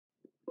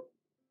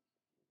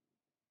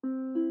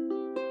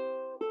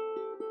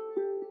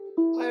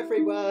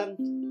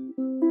everyone,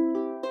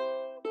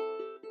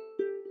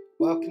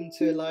 welcome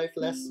to a live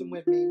lesson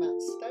with me,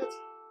 Matt Stead,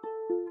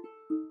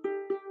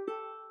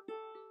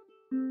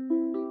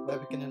 where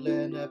we're going to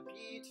learn a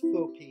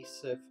beautiful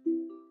piece of,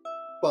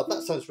 well,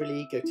 that sounds really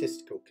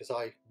egotistical because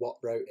I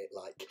wrote it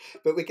like,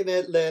 but we're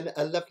going to learn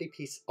a lovely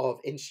piece of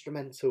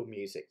instrumental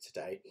music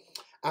today.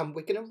 And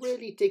we're going to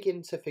really dig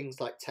into things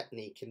like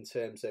technique in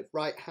terms of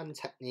right hand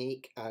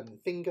technique,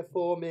 finger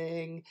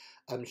forming,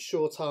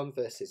 short arm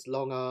versus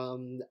long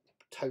arm,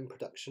 tone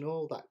production,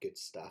 all that good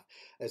stuff,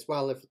 as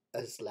well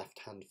as left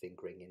hand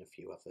fingering and a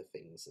few other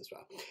things as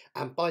well.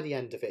 And by the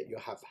end of it, you'll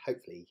have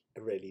hopefully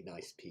a really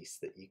nice piece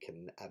that you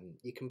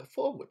can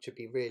perform, which would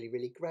be really,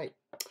 really great.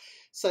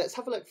 So let's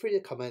have a look through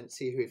the comments,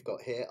 see who we've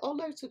got here. Oh,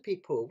 loads of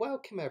people.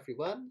 Welcome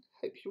everyone.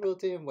 Hope you're all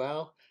doing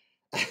well.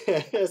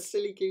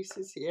 Silly Goose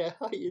is here.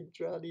 Hi,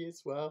 Indrani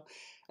as well.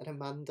 And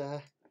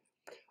Amanda.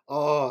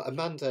 Oh,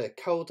 Amanda,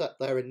 cold up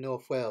there in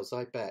North Wales,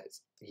 I bet.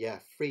 Yeah,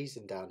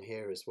 freezing down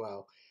here as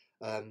well.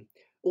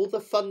 All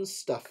the fun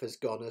stuff has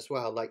gone as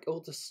well. Like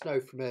all the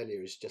snow from earlier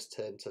has just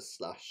turned to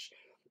slush.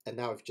 And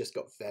now I've just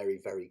got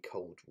very, very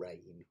cold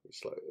rain.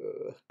 Which like,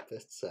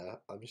 but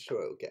I'm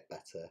sure it'll get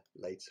better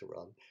later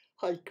on.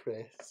 Hi,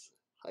 Chris.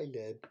 Hi,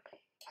 Lynn.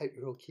 Hope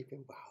you're all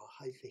keeping well.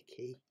 Hi,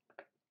 Vicky.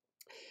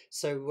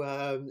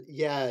 So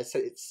yeah, so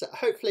it's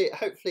hopefully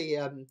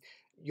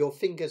your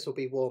fingers will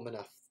be warm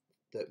enough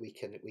that we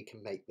can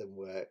make them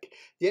work.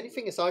 The only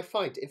thing is, I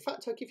find, in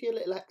fact, I'll give you a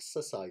little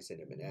exercise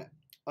in a minute.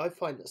 I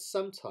find that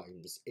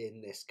sometimes in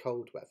this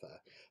cold weather,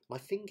 my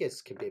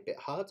fingers can be a bit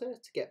harder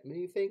to get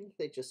moving.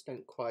 They just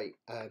don't quite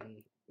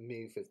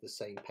move with the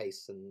same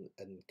pace and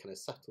kind of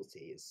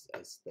subtlety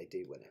as they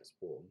do when it's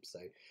warm. So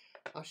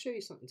I'll show you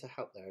something to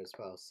help there as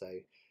well. So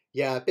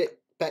yeah,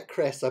 bet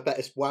Chris, I bet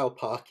it's wild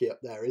parky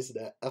up there, isn't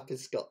it? Up in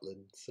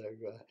Scotland. So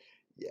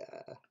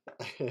yeah.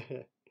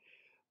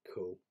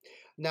 Cool.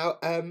 Now,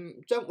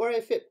 don't worry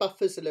if it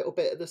buffers a little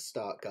bit at the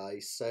start,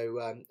 guys.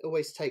 So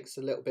always takes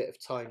a little bit of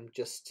time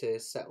just to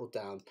settle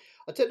down.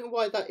 I don't know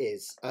why that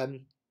is.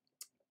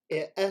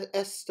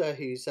 Esther,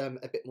 who's a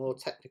bit more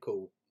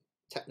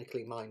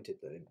technically minded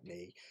than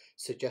me,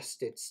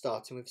 suggested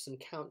starting with some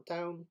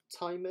countdown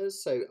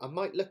timers. So I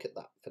might look at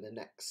that for the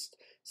next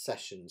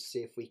session, see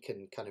if we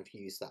can kind of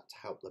use that to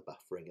help the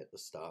buffering at the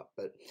start.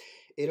 But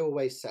it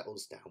always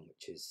settles down,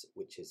 which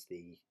is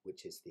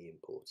the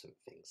important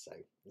thing. So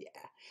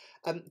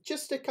yeah,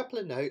 just a couple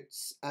of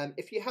notes.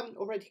 If you haven't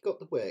already got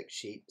the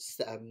worksheets,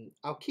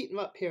 I'll keep them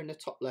up here in the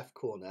top left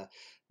corner.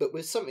 But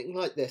with something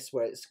like this,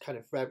 where it's kind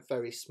of very,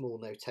 very small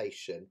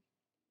notation,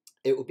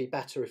 it will be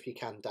better if you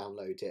can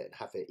download it and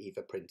have it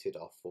either printed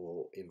off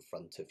or in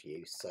front of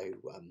you. So,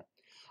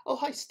 oh,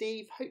 hi,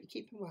 Steve. Hope you're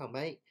keeping well,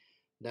 mate.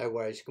 No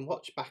worries. You can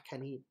watch back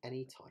any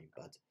time,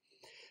 bud.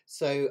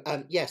 So,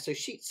 yeah, so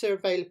sheets are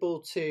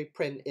available to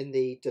print in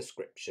the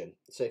description.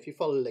 So if you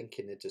follow the link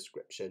in the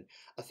description,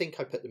 I think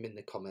I put them in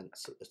the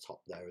comments at the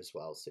top there as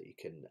well, so you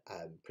can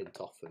print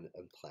off and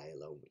play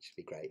along, which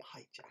would be great.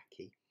 Hi,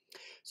 Jackie.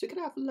 So we're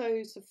going to have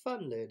loads of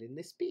fun learning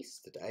this piece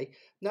today.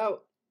 Now,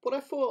 what I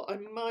thought I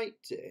might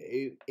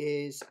do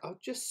is I'll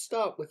just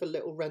start with a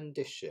little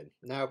rendition.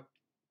 Now,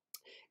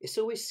 it's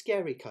always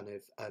scary kind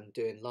of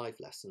doing live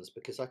lessons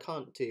because I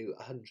can't do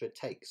 100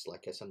 takes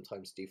like I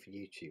sometimes do for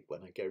YouTube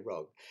when I go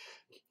wrong.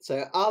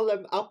 So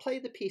I'll play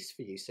the piece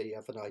for you so you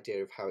have an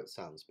idea of how it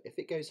sounds. But if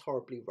it goes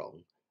horribly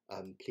wrong,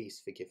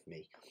 please forgive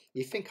me.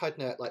 You think I'd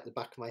know it like the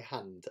back of my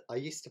hand. I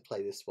used to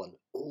play this one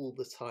all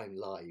the time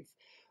live.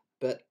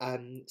 But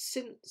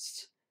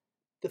since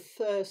the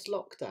first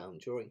lockdown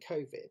during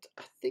COVID,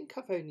 I think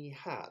I've only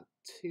had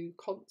 2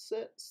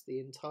 concerts the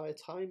entire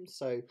time,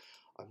 so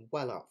I'm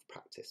well out of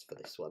practice for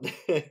this one.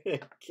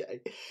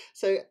 Okay,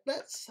 so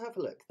let's have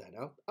a look then.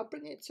 I'll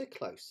bring it to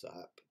close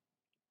up.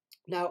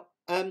 Now,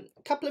 a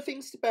couple of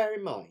things to bear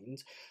in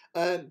mind,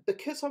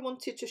 because I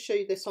wanted to show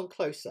you this on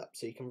close up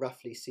so you can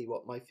roughly see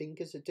what my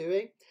fingers are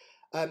doing.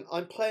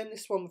 I'm playing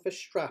this one with a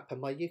strap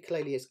and my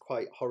ukulele is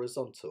quite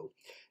horizontal.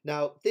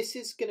 Now, this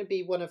is going to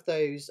be one of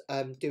those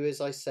do as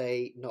I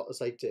say, not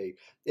as I do.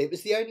 It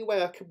was the only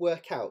way I could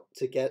work out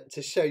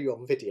to show you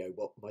on video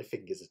what my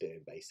fingers are doing,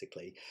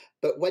 basically.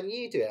 But when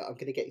you do it, I'm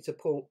going to get you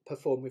to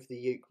perform with the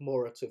uke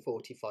more at a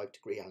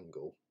 45-degree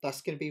angle.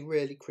 That's going to be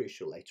really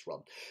crucial later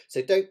on.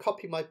 So don't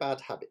copy my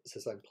bad habits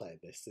as I'm playing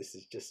this. This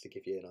is just to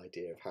give you an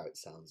idea of how it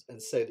sounds and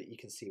so that you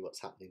can see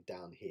what's happening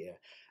down here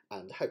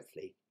and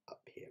hopefully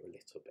up here a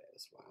little bit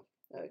as well.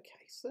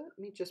 Okay, so let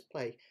me just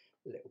play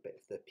a little bit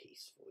of the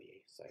piece for you.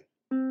 So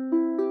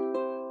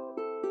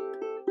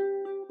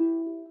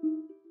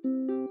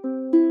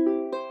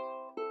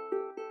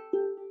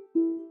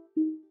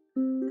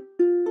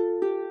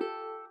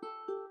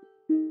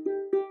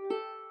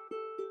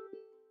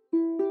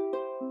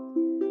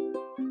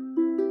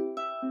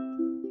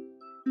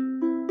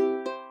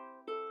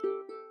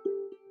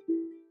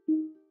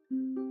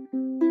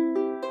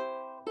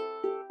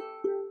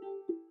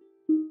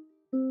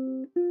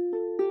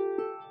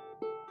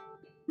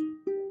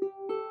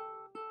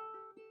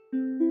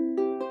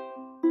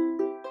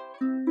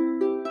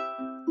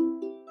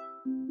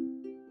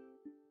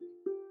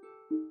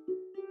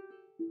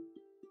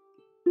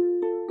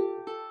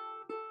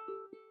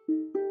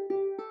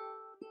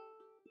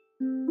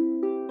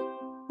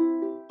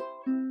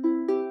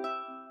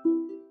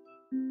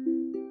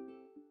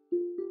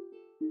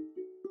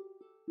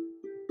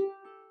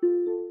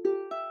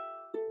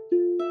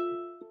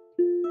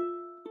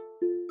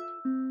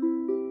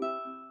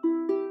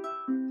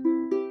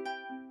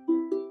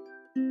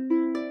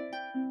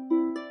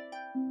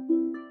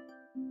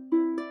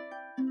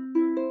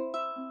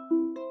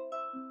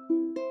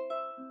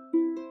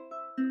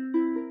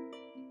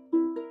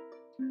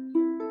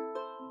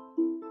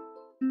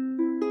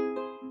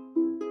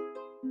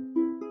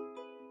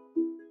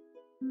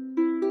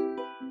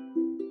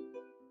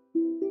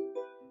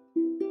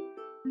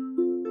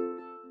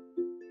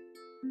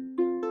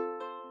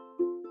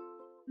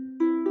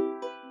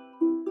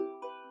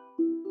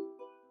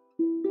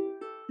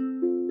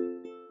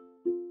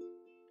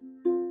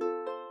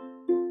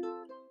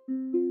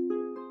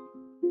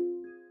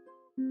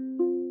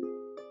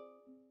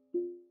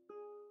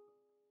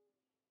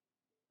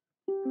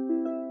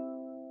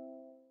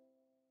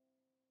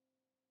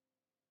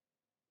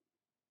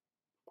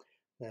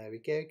we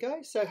go,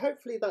 guys. So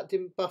hopefully that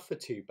didn't buffer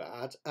too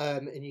bad,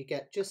 and you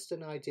get just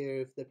an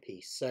idea of the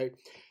piece. So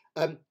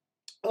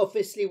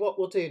obviously what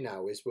we'll do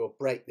now is we'll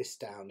break this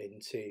down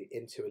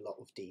into a lot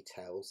of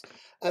details.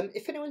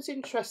 If anyone's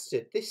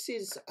interested, this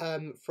is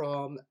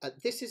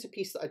this is a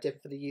piece that I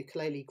did for the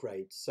ukulele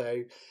grades.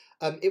 So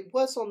it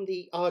was on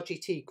the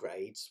RGT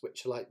grades,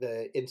 which are like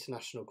the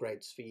international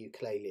grades for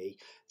ukulele.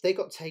 They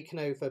got taken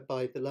over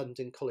by the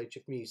London College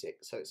of Music,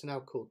 so it's now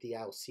called the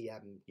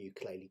LCM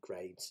Ukulele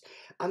Grades.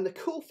 And the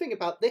cool thing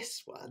about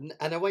this one,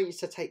 and I want you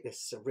to take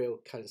this as a real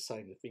kind of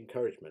sign of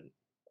encouragement,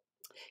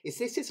 is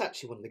this is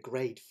actually one of the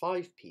grade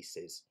 5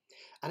 pieces.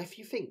 And if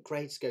you think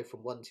grades go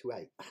from 1 to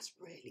 8, that's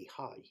really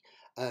high.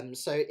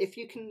 So if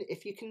you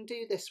can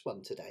do this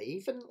one today,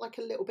 even like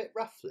a little bit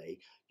roughly,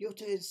 you're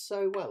doing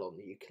so well on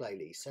the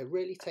ukulele. So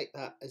really take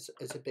that as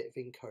a bit of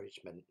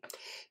encouragement.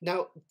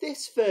 Now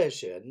this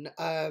version,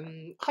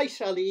 hi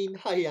Charlene,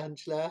 hi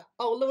Angela,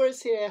 oh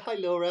Laura's here, hi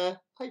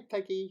Laura, hi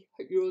Peggy,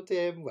 hope you're all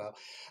doing well.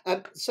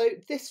 So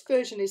this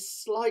version is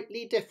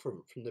slightly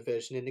different from the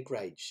version in the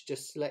grades,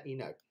 just to let you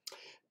know.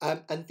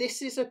 And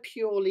this is a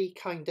purely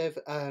kind of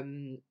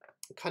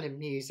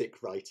music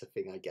writer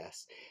thing, I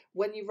guess.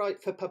 When you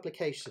write for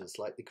publications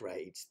like the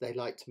grades, they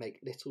like to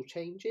make little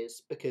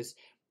changes because,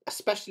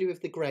 especially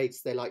with the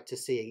grades, they like to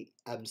see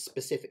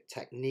specific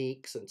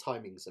techniques and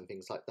timings and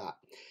things like that.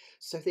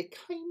 So they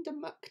kind of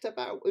mucked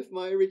about with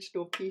my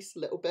original piece a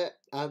little bit,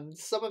 and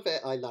some of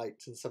it I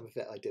liked and some of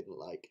it I didn't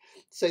like.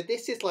 So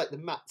this is like the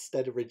Matt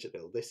Stead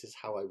original. This is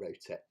how I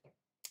wrote it.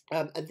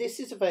 And this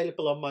is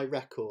available on my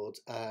record,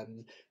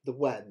 The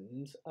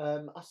Wend.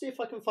 I'll see if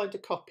I can find a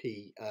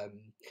copy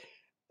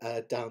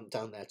down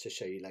there to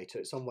show you later.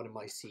 It's on one of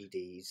my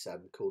CDs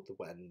called The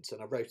Wend,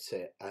 and I wrote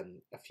it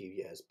a few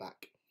years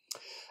back.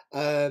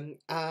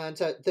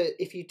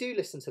 If you do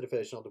listen to the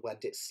version on The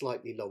Wend, it's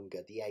slightly longer.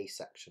 The A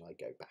section I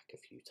go back a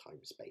few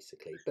times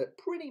basically, but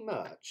pretty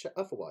much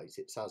otherwise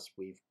it's as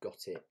we've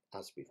got it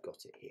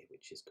here,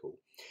 which is cool.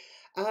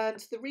 And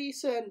the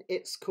reason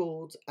it's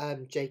called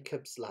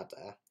Jacob's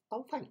Ladder,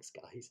 oh thanks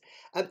guys,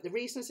 the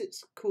reason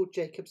it's called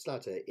Jacob's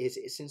Ladder is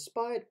it's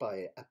inspired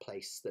by a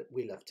place that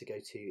we love to go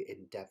to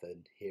in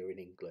Devon here in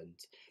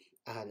England.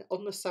 And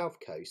on the south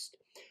coast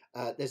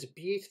there's a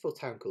beautiful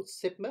town called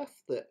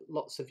Sidmouth that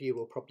lots of you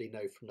will probably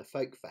know from the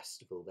folk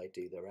festival they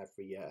do there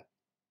every year.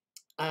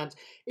 And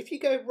if you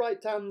go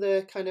right down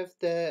the kind of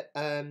the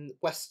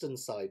western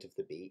side of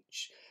the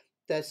beach,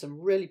 there's some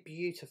really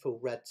beautiful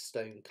red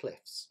stone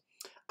cliffs.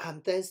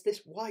 And there's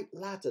this white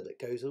ladder that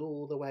goes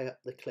all the way up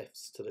the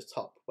cliffs to the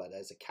top where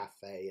there's a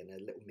cafe and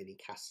a little mini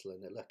castle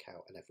and a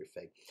lookout and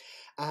everything.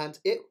 And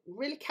it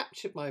really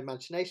captured my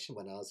imagination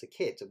when I was a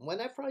kid. And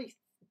whenever I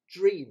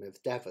dream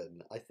of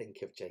Devon, I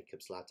think of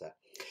Jacob's Ladder.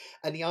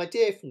 And the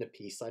idea from the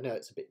piece, I know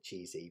it's a bit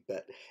cheesy,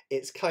 but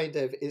it's kind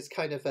of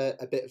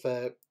a bit of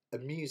a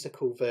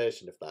musical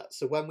version of that.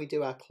 So when we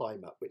do our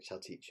climb up, which I'll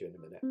teach you in a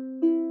minute,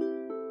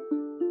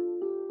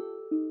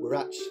 we're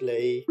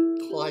actually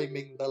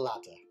climbing the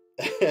ladder.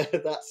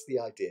 That's the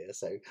idea.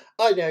 So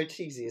I know,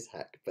 cheesy as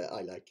heck, but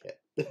I like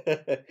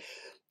it.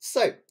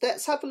 So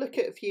let's have a look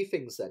at a few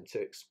things then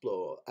to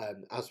explore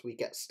as we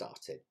get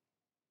started.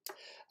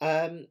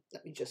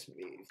 Let me just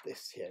move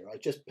this here. I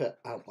just put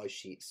out my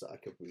sheets so I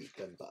could read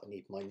them, but I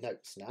need my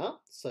notes now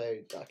so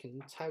that I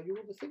can tell you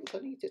all the things I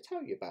need to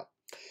tell you about.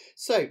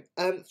 So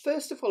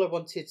first of all, I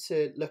wanted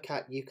to look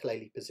at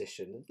ukulele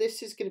position.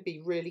 This is going to be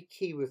really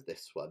key with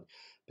this one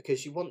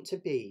because you want to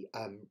be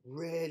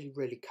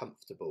really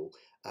comfortable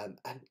and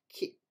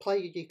play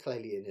your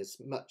ukulele in as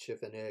much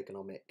of an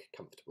ergonomic,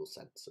 comfortable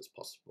sense as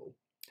possible.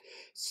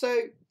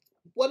 So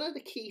one of the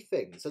key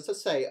things, as I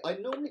say, I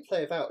normally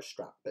play without a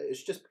strap, but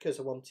it's just because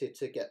I wanted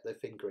to get the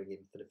fingering in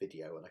for the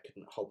video and I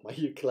couldn't hold my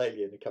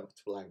ukulele in a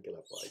comfortable angle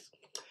otherwise.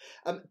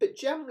 But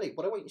generally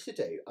what I want you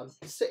to do, I'm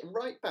sitting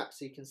right back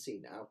so you can see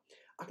now,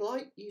 I'd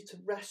like you to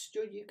rest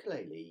your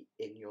ukulele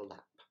in your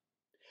lap.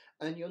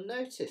 And you'll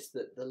notice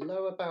that the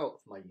lower bout of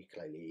my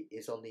ukulele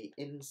is on the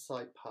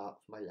inside part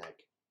of my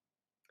leg.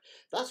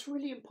 That's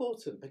really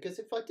important because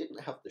if I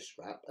didn't have the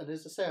strap, and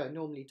as I say I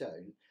normally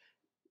don't,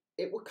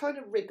 it would kind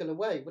of wriggle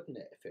away, wouldn't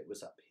it, if it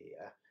was up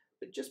here?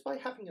 But just by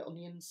having it on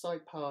the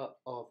inside part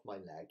of my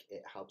leg,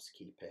 it helps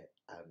keep it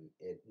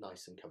in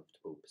nice and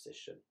comfortable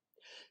position.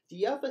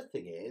 The other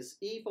thing is,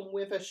 even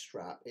with a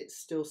strap, it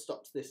still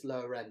stops this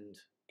lower end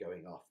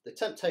going off. The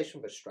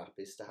temptation with a strap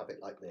is to have it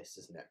like this,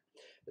 isn't it?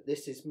 But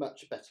this is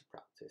much better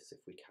practice if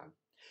we can.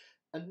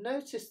 And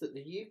notice that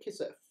the uke is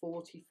at a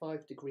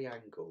 45-degree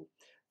angle.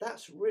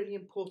 That's really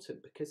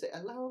important because it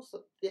allows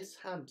this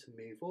hand to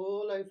move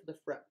all over the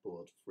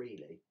fretboard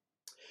freely.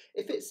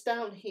 If it's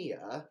down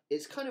here,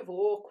 it's kind of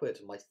awkward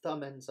and my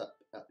thumb ends up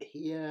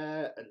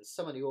here and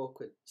some of the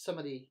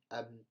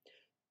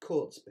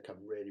chords become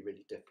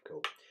really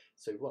difficult.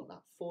 So we want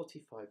that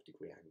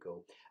 45-degree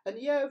angle. And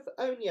the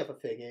only other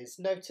thing is,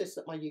 notice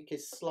that my uke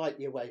is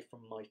slightly away from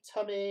my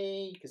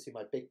tummy. You can see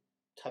my big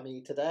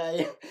tummy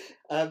today.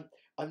 I'm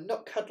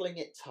not cuddling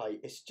it tight,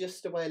 it's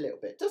just away a little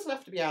bit. It doesn't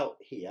have to be out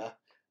here,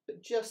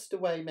 but just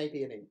away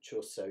maybe an inch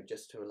or so,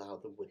 just to allow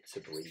the wood to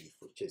breathe,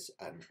 which is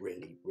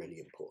really, really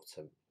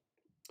important.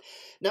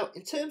 Now,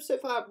 in terms of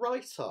our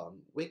right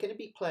arm, we're going to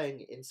be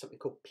playing in something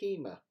called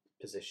Pima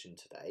position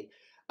today.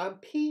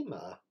 And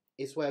Pima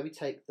is where we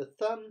take the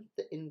thumb,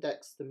 the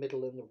index, the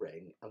middle and the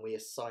ring, and we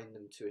assign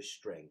them to a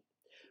string.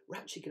 We're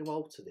actually going to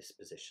alter this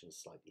position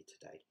slightly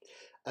today.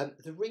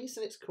 The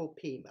reason it's called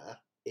Pima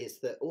is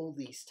that all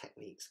these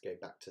techniques go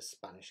back to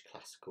Spanish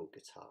classical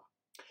guitar.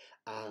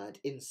 And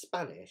in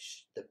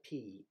Spanish, the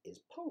P is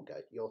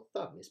polga, your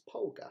thumb is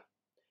polga.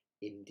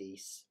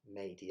 Indice,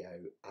 medio,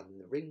 and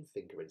the ring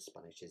finger in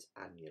Spanish is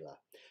annular.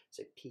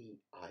 So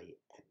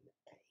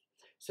P-I-M-A.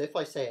 So if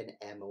I say an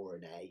M or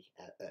an A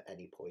at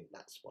any point,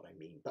 that's what I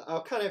mean. But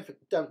I'll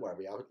don't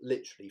worry, I'll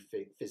literally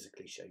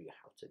physically show you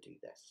how to do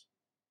this.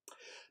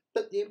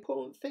 But the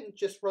important thing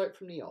just right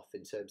from the off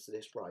in terms of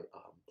this right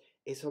arm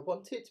is I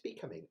want it to be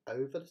coming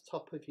over the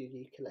top of your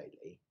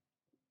ukulele.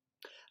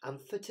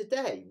 And for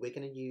today, we're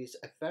going to use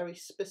a very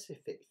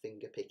specific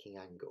finger picking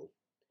angle.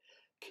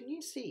 Can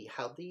you see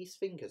how these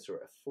fingers are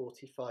at a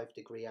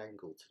 45-degree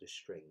angle to the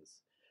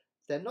strings?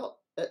 They're not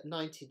at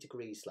 90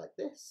 degrees like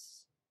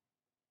this,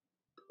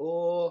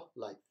 or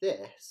like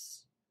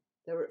this.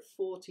 They're at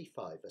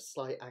 45, a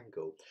slight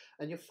angle.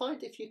 And you'll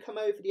find if you come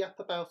over the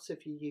upper bout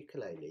of your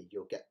ukulele,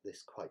 you'll get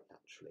this quite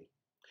naturally.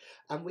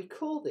 And we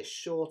call this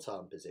short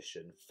arm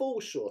position. Full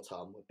short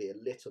arm would be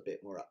a little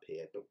bit more up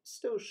here, but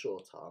still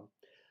short arm.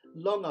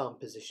 Long arm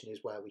position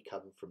is where we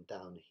come from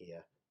down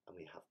here, and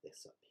we have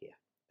this up here.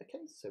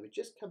 Okay, so we're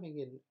just coming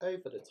in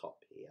over the top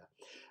here.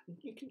 And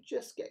you can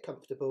just get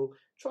comfortable.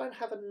 Try and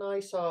have a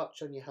nice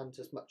arch on your hand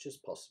as much as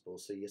possible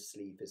so your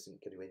sleeve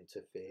isn't going to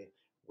interfere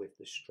with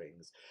the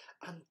strings.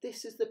 And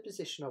this is the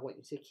position I want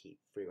you to keep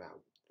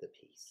throughout the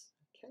piece.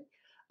 Okay,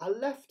 our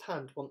left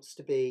hand wants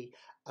to be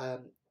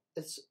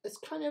as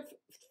kind of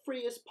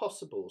free as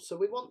possible. So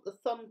we want the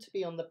thumb to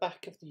be on the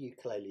back of the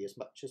ukulele as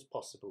much as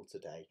possible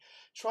today.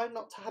 Try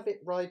not to have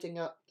it riding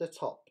up the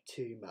top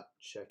too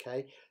much,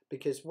 okay?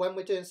 Because when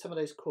we're doing some of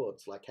those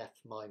chords like F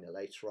minor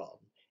later on,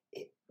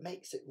 it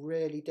makes it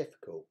really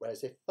difficult.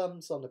 Whereas if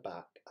thumb's on the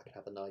back, I can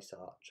have a nice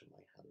arch on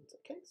my hand,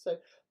 okay? So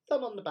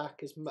thumb on the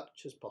back as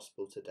much as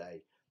possible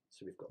today.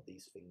 So we've got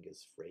these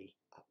fingers free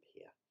up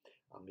here.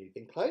 I'll move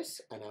in close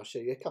and I'll show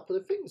you a couple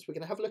of things. We're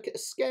going to have a look at a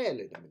scale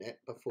in a minute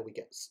before we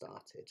get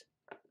started.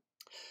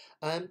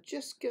 I'm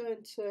just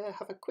going to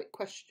have a quick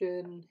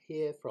question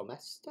here from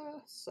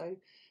Esther. So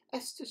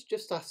Esther's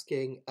just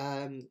asking,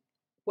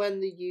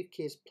 when the uke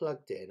is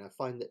plugged in, I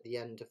find that the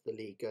end of the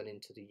lead going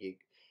into the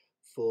uke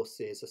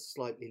forces a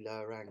slightly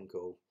lower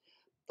angle.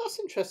 That's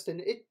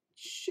interesting. It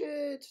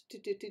should.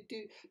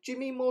 Do you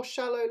mean more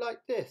shallow like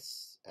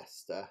this,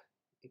 Esther?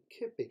 It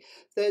could be.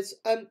 There's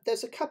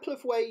a couple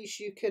of ways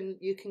you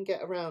can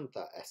get around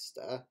that,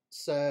 Esther.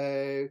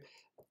 So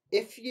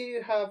if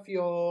you have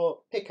your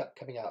pickup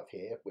coming out of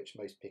here, which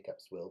most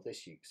pickups will,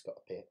 this uke's got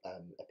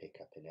a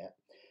pickup in it,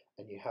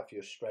 and you have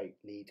your straight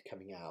lead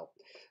coming out.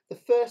 The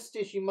first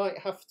is you might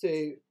have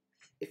to,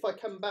 if I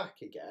come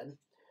back again,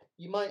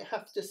 you might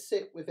have to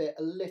sit with it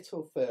a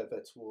little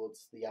further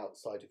towards the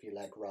outside of your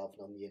leg rather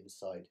than on the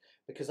inside,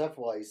 because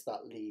otherwise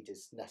that lead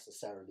is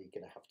necessarily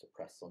going to have to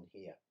press on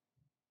here.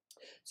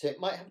 So it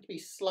might have to be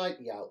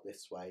slightly out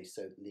this way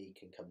so the lead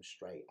can come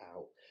straight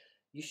out.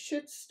 You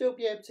should still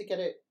be able to get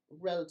it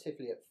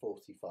relatively at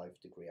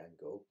 45-degree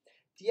angle.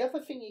 The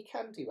other thing you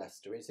can do,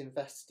 Esther, is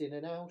invest in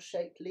an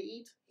L-shaped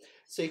lead.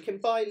 So you can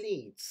buy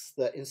leads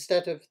that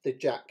instead of the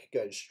jack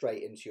going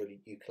straight into your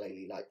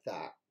ukulele like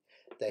that,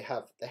 they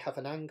have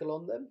an angle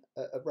on them,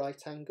 a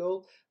right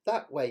angle.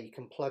 That way you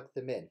can plug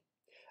them in.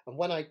 And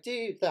when I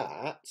do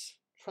that,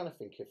 trying to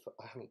think if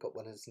I haven't got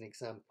one as an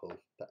example,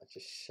 but I'll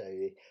just show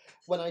you.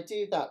 When I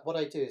do that, what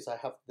I do is I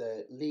have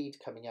the lead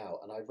coming out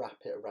and I wrap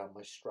it around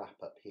my strap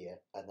up here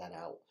and then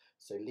out.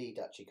 So lead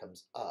actually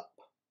comes up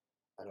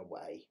and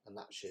away, and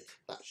that should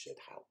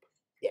help.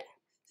 Yeah,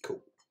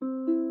 cool.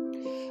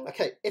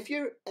 Okay, if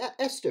you're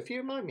Esther, if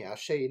you remind me, I'll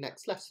show you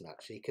next lesson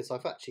actually, because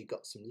I've actually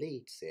got some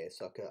leads here,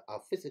 so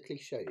I'll physically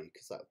show you,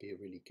 because that would be a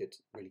really good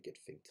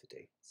thing to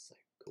do. So.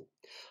 Cool.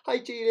 Hi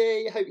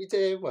Julie, hope you're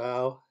doing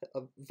well.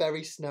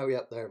 Very snowy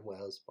up there in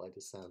Wales by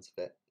the sounds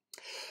of it.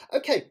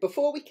 Okay,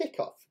 before we kick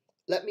off,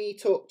 let me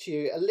talk to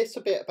you a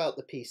little bit about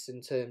the piece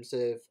in terms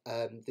of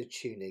the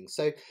tuning.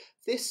 So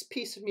this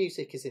piece of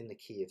music is in the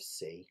key of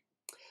C,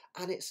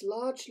 and it's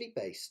largely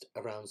based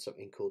around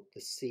something called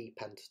the C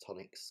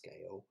pentatonic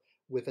scale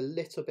with a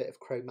little bit of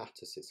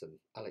chromaticism.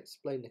 I'll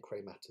explain the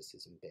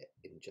chromaticism bit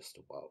in just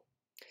a while.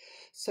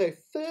 So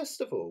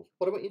first of all,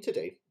 what I want you to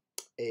do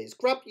is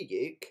grab your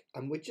uke,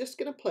 and we're just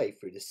going to play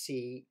through the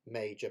C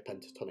major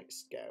pentatonic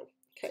scale.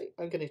 Okay,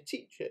 I'm going to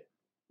teach it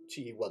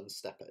to you one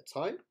step at a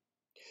time.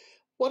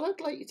 What I'd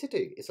like you to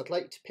do is I'd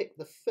like you to pick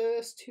the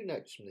first two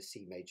notes from the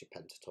C major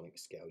pentatonic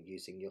scale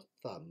using your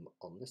thumb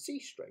on the C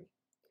string.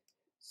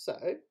 So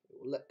it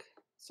will look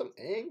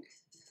something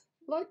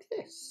like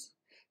this.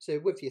 So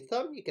with your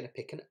thumb, you're going to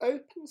pick an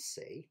open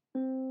C.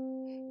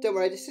 Don't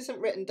worry, this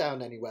isn't written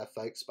down anywhere,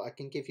 folks, but I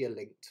can give you a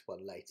link to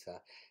one later.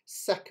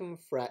 2nd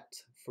fret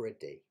for a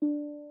D.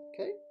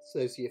 Okay, so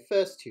those are your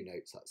first 2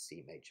 notes. That's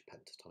C major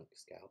pentatonic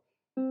scale.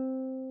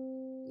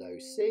 Low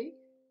C,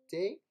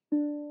 D.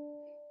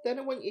 Then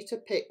I want you to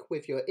pick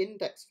with your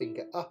index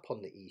finger up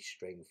on the E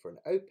string for an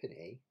open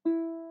E.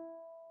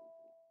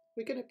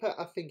 We're going to put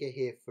our finger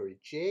here for a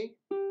G.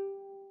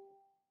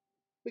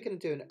 We're going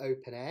to do an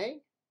open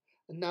A.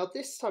 And now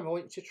this time I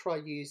want you to try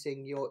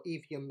using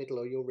either your middle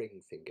or your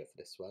ring finger for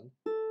this one.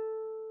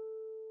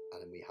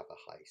 And then we have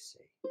a high C.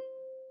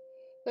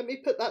 Let me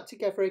put that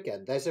together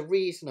again. There's a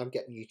reason I'm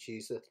getting you to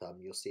use the thumb.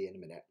 You'll see in a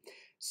minute.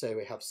 So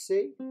we have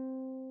C,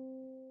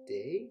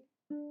 D,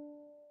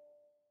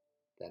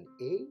 then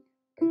E,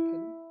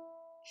 open,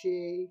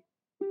 G,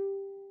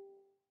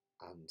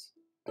 and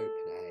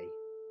open A, and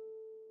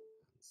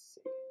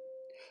C.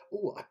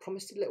 Oh, I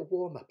promised a little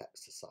warm-up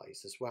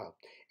exercise as well.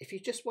 If you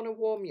just want to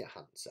warm your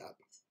hands up,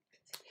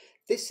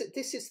 this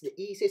is the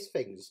easiest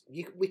things.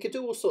 We could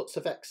do all sorts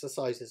of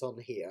exercises on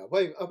here. I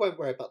won't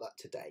worry about that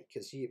today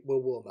because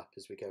we'll warm up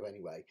as we go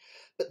anyway.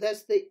 But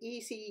there's the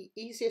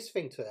easiest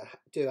thing to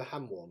do a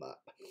hand warm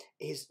up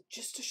is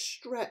just to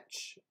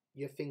stretch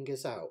your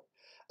fingers out.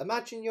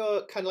 Imagine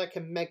you're kind of like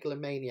a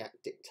megalomaniac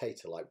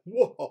dictator, like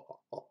whoa.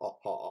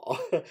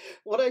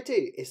 What I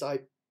do is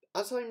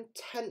as I'm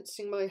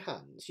tensing my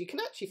hands, you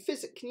can actually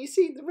can you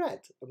see the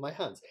red of my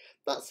hands?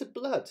 That's the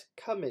blood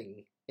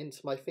coming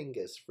into my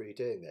fingers through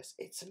doing this.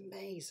 It's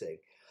amazing.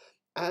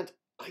 And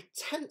I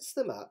tense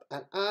them up,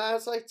 and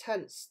as I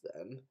tense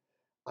them,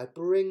 I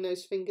bring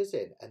those fingers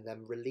in and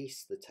then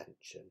release the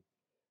tension.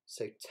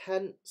 So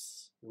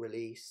tense,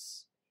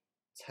 release,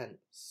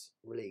 tense,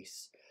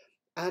 release.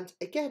 And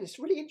again, it's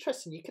really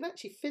interesting. You can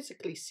actually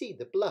physically see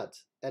the blood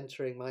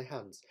entering my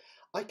hands.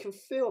 I can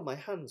feel my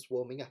hands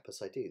warming up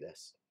as I do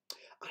this.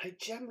 I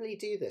generally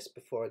do this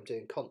before I'm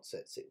doing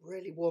concerts. It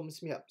really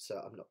warms me up so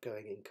I'm not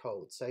going in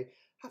cold. So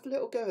have a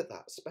little go at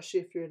that, especially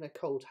if you're in a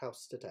cold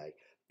house today.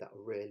 That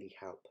will really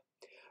help.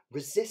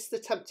 Resist the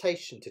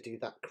temptation to do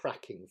that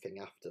cracking thing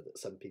after that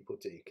some people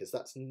do, because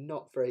that's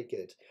not very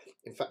good.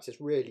 In fact,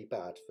 it's really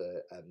bad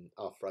for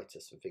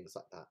arthritis and things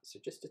like that. So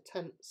just a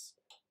tense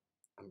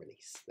and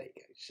release. There you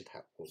go. It should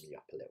help warm you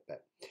up a little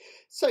bit.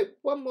 So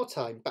one more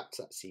time, back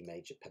to that C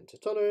major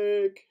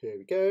pentatonic. Here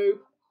we go.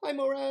 Hi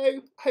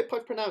Mauro. Hope I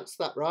pronounced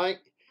that right.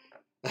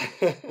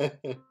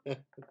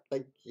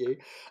 Thank you.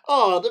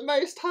 Oh, the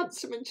most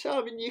handsome and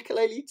charming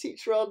ukulele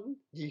teacher on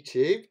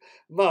YouTube.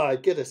 My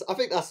goodness, I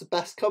think that's the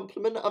best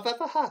compliment I've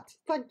ever had.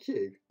 Thank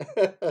you.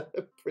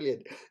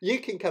 Brilliant. You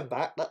can come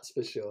back, that's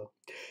for sure.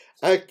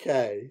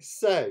 Okay,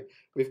 so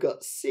we've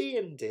got C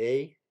and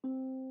D,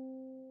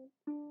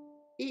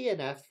 E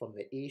and F on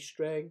the E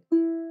string.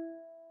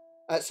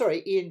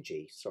 Sorry, E and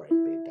G. Sorry,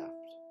 I'm being daft.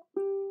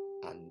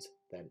 And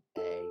then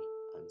A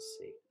and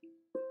C.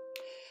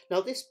 Now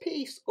this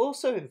piece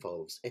also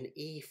involves an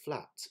E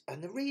flat,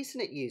 and the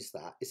reason it used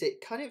that is it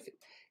kind of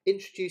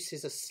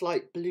introduces a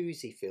slight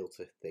bluesy feel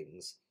to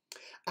things.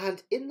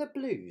 And in the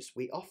blues,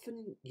 we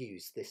often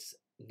use this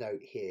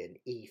note here, an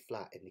E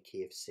flat in the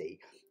key of C.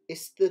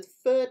 It's the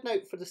 3rd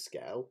note for the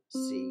scale,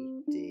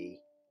 C, D,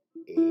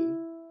 E,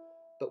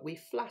 but we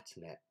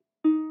flatten it.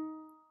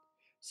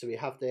 So we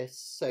have this.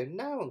 So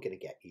now I'm going to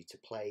get you to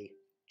play,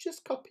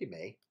 just copy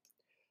me.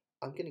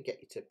 I'm going to get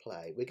you to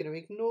play. We're going to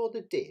ignore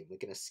the D and we're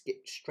going to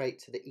skip straight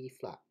to the E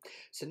flat.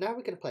 So now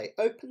we're going to play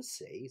open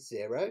C,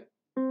 0.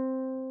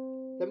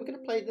 Then we're going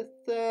to play the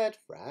 3rd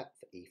fret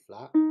for E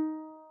flat.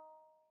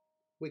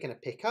 We're going to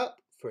pick up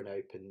for an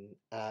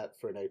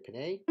open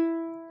E.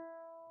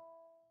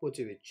 We'll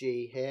do a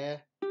G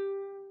here,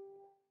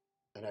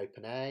 an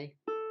open A,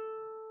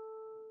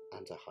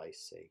 and a high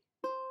C.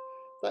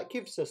 That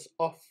gives us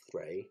off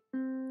 3,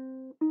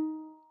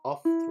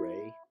 off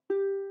 3,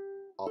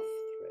 off 3.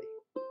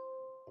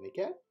 And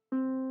again.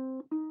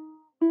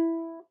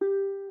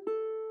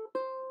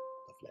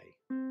 Lovely.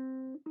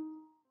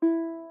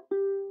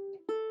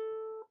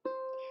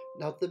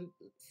 Now the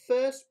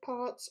first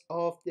parts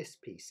of this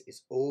piece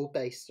is all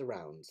based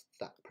around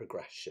that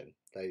progression,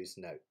 those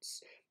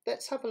notes.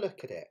 Let's have a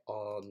look at it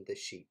on the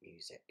sheet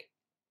music.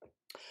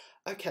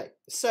 Okay,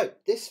 so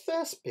this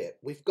first bit,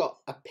 we've got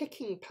a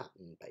picking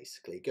pattern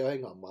basically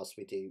going on whilst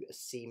we do a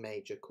C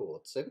major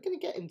chord. So we're going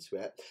to get into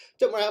it.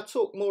 Don't worry, I'll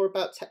talk more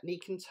about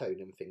technique and tone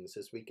and things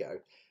as we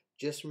go.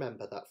 Just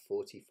remember that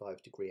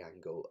 45-degree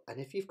angle. And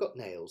if you've got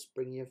nails,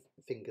 bring your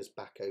fingers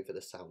back over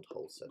the sound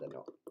hole so they're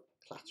not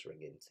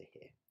clattering into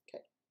here.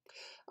 Okay.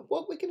 And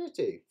what we're going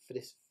to do for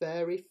this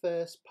very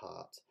first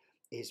part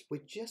is we're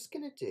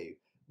going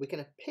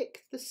to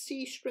pick the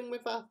C string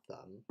with our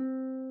thumb.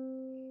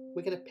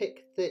 We're going to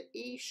pick the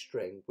E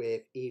string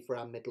with either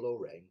our middle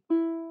or ring.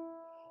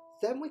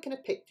 Then we're going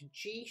to pick the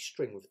G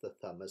string with the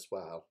thumb as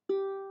well.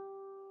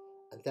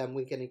 And then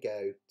we're going to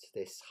go to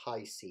this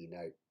high C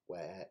note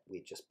where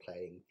we're just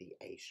playing the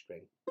A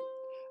string.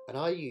 And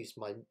I use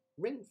my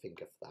ring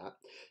finger for that.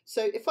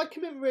 So if I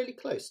come in really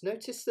close,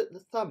 notice that the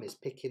thumb is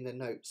picking the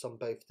notes on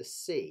both the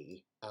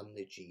C and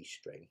the G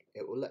string.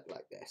 It will look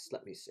like this.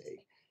 Let me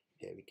see.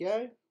 Here we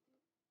go.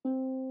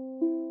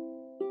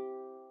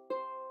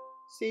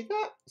 See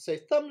that? So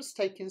thumb's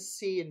taking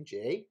C and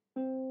G,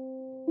 and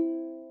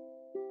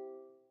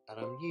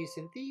I'm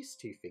using these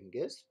two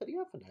fingers for the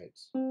other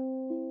notes.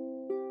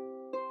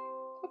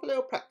 Have a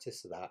little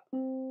practice of that.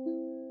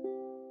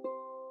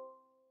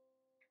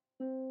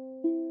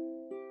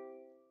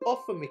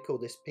 Often we call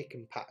this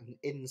picking pattern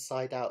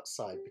inside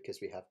outside because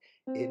we have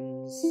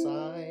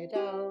inside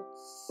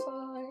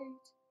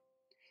outside.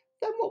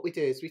 Then what we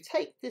do is we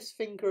take this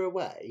finger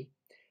away,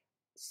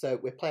 so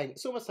we're playing,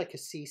 it's almost like a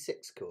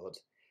C6 chord,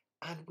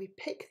 and we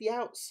pick the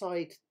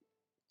outside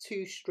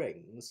two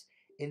strings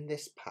in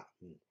this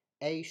pattern: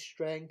 A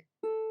string,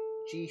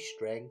 G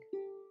string,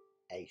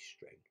 A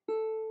string.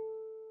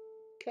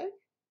 Okay?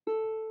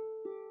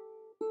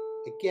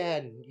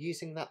 Again,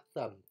 using that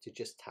thumb to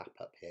just tap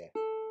up here.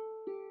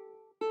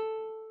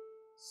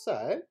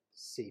 So,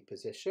 C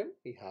position,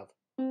 we have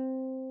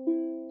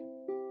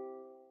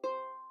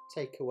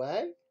take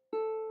away.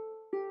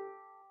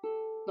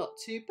 Not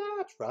too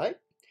bad, right?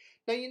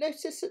 Now you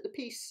notice at the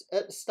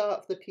start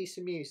of the piece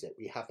of music,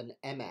 we have an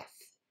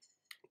MF.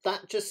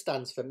 That just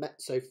stands for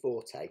mezzo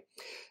forte.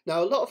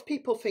 Now a lot of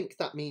people think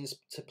that means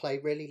to play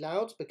really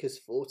loud because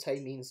forte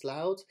means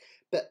loud,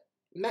 but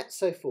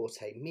mezzo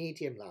forte,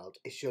 medium loud,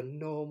 is your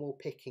normal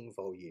picking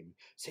volume.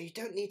 So you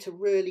don't need to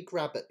really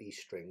grab at these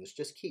strings,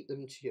 just keep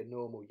them to your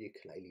normal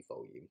ukulele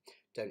volume.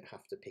 Don't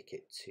have to pick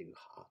it too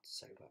hard.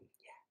 So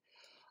yeah.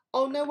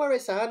 Oh, no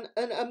worries, Anne.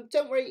 And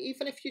don't worry,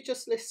 even if you're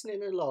just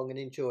listening along and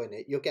enjoying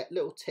it, you'll get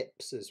little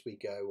tips as we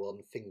go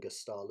on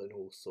fingerstyle and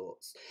all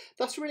sorts.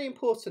 That's really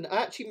important.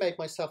 I actually made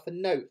myself a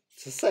note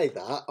to say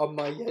that on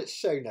my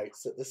show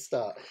notes at the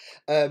start.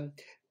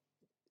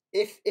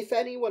 If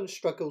anyone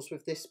struggles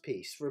with this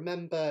piece,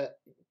 remember,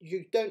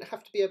 you don't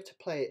have to be able to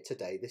play it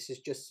today. This is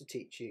just to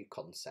teach you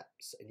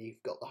concepts, and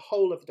you've got the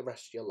whole of the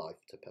rest of your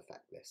life to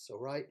perfect this, all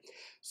right?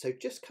 So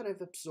just kind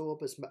of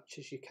absorb as much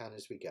as you can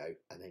as we go,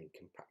 and then you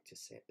can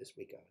practice it as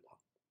we go along.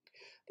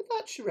 But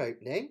that's your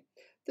opening.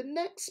 The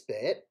next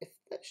bit,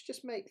 let's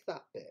just make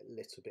that bit a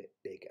little bit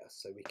bigger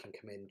so we can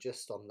come in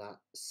just on that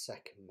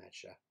second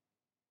measure.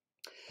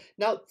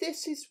 Now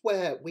this is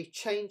where we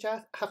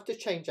have to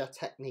change our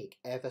technique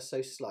ever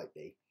so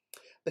slightly,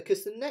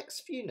 because the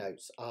next few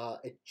notes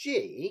are a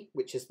G,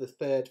 which is the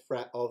third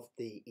fret of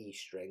the E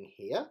string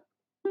here.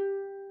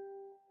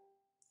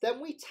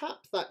 Then we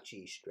tap that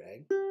G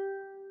string.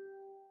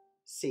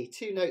 See,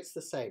 two notes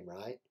the same,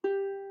 right?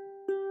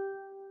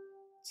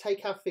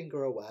 Take our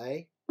finger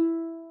away.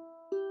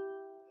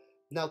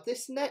 Now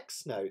this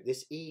next note,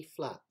 this E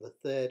flat, the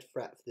third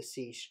fret of the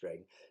C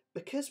string,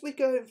 because we're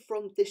going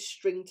from this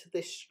string to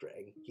this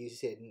string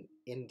using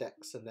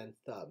index and then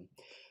thumb,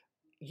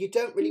 you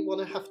don't really want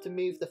to have to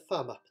move the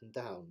thumb up and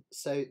down.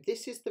 So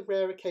this is the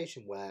rare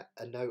occasion where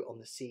a note on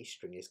the C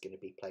string is going to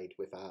be played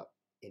with our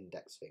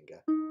index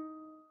finger.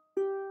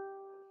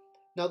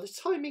 Now the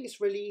timing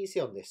is really easy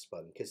on this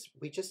one because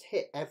we just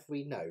hit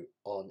every note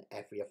on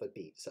every other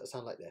beat. So it'll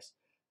sound like this.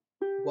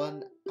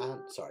 1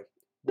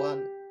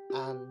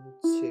 and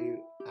 2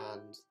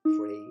 and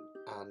 3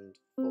 and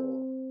 4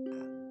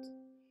 and.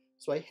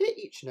 So I hit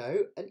each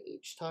note, and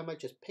each time I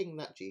just ping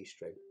that G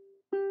string.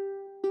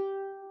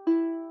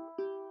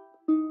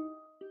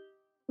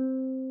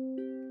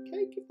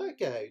 Okay, give that a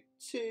go.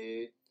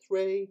 2,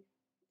 3,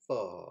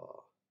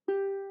 4.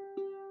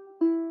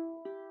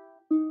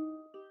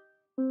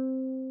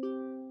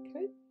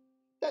 Okay,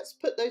 let's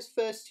put those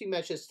first two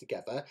measures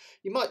together.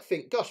 You might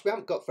think, gosh, we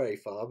haven't got very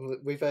far.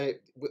 We've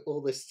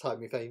all this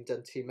time we've only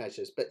done 2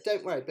 measures, but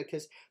don't worry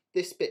because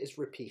this bit is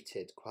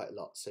repeated quite a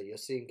lot, so you'll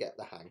soon get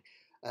the hang.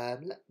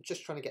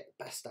 Just trying to get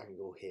the best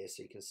angle here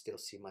so you can still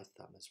see my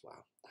thumb as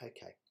well.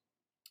 Okay,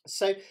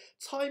 so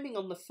timing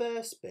on the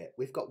first bit,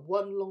 we've got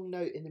one long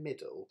note in the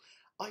middle.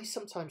 I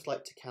sometimes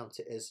like to count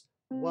it as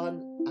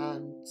 1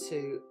 and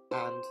 2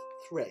 and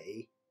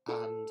 3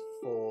 and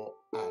 4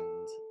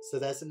 and. So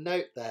there's a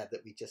note there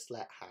that we just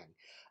let hang.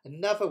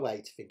 Another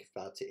way to think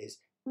about it is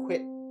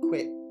quick,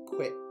 quick,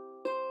 quick,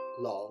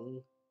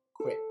 long,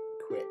 quick,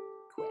 quick,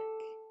 quick.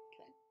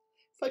 Okay.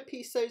 If I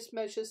piece those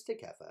measures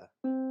together.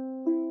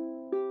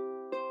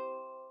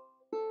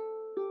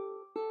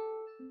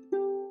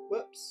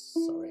 Whoops,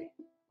 sorry,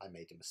 I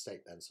made a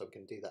mistake then, so I'm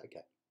going to do that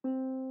again.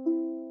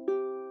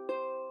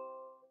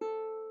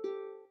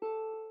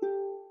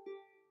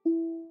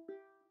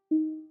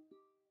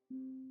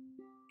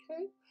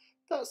 Okay,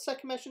 that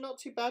second measure not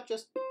too bad,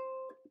 just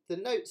the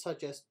notes are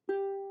just,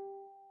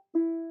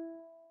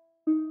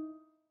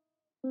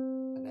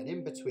 and then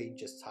in between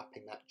just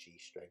tapping that G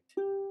string.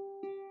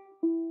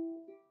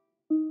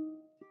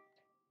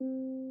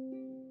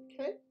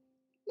 Okay,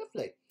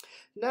 lovely.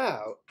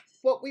 Now,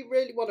 what we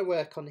really want to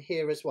work on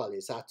here as well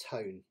is our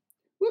tone.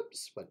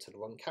 Whoops, went to the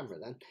wrong camera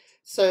then.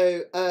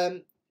 So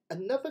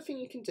another thing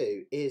you can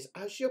do is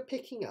as you're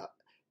picking up,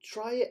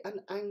 try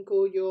and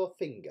angle your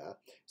finger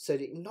so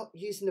that you're not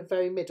using the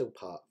very middle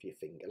part of your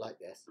finger like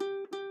this,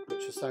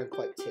 which will sound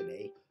quite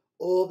tinny,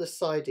 or the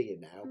side of you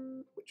now,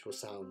 which will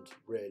sound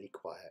really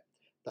quiet.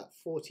 That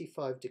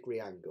 45-degree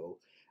angle.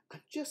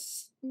 and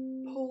just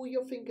pull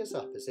your fingers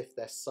up as if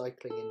they're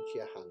cycling into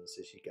your hands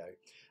as you go,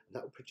 and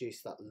that will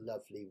produce that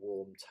lovely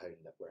warm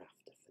tone that we're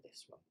after for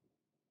this one.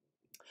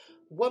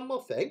 One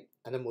more thing,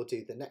 and then we'll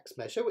do the next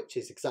measure, which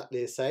is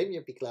exactly the same,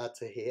 you'll be glad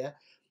to hear.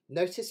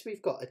 Notice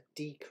we've got a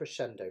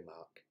decrescendo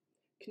mark.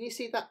 Can you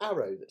see that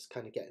arrow that's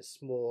kind of getting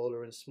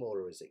smaller and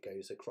smaller as it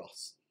goes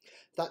across?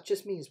 That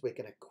just means we're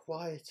going to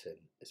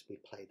quieten as we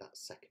play that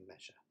second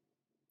measure.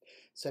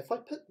 So if I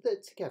put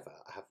that together,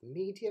 I have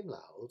medium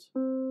loud,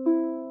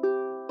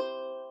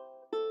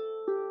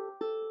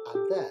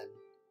 and then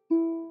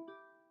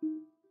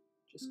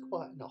just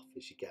quieten off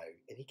as you go,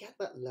 and you get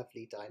that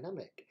lovely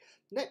dynamic.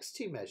 Next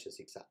two measures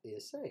exactly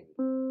the same.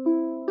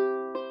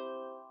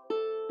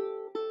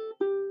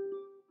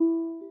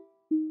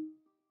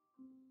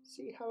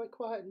 See how I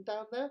quietened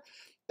down there?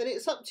 And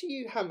it's up to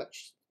you how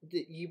much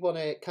that you want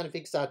to kind of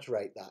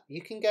exaggerate that.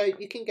 You can go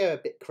a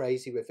bit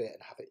crazy with it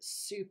and have it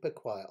super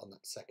quiet on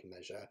that second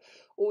measure,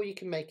 or you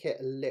can make it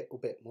a little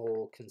bit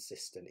more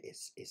consistent.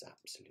 Is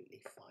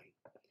absolutely fine.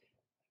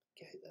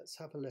 Okay, let's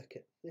have a look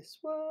at this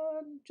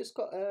one. Just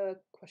got a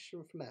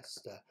question from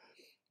Esther.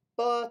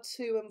 Bar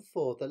 2 and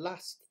 4, the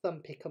last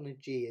thumb pick on a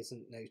G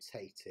isn't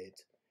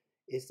notated.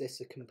 Is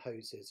this a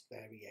composer's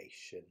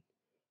variation?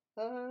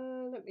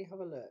 Let me have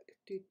a look.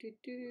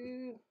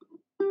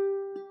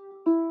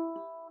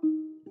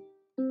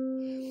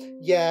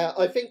 Yeah,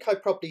 I think I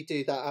probably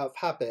do that out of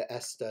habit,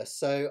 Esther.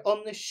 So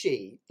on the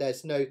sheet,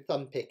 there's no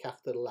thumb pick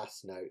after the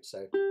last note,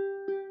 so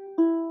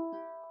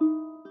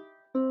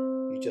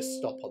you just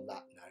stop on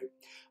that note.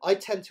 I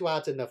tend to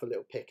add another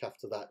little pick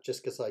after that,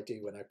 just because I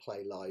do when I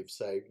play live.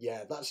 So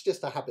yeah, that's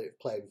just a habit of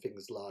playing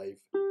things live.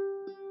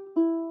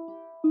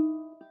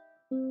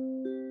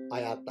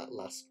 I add that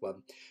last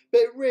one,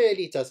 but it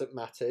really doesn't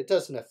matter. It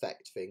doesn't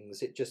affect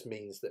things. It just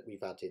means that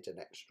we've added an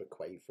extra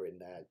quaver in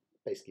there,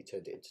 basically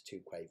turned it into 2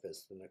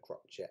 quavers and a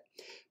crotchet.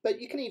 But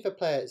you can either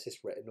play it as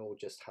it's written or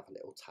just have a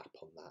little tap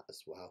on that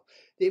as well.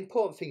 The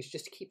important thing is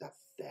just to keep that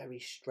very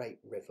straight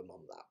rhythm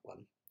on that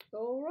one.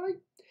 All right.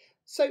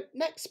 So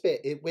next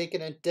bit, we're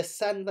going to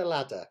descend the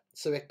ladder.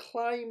 So we're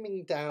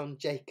climbing down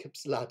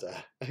Jacob's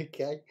ladder.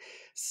 Okay.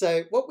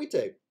 So what we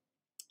do,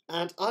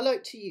 and I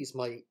like to use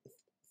my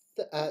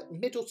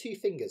middle 2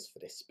 fingers for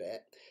this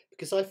bit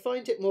because I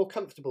find it more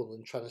comfortable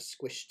than trying to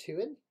squish 2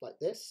 in like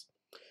this.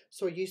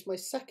 So I use my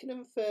 2nd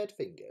and 3rd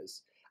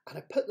fingers and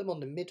I put them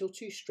on the middle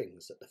 2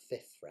 strings at the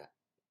 5th fret.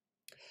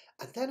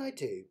 And then I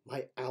do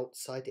my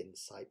outside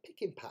inside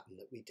picking pattern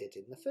that we did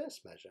in the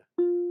first measure.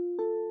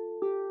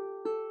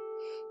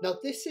 Now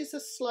this is a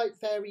slight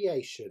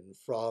variation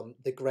from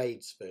the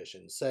Grades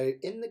version. So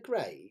in the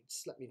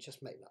Grades, let me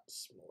just make that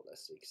smaller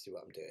so you can see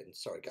what I'm doing.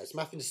 Sorry guys, I'm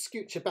having to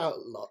scooch about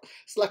a lot.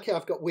 It's lucky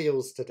I've got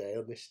wheels today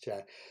on this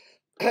chair.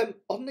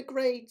 On the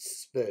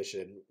Grades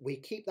version, we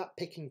keep that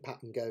picking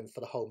pattern going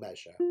for the whole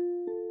measure.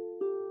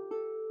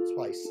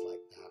 Twice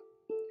like that.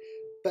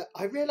 But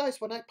I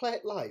realise when I play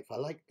it live, I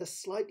like the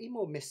slightly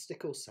more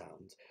mystical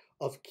sound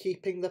of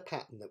keeping the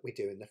pattern that we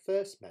do in the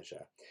first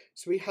measure.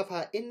 So we have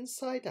our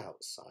inside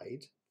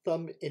outside,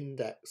 thumb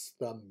index,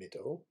 thumb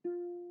middle,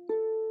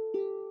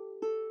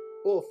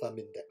 or thumb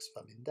index,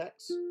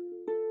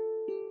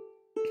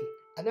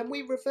 and then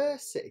we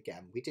reverse it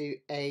again. We do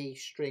A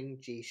string,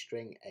 G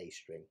string, A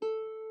string.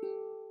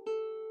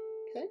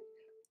 Okay,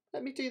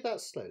 let me do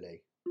that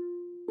slowly.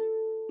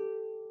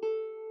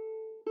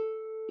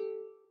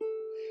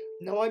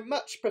 Now I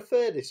much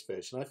prefer this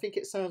version. I think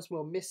it sounds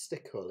more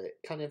mystical. It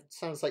kind of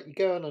sounds like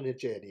you're going on a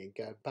journey and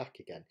going back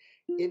again.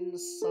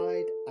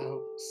 Inside,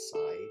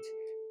 outside,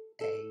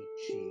 A,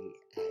 G,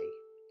 A.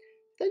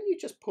 Then you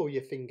just pull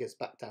your fingers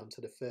back down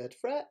to the 3rd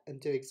fret and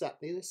do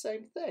exactly the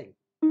same thing.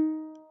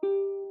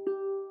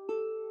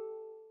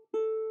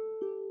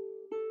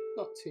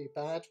 Not too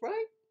bad,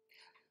 right?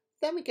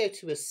 Then we go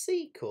to a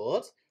C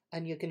chord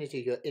and you're going to do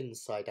your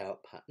inside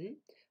out pattern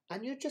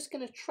and you're just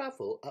going to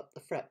travel up the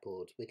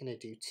fretboard. We're going to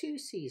do 2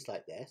 C's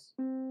like this.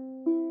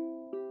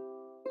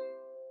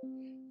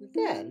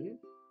 Then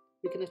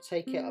we're going to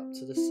take it up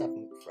to the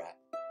 7th fret.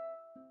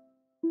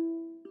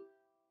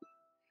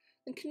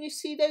 And can you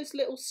see those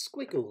little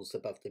squiggles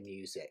above the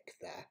music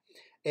there?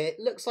 It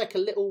looks like a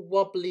little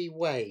wobbly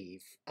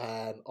wave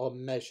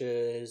on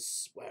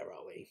measures, where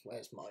are we?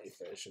 Where's my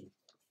version?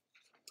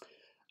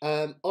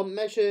 On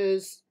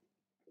measures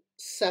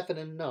 7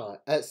 and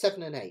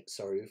 8,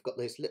 sorry, we've got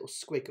those little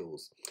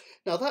squiggles.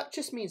 Now that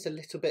just means a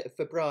little bit of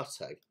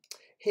vibrato.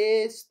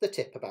 Here's the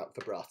tip about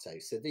vibrato.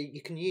 So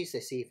you can use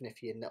this even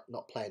if you're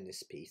not playing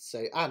this piece.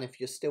 So, and if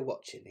you're still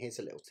watching, here's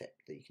a little tip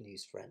that you can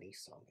use for any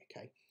song,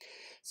 okay?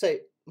 So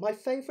my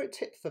favourite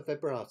tip for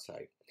vibrato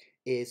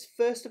is,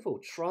 first of all,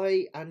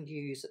 try and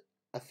use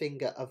a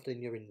finger other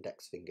than your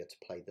index finger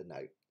to play the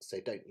note. So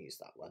don't use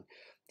that one.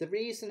 The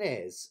reason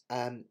is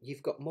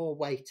you've got more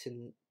weight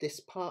in this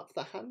part of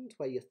the hand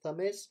where your thumb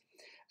is.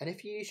 And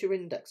if you use your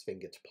index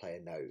finger to play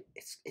a note,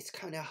 it's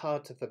kind of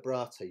hard to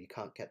vibrato. You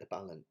can't get the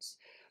balance.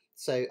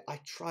 So I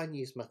try and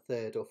use my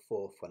 3rd or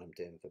 4th when I'm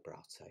doing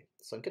vibrato.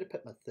 So I'm going to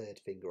put my 3rd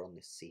finger on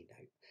this C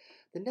note.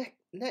 The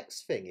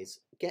next thing is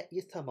get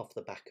your thumb off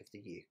the back of the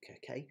uke,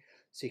 okay?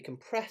 So you can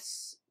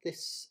press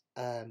this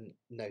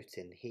note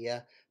in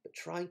here, but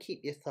try and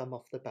keep your thumb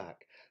off the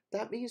back.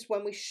 That means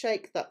when we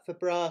shake that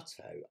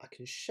vibrato, I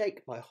can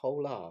shake my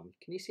whole arm.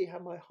 Can you see how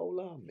my whole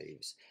arm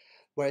moves?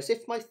 Whereas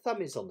if my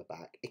thumb is on the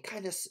back, it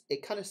kind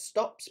of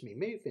stops me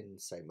moving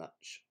so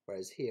much.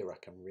 Whereas here I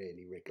can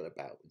really wriggle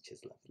about, which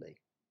is lovely.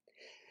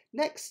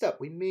 Next up,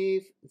 we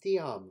move the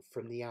arm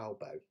from the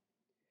elbow.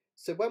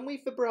 So when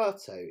we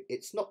vibrato,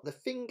 it's not the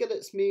finger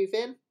that's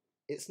moving,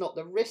 it's not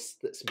the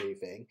wrist that's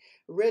moving,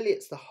 really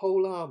it's the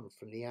whole arm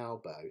from the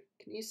elbow.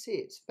 Can you see?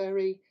 It's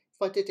very,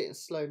 if I did it in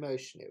slow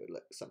motion, it would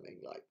look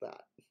something like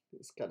that.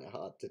 It's kind of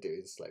hard to do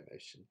in slow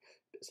motion,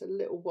 but it's a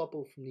little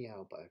wobble from the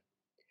elbow.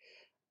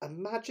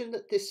 Imagine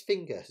that this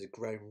finger has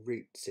grown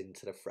roots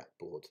into the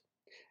fretboard.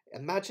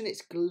 Imagine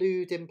it's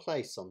glued in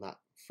place on that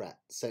fret,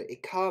 so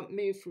it can't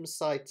move from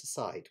side to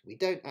side. We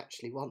don't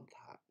actually want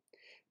that.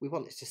 We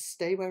want it to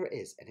stay where it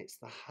is, and it's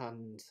the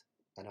hand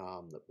and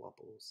arm that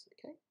wobbles.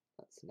 Okay,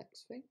 that's the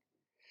next thing.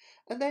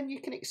 And then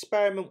you can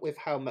experiment with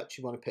how much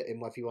you want to put in,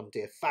 whether you want to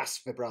do a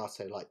fast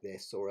vibrato like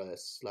this or a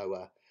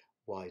slower,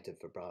 wider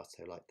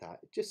vibrato like that.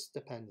 It just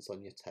depends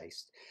on your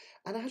taste.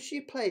 And as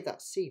you play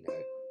that C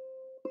note,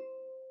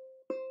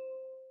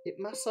 it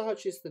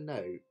massages the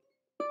note,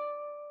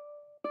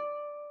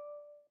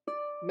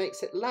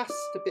 makes it last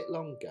a bit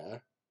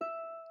longer,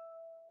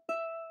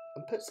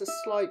 and puts a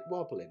slight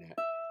wobble in it,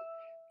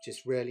 which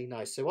is really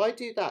nice. So I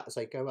do that as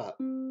I go up.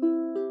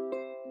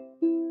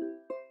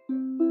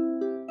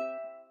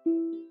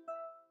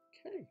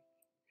 Okay.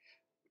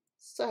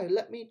 So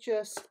let me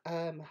just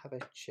have a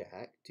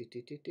check.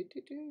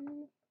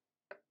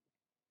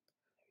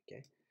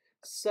 Okay.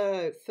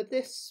 So for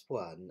this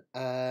one,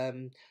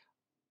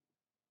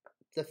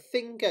 the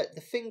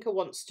finger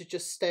wants to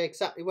just stay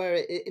exactly where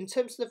it is. In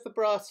terms of the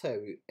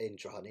vibrato,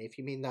 Indrani, if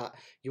you mean that,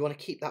 you want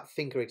to keep that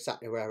finger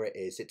exactly where it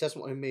is. It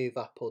doesn't want to move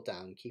up or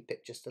down. Keep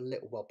it just a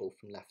little wobble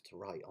from left to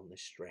right on the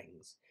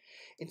strings.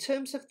 In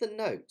terms of the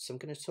notes, I'm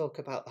going to talk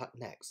about that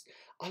next.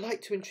 I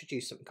like to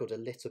introduce something called a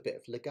little bit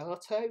of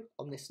legato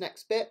on this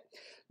next bit.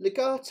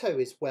 Legato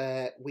is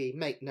where we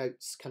make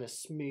notes kind of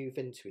smooth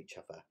into each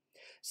other.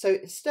 So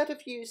instead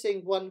of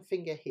using one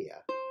finger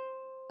here,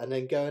 and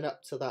then going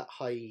up to that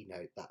high E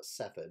note, that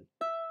 7,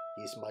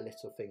 using my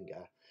little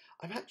finger,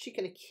 I'm actually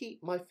going to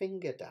keep my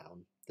finger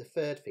down, the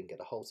third finger,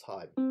 the whole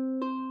time.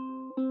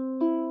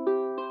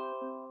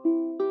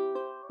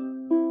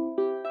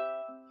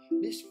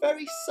 And it's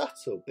very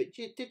subtle, but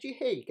did you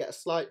hear? You get a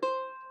slight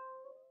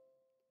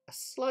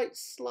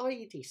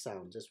slidey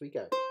sound as we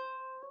go.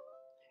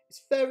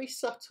 It's very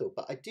subtle,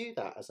 but I do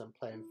that as I'm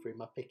playing through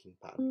my picking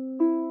pan.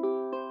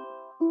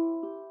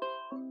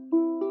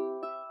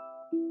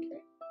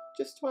 Okay,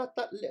 just to add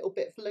that little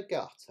bit of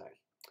legato.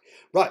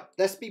 Right,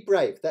 let's be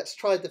brave. Let's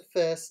try the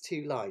first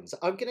 2 lines.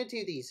 I'm going to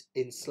do these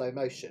in slow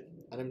motion,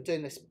 and I'm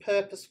doing this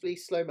purposefully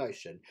slow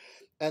motion.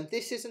 And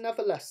this is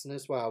another lesson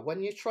as well.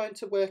 When you're trying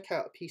to work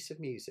out a piece of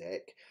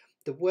music,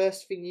 the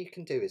worst thing you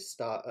can do is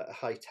start at a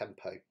high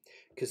tempo,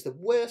 because the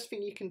worst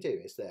thing you can do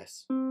is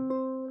this,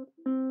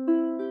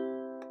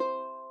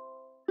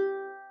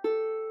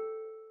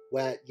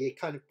 where you're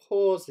kind of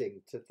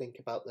pausing to think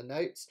about the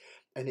notes,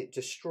 and it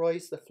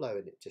destroys the flow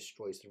and it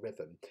destroys the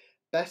rhythm.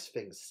 Best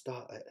things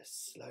start at a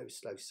slow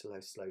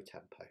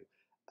tempo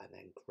and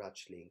then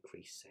gradually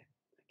increase it.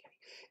 Okay.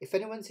 If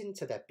anyone's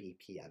into their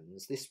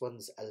BPMs, this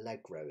one's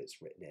allegro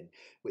it's written in,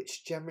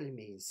 which generally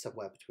means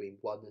somewhere between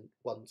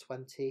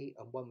 120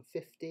 and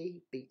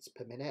 150 beats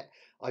per minute.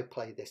 I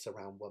play this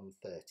around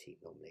 130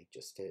 normally,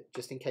 just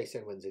in case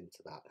anyone's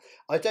into that.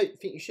 I don't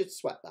think you should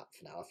sweat that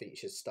for now. I think you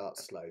should start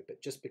slow,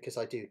 but just because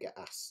I do get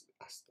asked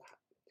that.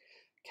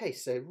 Okay,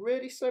 so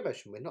really slow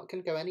motion. We're not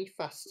going to go any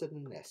faster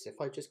than this. If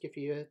I just give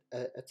you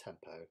a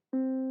tempo.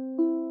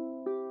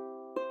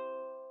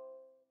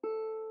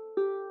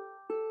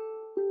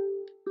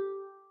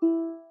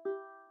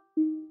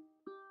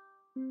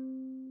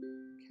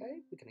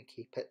 Okay, we're going to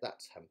keep it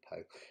that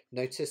tempo.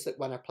 Notice that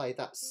when I play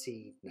that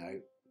C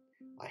note,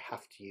 I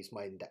have to use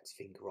my index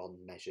finger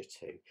on measure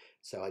 2.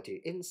 So I do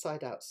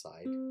inside,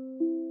 outside.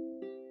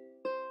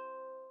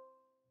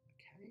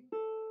 Okay.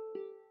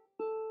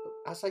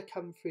 But as I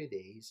come through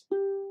these,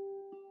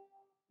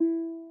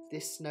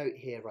 this note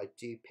here I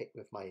do pick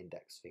with my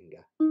index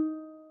finger,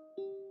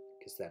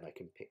 because then I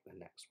can pick the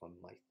next one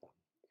with my thumb.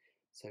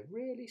 So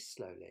really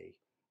slowly,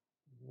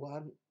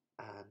 1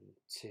 and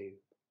 2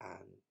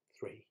 and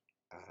 3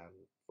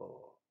 and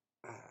 4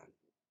 and.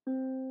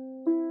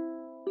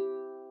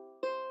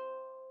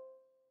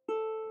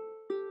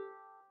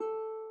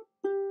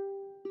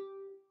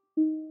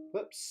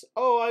 Whoops.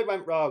 Oh, I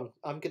went wrong.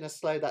 I'm going to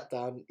slow that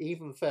down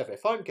even further.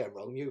 If I'm going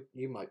wrong,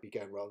 you might be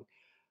going wrong.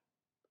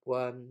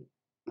 1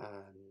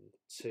 and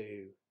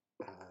 2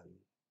 and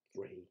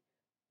 3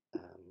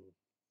 and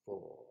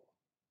 4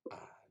 and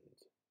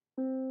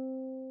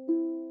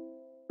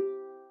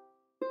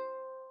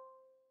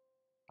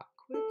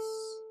backwards.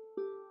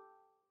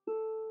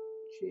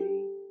 G,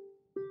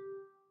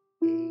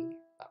 E,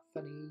 that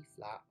funny E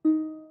flat,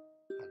 and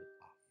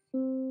off.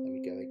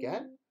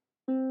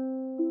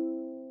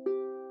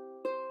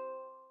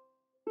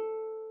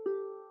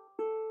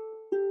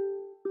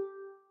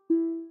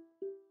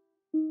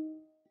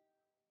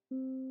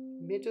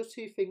 middle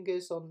two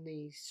fingers on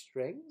the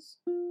strings,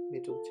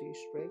 middle two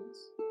strings.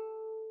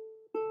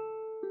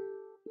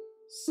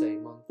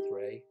 Same on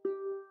 3.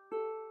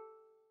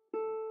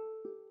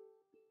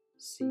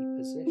 C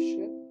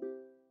position.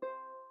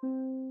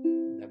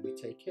 And then we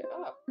take it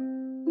up.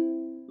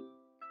 And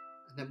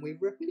then we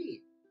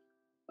repeat.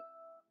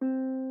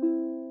 And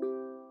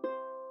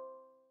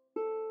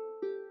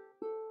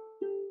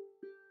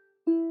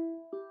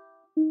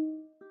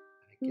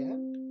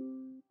again.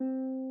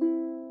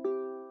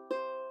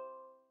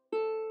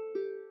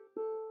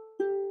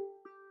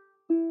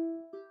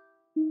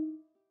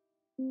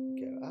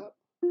 Go up.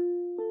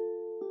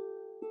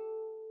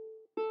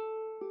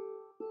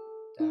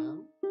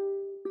 Down.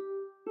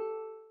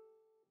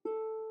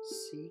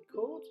 C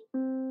chord.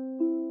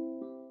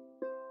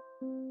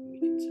 We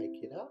can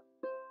take it up.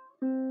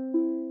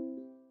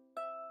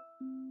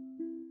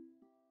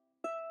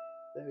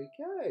 There we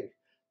go.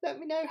 Let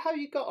me know how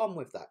you got on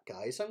with that,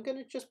 guys. I'm going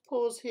to just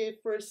pause here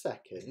for a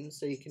second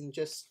so you can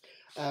just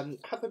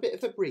have a bit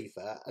of a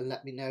breather and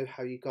let me know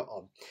how you got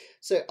on.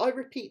 So I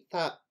repeat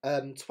that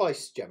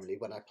twice generally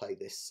when I play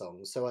this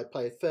song. So I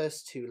play the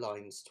first 2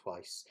 lines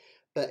twice,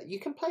 but you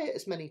can play it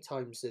as many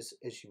times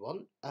as you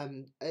want.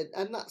 And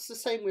that's the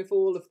same with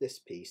all of this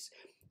piece.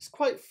 It's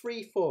quite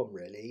free form,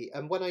 really.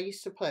 And when I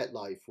used to play it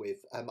live with,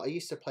 I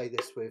used to play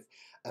this with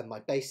my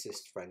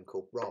bassist friend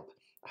called Rob.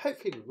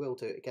 Hopefully we will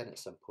do it again at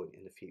some point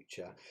in the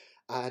future.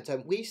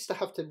 And we used to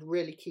have to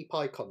really keep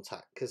eye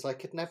contact because I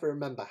could never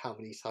remember how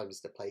many times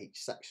to play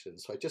each section.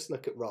 So I just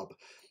look at Rob.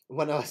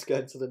 When I was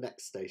going to the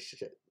next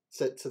station,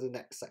 to the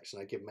next section,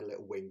 I give him a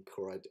little wink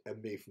or a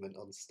movement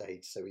on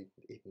stage so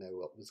he'd know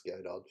what was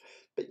going on.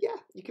 But yeah,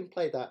 you can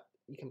play that.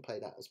 You can play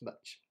that as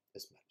much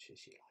as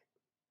you like.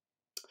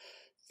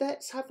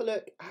 Let's have a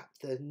look at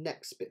the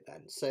next bit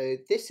then. So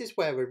this is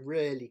where we're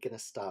really going to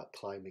start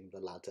climbing the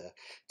ladder.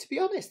 To be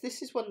honest,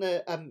 this is one of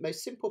the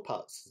most simple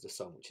parts of the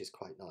song, which is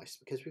quite nice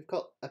because we've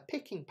got a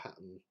picking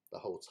pattern the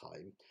whole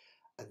time,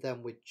 and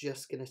then we're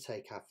just going to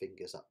take our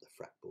fingers up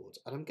the fretboard.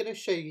 And I'm going to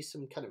show you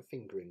some kind of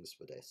fingerings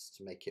for this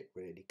to make it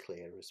really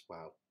clear as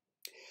well.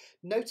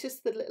 Notice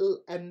the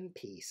little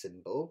MP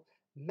symbol,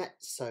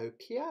 mezzo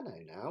piano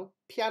now.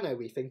 Piano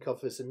we think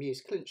of as a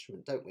musical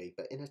instrument, don't we?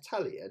 But in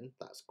Italian,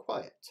 that's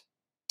quiet.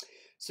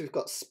 So we've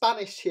got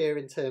Spanish here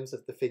in terms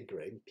of the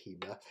fingering,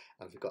 pima,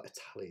 and we've got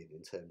Italian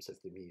in terms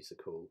of the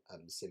musical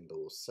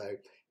symbols. So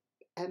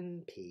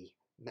MP,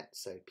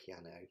 mezzo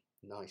piano,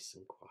 nice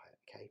and quiet,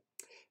 okay?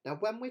 Now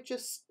when we're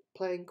just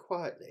playing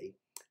quietly,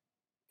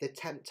 the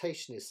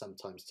temptation is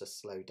sometimes to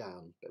slow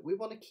down, but we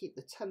want to keep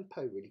the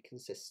tempo really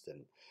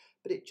consistent.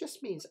 But it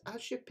just means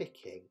as you're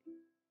picking,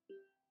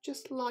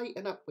 just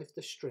lighten up with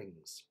the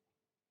strings.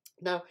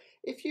 Now,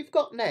 if you've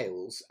got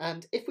nails,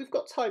 and if we've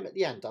got time at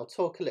the end, I'll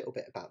talk a little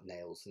bit about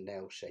nails and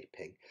nail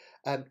shaping.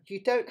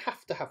 You don't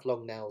have to have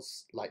long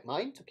nails like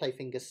mine to play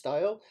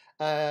fingerstyle.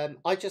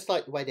 I just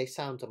like the way they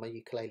sound on my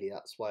ukulele.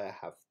 That's why I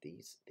have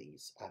these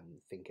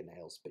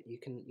fingernails. But you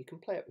can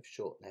play it with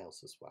short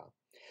nails as well.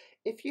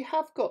 If you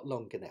have got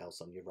longer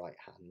nails on your right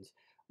hand,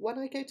 when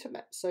I go to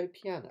mezzo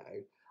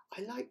piano,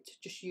 I like to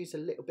just use a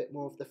little bit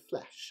more of the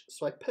flesh,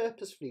 so I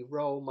purposefully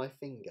roll my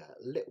finger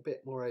a little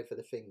bit more over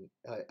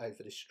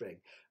the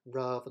string,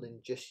 rather than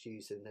just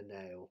using the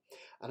nail,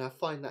 and I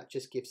find that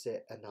just gives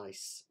it a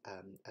nice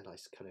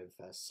kind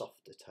of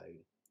softer tone.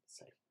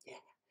 So yeah.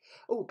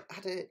 Oh, I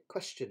had a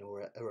question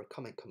or a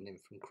comment coming in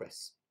from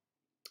Chris.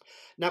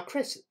 Now,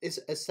 Chris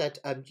has said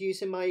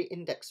using my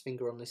index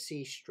finger on the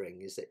C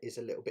string is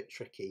a little bit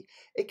tricky.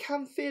 It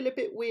can feel a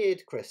bit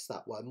weird, Chris,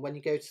 that one, when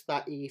you go to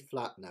that E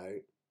flat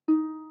note.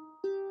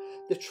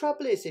 The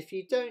trouble is, if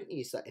you don't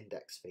use that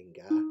index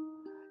finger,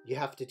 you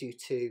have to do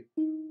two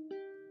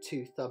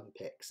thumb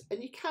picks,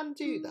 and you can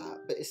do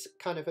that, but it's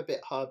kind of a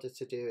bit harder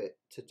to do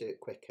it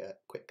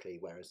quickly,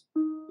 whereas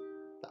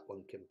that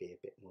one can be a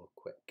bit more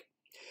quick.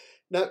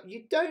 Now,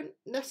 you don't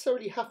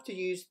necessarily have to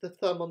use the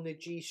thumb on the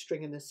G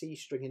string and the C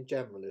string in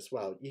general as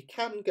well. You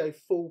can go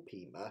full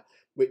pima,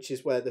 which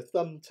is where the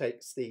thumb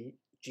takes the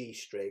G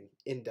string,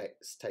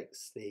 index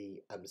takes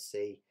the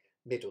C,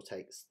 middle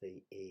takes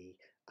the E,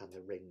 and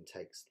the ring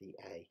takes the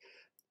A.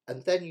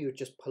 And then you would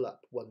just pull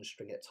up one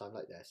string at a time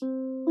like this.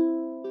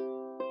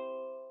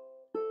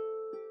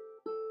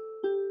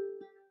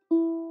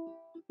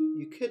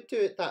 You could do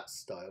it that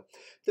style.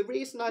 The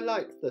reason I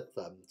like the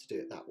thumb to do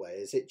it that way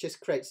is it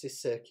just creates this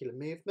circular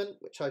movement,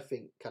 which I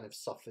think kind of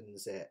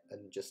softens it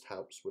and just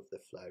helps with the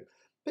flow.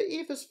 But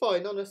either's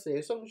fine, honestly,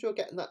 as long as you're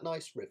getting that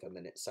nice rhythm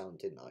and it's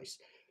sounding nice,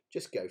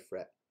 just go for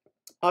it.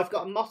 I've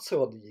got a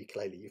motto on the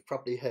ukulele, you've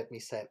probably heard me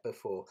say it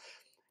before.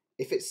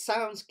 If it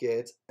sounds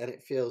good and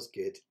it feels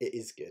good, it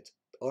is good.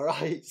 All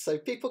right, so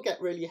people get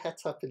really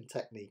het up in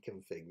technique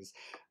and things,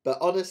 but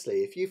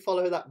honestly, if you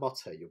follow that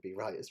motto, you'll be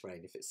right as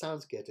rain. If it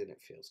sounds good and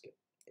it feels good,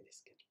 it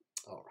is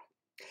good. All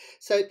right,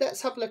 so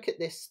let's have a look at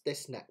this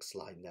next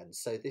line then.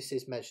 So this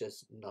is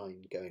measures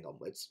 9 going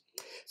onwards.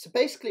 So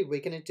basically,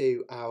 we're going to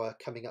do our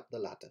coming up the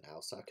ladder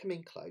now. So I come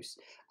in close,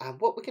 and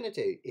what we're going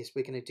to do is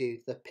we're going to do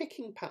the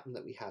picking pattern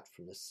that we had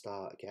from the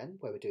start again,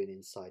 where we're doing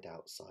inside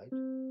outside.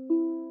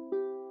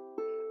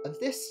 And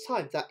this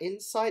time, that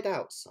inside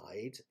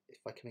outside, if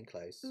I come in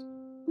close,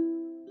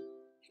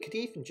 you could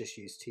even just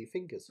use 2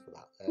 fingers for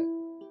that there.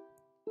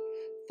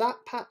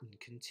 That pattern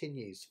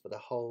continues for the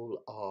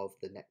whole of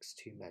the next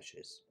 2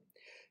 measures.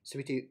 So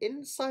we do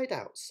inside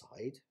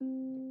outside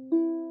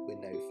with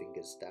no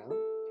fingers down.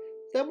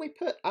 Then we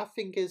put our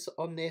fingers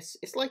on this.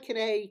 It's like an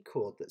A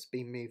chord that's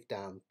been moved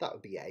down. That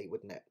would be A,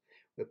 wouldn't it?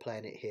 We're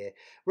playing it here.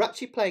 We're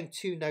actually playing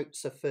 2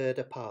 notes a third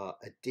apart,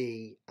 a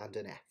D and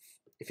an F.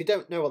 If you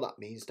don't know what that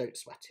means, don't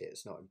sweat it.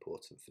 It's not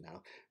important for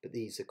now. But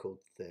these are called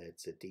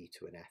thirds, a D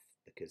to an F,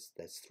 because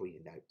there's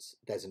 3 notes.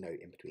 There's a note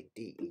in between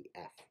D, E,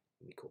 F.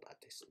 And we call that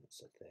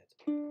dissonance a third.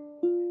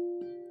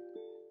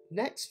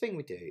 Next thing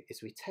we do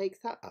is we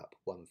take that up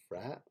 1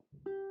 fret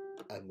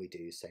and we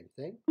do the same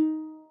thing.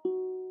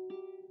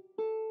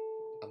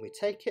 And we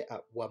take it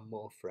up 1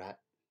 more fret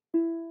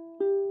and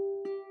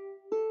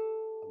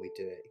we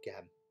do it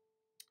again.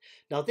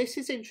 Now this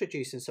is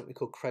introducing something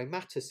called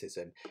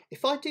chromaticism.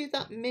 If I do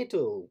that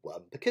middle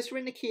one, because we're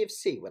in the key of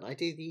C, when I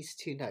do these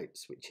 2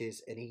 notes, which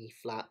is an E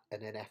flat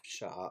and an F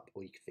sharp,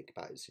 or you can think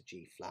about it as a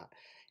G flat,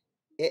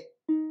 it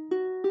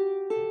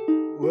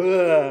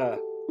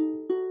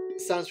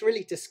sounds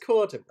really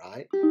discordant,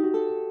 right?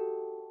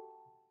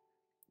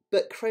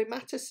 But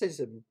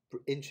chromaticism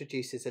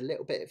introduces a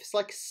little bit of, it's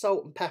like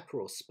salt and pepper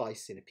or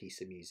spice in a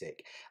piece of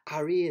music.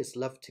 Our ears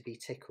love to be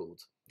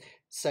tickled.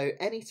 So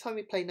anytime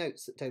we play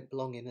notes that don't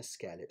belong in a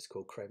scale, it's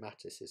called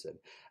chromaticism.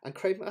 And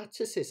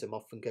chromaticism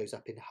often goes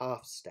up in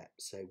half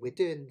steps. So we're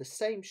doing the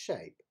same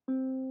shape,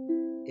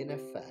 in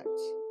effect,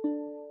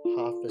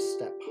 half a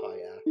step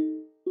higher,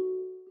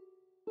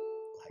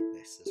 like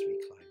this as we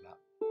climb up.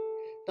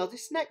 Now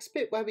this next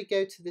bit where we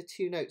go to the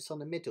 2 notes on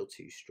the middle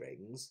 2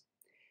 strings,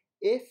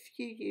 if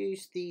you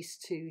use these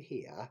 2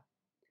 here,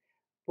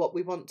 what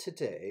we want to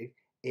do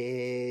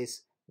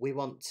is we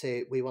want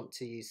to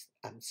use,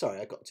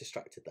 sorry, I got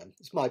distracted then,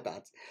 it's my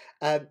bad.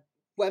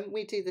 When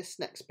we do this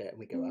next bit and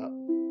we go up,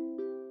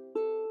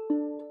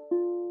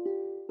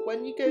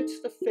 when you go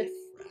to the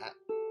 5th fret,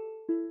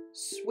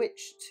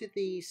 switch to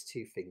these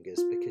 2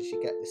 fingers because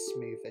you get the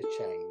smoother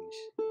change.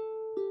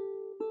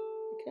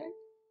 Okay,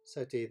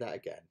 so do that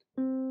again.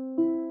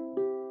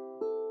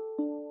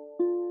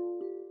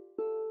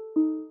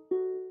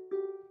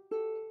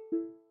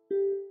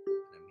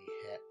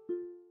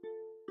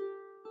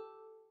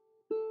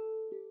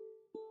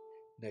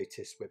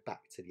 Notice we're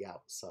back to the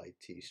outside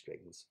 2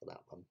 strings for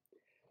that one.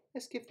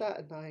 Let's give that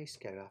a nice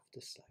go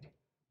after slow.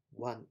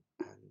 1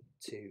 and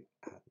 2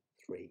 and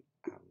 3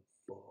 and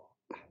 4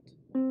 and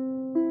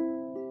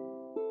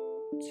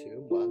 2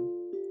 and 1.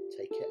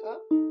 Take it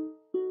up,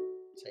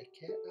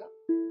 take it up,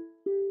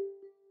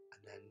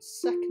 and then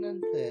 2nd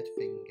and 3rd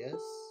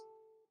fingers.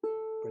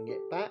 Bring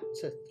it back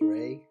to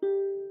 3.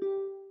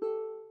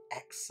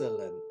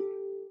 Excellent.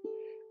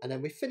 And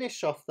then we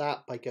finish off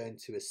that by going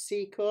to a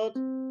C chord.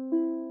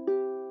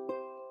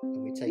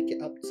 Take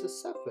it up to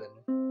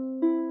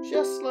 7,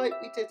 just like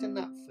we did in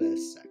that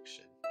first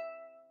section.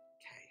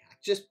 Okay,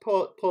 just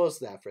pause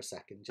there for a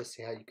second, just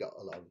see how you got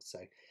along. So,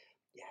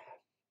 yeah,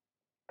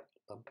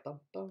 bum bum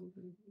bum.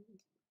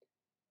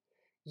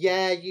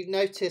 Yeah, you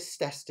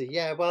noticed, Esther.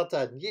 Yeah, well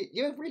done.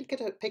 You're really good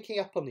at picking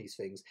up on these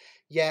things.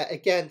 Yeah,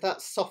 again,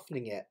 that's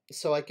softening it.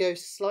 So I go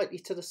slightly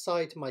to the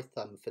side of my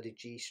thumb for the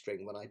G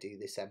string when I do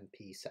this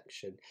MP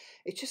section.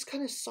 It just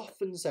kind of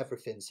softens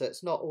everything, so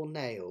it's not all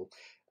nail.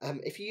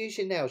 If you use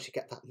your nails, you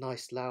get that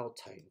nice loud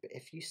tone. But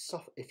if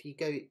you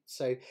go,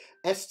 so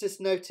Esther's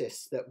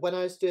noticed that when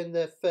I was doing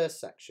the first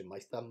section, my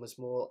thumb was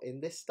more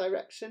in this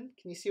direction.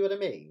 Can you see what I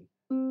mean?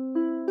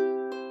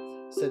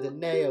 So the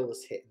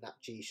nails hitting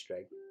that G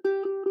string.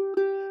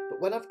 But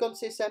when I've gone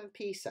to this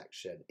MP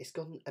section, it's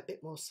gone a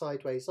bit more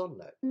sideways on,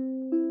 look.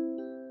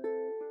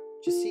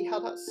 Do you see how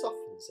that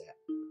softens it?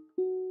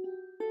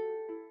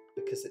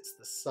 Because it's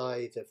the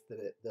side of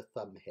the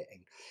thumb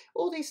hitting.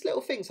 All these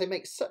little things, they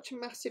make such a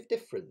massive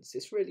difference.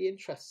 It's really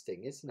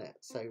interesting, isn't it?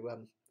 So,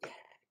 yeah,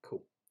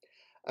 cool.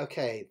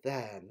 Okay,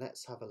 then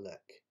let's have a look.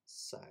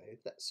 So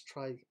let's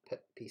try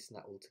piecing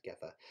that all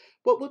together.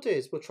 What we'll do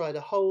is we'll try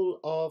the whole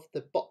of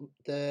the bottom,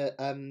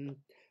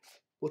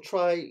 we'll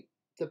try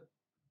the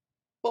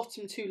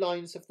bottom 2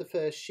 lines of the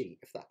first sheet,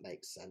 if that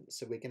makes sense.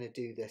 So we're going to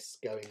do this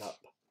going up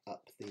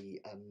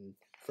the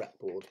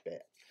fretboard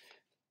bit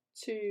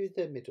to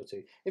the middle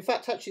 2. In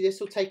fact, actually, this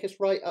will take us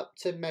right up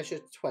to measure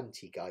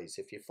 20, guys,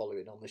 if you're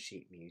following on the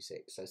sheet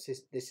music. So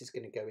this is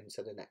going to go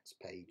into the next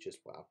page as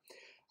well.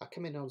 I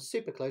come in on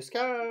super close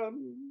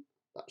cam.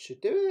 That should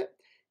do it.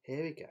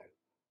 Here we go.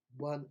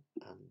 1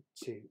 and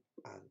 2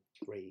 and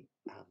 3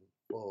 and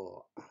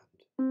 4 and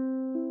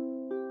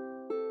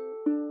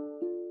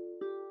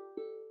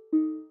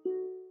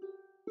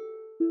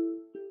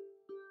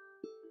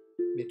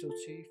middle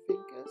 2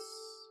 fingers,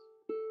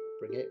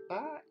 bring it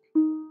back,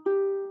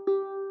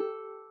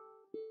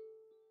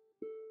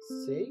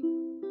 see,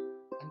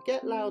 and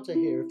get louder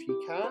here if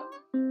you can,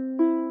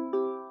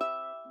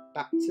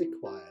 back to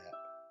quiet,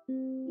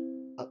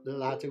 up the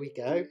ladder we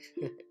go,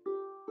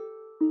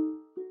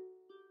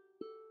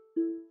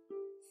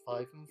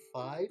 5 and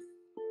 5,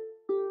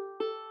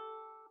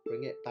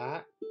 bring it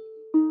back.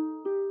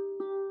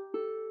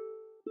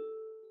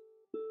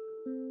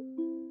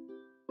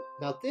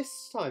 Now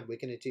this time we're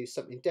going to do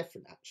something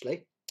different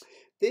actually.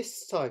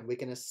 This time we're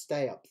going to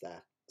stay up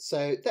there.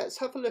 So let's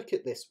have a look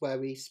at this where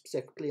we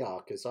specifically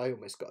are, because I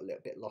almost got a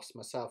little bit lost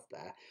myself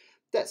there.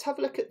 Let's have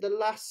a look at the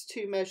last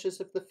two measures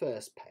of the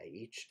first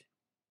page.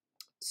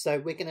 So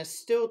we're going to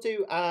still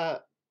do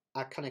our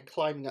kind of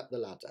climbing up the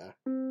ladder.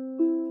 And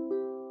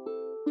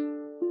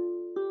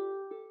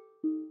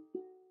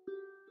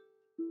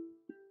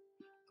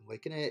we're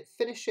going to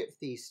finish it with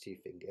these two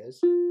fingers.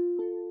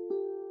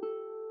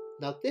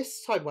 Now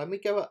this time when we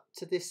go up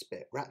to this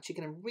bit, we're actually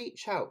going to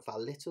reach out with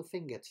our little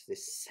finger to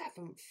this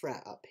 7th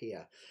fret up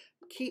here.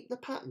 Keep the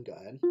pattern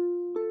going.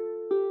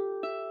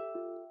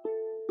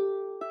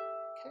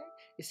 Okay,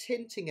 it's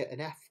hinting at an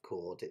F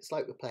chord. It's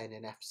like we're playing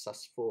an F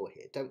sus4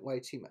 here. Don't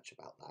worry too much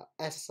about that.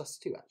 S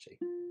sus2 actually.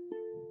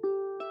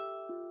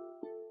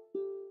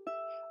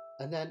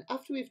 And then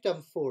after we've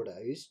done 4 of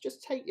those,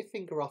 just take your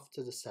finger off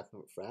to the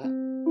 7th fret.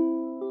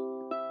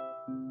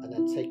 And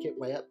then take it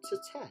way up to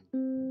 10.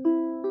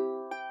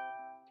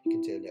 You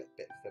can do a little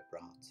bit of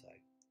vibrato.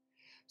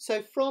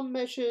 So from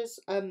measures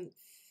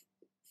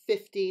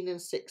 15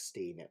 and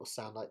 16, it will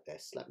sound like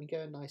this. Let me go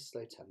a nice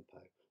slow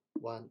tempo.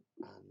 1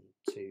 and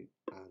 2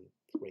 and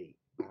 3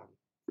 and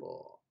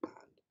 4 and.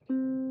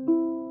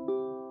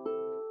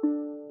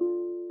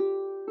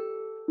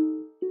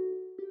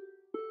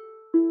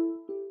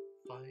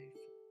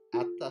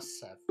 Add the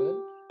 7.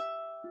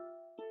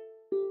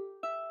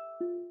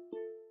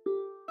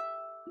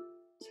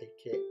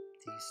 Take it,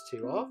 these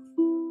two off.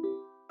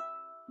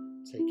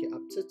 Take it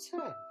up to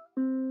 10.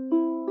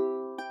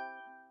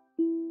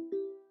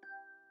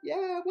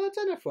 Yeah, well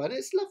done everyone.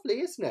 It's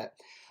lovely, isn't it?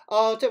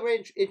 Oh, don't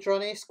worry,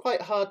 Johnny. It's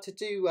quite hard to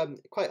do.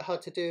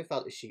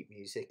 Without the sheet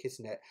music,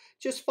 isn't it?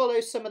 Just follow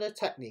some of the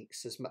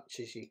techniques as much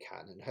as you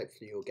can, and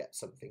hopefully you'll get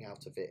something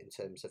out of it in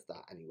terms of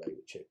that anyway,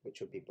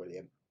 which would be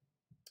brilliant.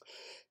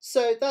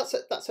 So that's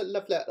a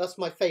lovely. That's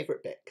my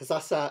favourite bit, because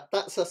that's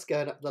us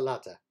going up the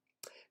ladder.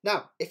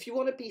 Now, if you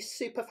want to be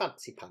super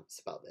fancy pants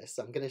about this,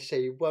 I'm going to show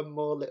you one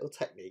more little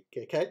technique,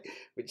 okay,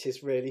 which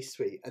is really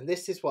sweet. And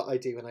this is what I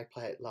do when I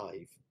play it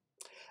live.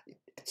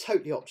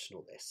 Totally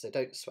optional this, so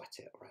don't sweat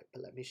it, all right?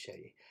 But let me show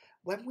you.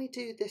 When we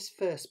do this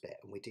first bit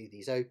and we do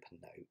these open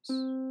notes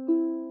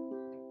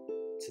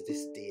to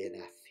this D and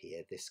F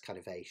here, this kind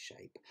of A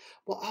shape,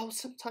 what I'll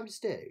sometimes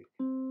do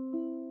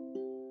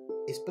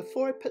is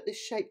before I put this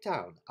shape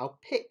down, I'll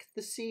pick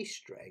the C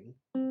string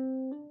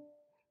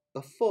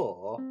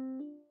before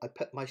I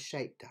put my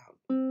shape down.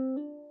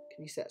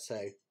 Can you see that?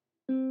 So,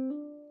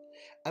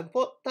 and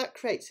what that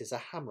creates is a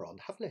hammer-on.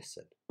 Have a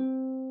listen.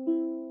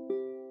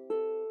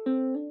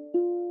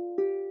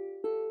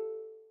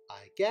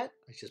 Again,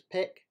 I just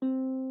pick.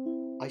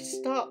 I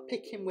start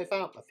picking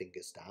without my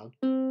fingers down,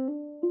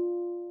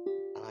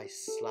 and I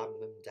slam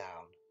them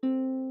down.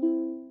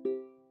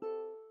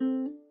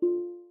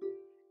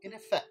 In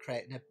effect,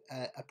 creating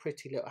a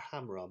pretty little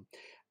hammer-on.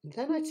 And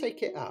then I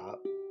take it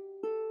up.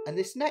 And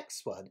this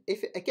next one,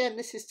 again,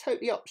 this is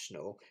totally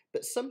optional,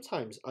 but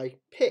sometimes I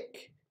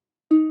pick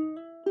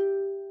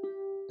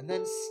and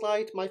then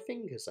slide my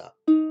fingers up.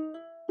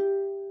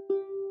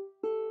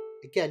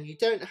 Again, you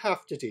don't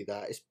have to do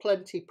that. It's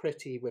plenty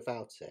pretty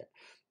without it.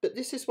 But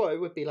this is what it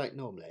would be like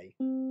normally.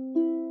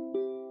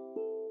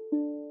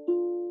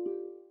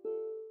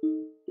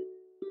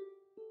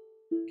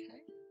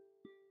 Okay.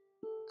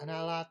 And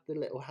I'll add the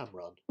little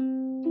hammer on.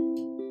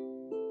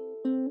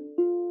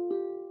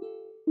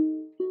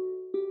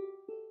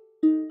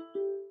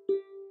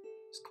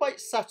 Quite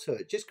subtle.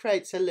 It just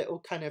creates a little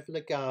kind of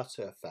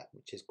legato effect,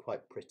 which is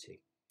quite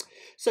pretty.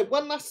 So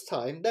one last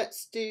time,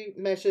 let's do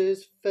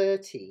measures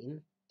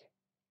 13.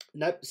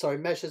 No, sorry,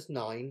 measures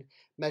 9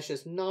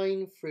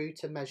 through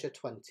to measure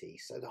 20.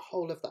 So the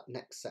whole of that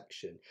next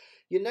section.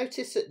 You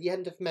notice at the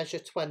end of measure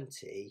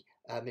 20,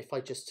 if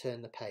I just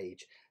turn the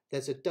page,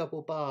 there's a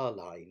double bar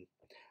line.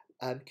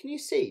 Can you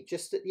see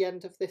just at the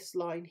end of this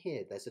line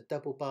here, there's a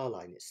double bar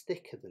line. It's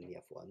thicker than the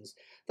other ones.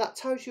 That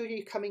tells you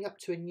you're coming up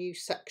to a new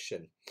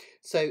section.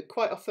 So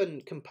quite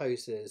often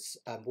composers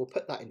will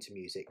put that into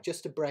music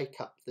just to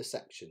break up the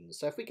sections.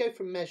 So if we go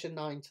from measure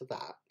 9 to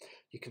that,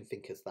 you can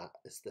think of that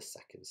as the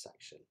second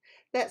section.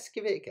 Let's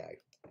give it a go.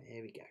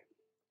 Here we go.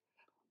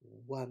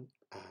 1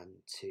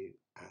 and 2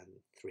 and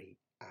 3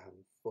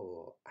 and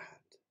 4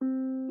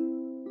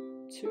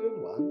 and 2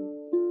 and 1,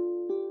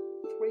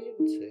 3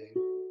 and 2.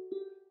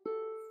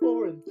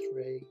 4 and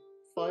 3,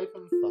 5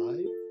 and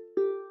 5,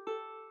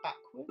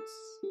 backwards,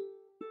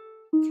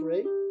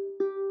 3,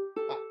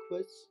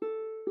 backwards,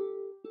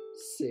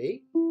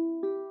 C,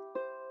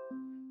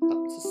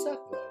 up to 7.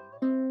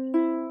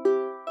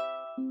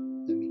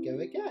 Then we go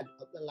again,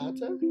 up the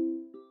ladder,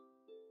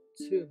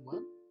 2 and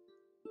 1,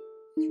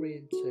 3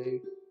 and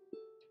 2,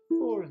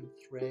 4 and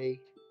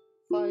 3,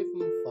 5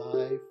 and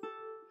 5.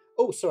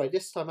 Oh, sorry,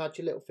 this time add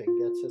your little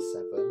finger to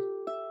 7.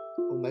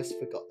 Almost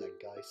forgot then,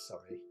 guys,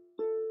 sorry.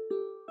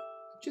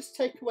 Just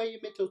take away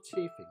your middle 2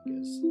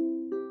 fingers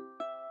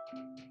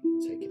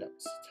and take it up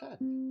to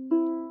 10.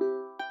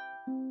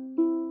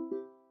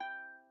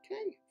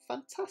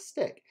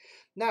 Fantastic.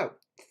 Now,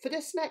 for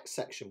this next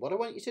section, what I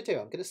want you to do,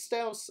 I'm going to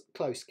stay on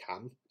close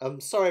cam. I'm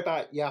sorry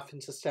about you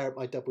having to stare at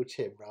my double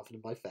chin rather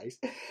than my face.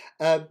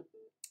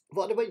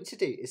 What I want you to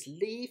do is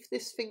leave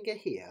this finger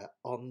here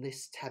on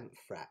this 10th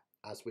fret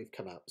as we've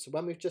come up. So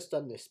when we've just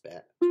done this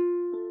bit,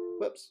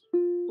 whoops.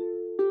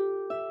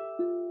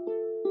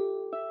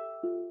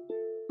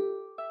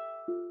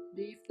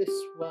 Leave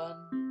this one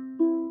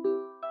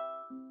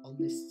on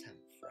this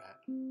 10th fret.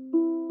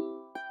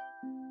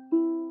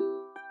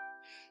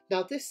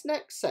 Now this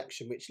next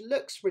section, which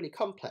looks really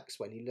complex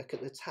when you look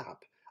at the tab,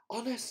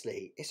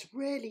 honestly, it's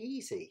really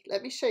easy.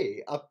 Let me show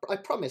you. I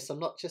promise I'm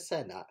not just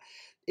saying that.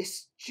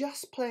 It's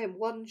just playing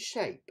one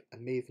shape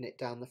and moving it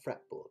down the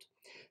fretboard.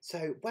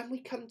 So when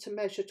we come to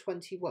measure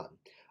 21,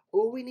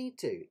 all we need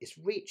to do is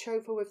reach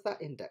over with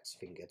that index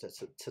finger to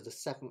the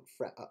 7th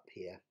fret up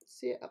here.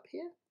 See it up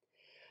here?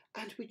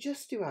 And we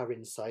just do our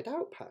inside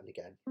out pattern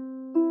again.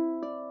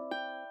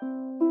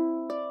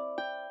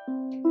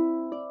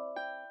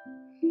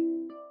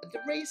 The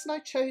reason I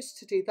chose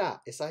to do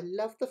that is I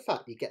love the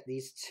fact you get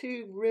these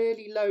two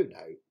really low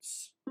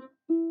notes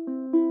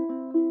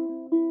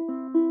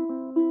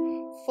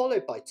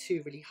followed by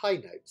two really high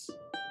notes,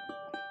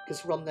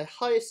 because we're on the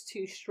highest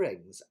two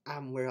strings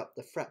and we're up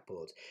the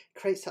fretboard. It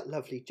creates that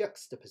lovely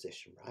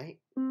juxtaposition, right?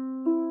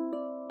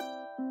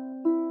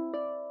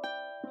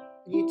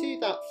 You do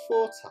that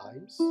 4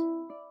 times,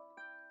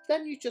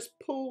 then you just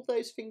pull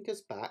those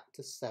fingers back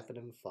to 7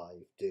 and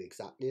 5. Do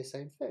exactly the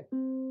same thing.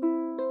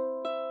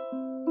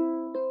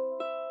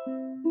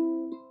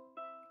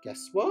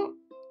 Guess what?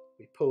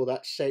 We pull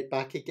that shape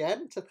back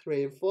again to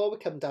 3 and 4. We're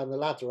coming down the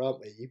ladder,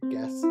 aren't we? You've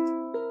guessed.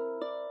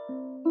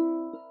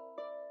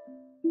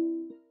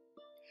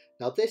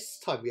 Now this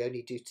time we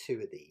only do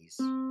 2 of these.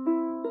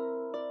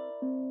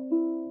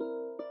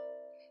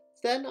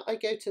 Then I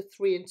go to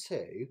 3 and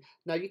 2.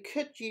 Now you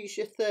could use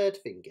your 3rd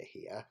finger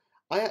here.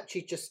 I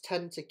actually just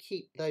tend to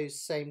keep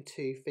those same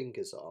 2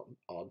 fingers on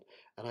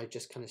and I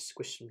just kind of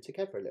squish them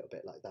together a little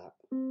bit like that.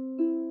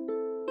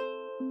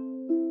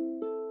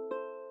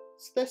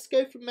 So let's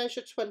go for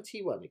measure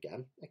 21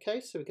 again. Okay,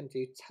 so we're going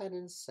to do 10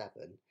 and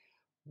 7.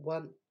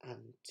 1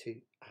 and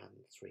 2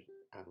 and 3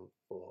 and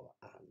 4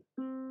 and...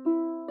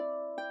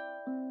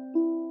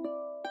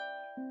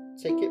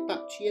 Take it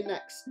back to your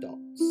next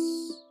dots.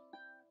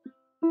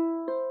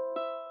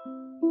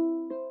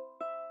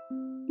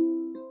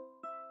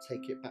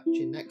 Take it back to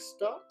your next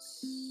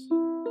dots.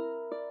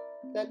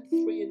 Then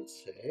 3 and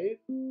 2.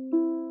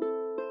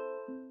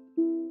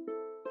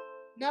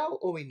 Now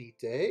all we need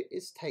to do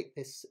is take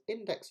this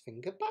index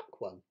finger back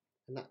one,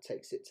 and that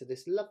takes it to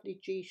this lovely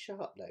G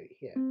sharp note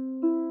here.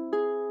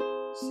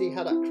 See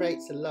how that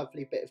creates a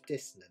lovely bit of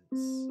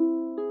dissonance.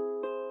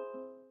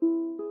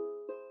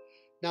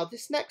 Now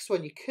this next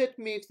one, you could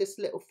move this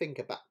little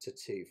finger back to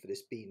 2 for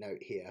this B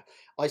note here.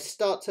 I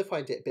start to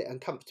find it a bit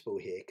uncomfortable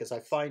here because I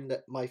find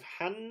that my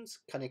hand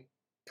kind of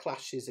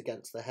clashes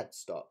against the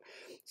headstock.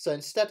 So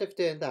instead of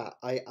doing that,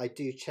 I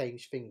do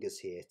change fingers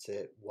here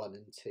to 1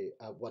 and 2,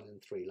 1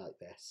 and 3 like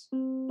this.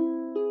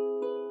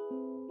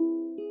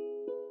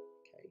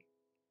 Okay,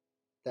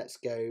 let's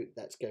go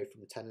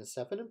from 10 and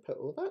 7 and put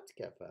all that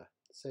together.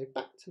 So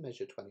back to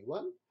measure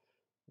 21.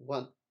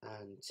 1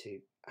 and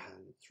 2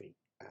 and 3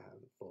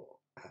 and 4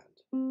 and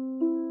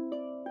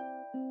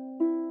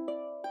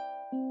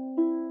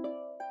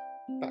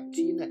back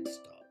to your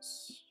next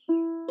dots.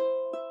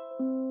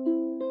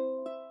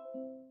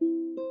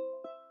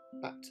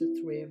 Back to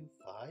 3 and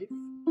 5,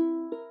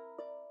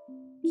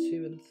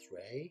 2 and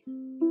 3,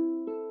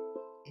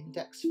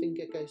 index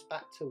finger goes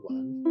back to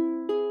 1,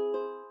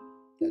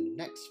 then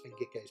next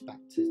finger goes back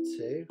to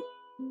 2,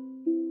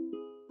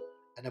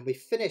 and then we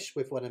finish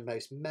with one of the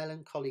most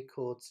melancholy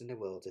chords in the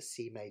world, a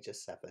C major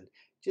 7.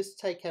 Just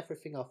take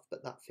everything off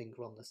but that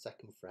finger on the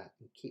 2nd fret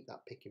and keep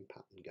that picking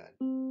pattern going.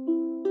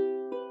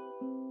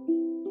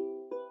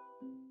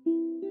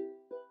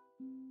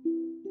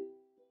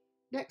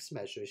 Next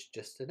measure is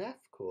just an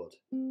F chord.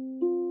 And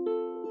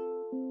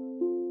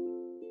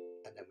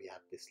then we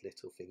add this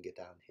little finger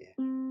down here.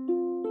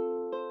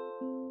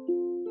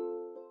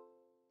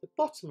 The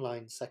bottom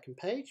line, 2nd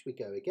page, we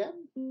go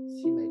again.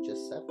 C major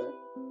 7.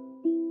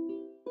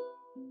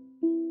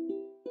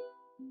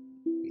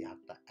 We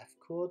add that F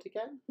chord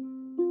again.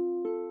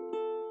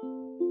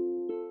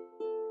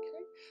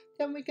 Okay.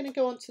 Then we're going to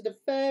go on to the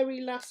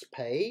very last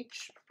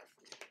page.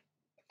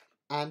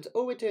 And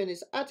all we're doing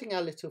is adding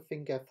our little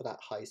finger for that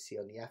high C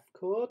on the F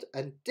chord,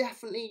 and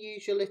definitely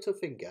use your little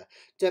finger.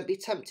 Don't be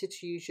tempted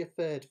to use your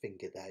 3rd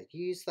finger there.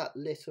 Use that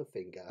little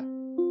finger.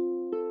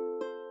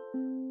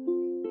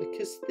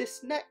 Because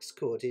this next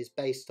chord is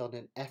based on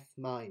an F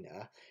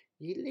minor,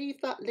 you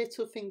leave that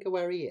little finger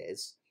where he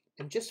is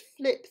and just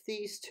flip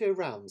these 2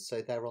 around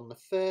so they're on the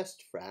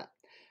 1st fret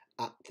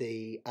at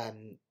the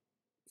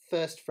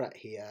 1st fret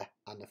here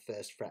and the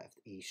 1st fret of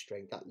the E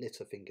string. That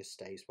little finger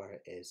stays where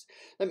it is.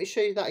 Let me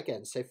show you that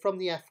again. So from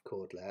the F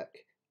chord,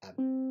 look, I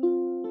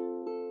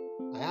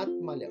add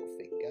my little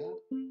finger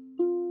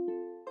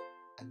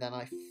and then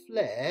I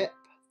flip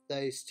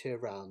those 2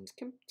 around.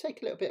 Can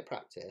take a little bit of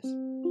practice.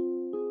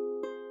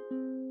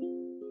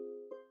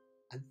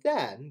 And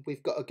then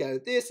we've got to go,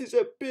 this is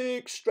a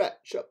big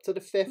stretch up to the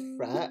 5th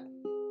fret.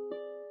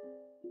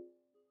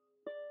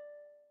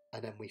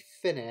 And then we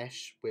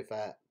finish with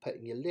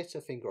putting your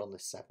little finger on the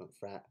 7th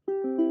fret.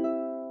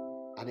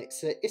 And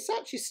it's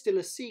actually still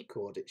a C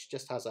chord, it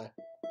just has a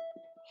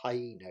high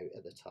E note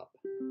at the top.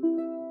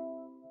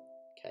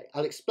 Okay,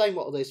 I'll explain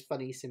what all those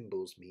funny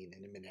symbols mean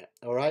in a minute,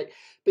 all right?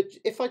 But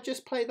if I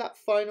just play that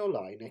final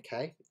line,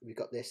 okay, we've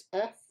got this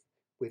F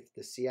with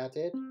the C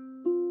added,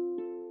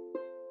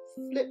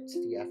 flip to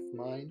the F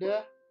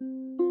minor,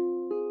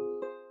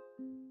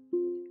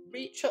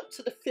 reach up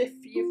to the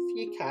 5th if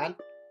you can,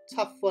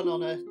 tough one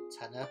on a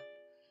tenor,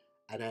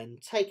 and then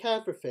take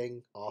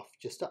everything off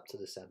just up to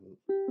the 7th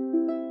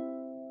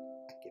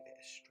and give it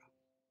a strum.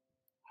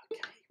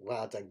 Okay,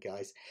 well done,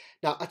 guys.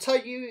 Now, I'll tell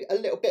you a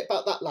little bit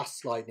about that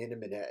last line in a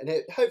minute, and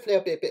hopefully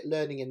there'll be a bit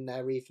learning in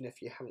there, even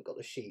if you haven't got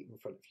the sheet in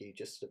front of you,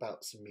 just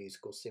about some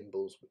musical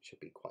symbols, which would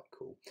be quite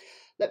cool.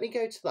 Let me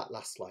go to that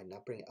last line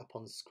now, bring it up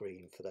on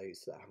screen for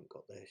those that haven't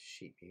got the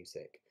sheet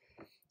music.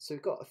 So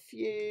we've got a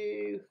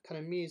few kind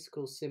of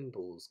musical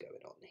symbols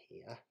going on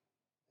here.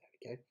 There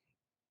we go.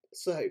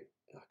 So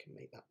I can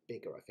make that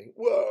bigger, I think.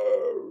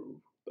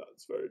 Whoa,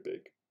 that's very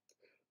big.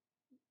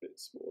 A bit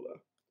smaller.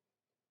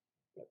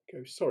 There we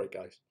go. Sorry,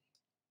 guys.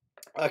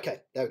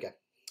 Okay, there we go.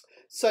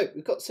 So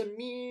we've got some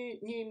new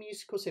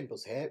musical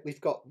symbols here.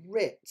 We've got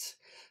rit.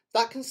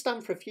 That can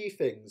stand for a few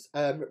things.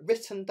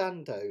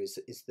 Ritandando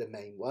is the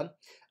main one.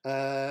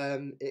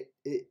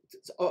 It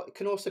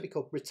can also be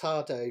called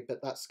ritardo,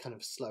 but that's kind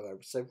of slower.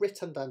 So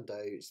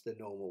ritandando is the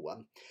normal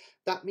one.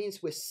 That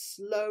means we're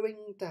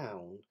slowing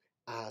down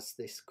as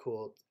this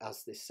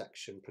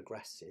section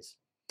progresses.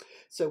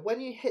 So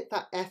when you hit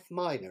that F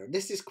minor, and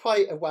this is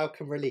quite a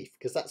welcome relief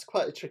because that's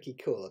quite a tricky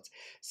chord.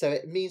 So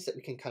it means that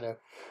we can kind of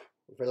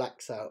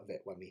relax out of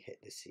it when we hit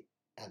this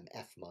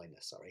F minor,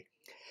 sorry.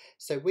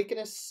 So we're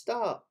going to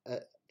start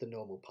at the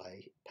normal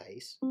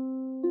pace,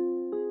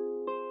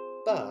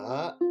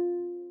 but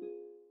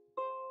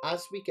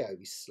as we go,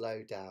 we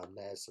slow down.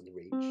 There's the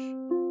reach.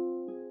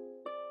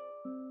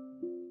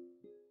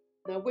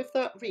 Now with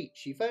that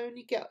reach, you've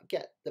only get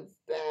the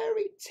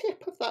very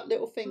tip of that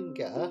little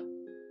finger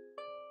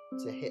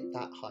to hit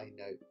that high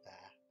note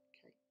there.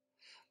 Okay.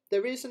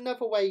 There is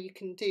another way you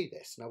can do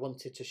this, and I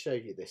wanted to show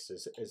you this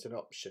as an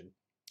option.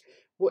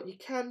 What you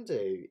can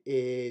do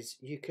is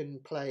you can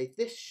play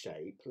this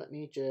shape. Let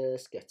me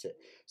just get it.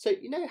 So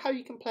you know how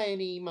you can play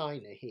an E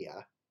minor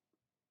here?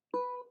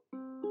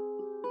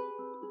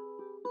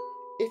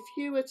 If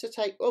you were to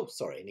take, oh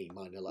sorry, an E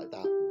minor like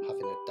that, I'm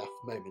having a daft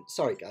moment.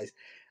 Sorry guys.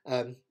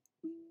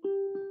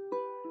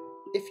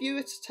 If you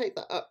were to take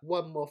that up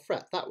one more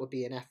fret, that would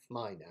be an F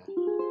minor.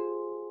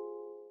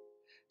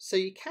 So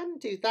you can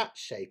do that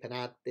shape and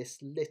add this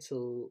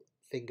little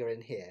finger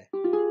in here.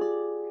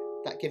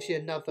 That gives you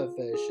another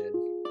version,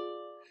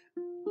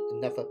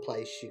 another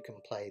place you can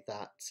play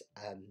that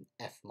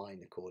F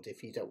minor chord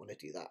if you don't want to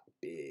do that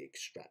big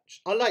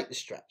stretch. I like the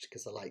stretch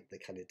because I like the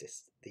kind of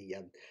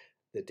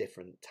the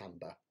different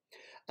timbre.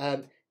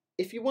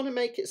 If you want to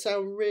make it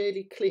sound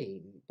really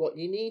clean, what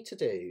you need to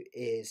do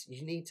is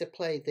you need to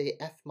play the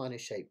F minor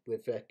shape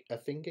with a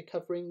finger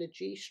covering the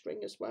G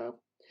string as well.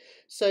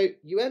 So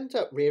you end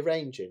up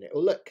rearranging. It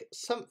will look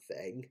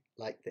something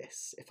like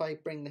this. If I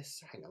bring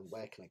this, hang on,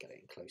 where can I get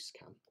it in close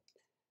cam?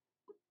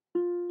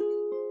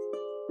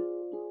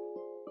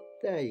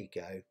 There you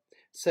go.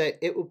 So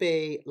it will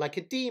be like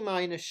a D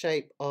minor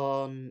shape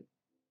on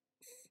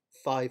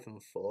 5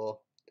 and 4.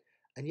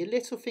 And your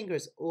little finger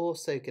is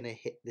also going to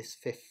hit this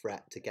 5th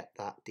fret to get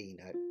that D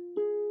note.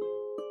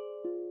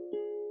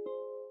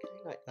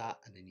 Okay, like that,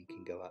 and then you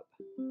can go up.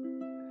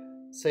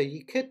 So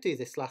you could do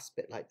this last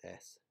bit like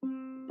this.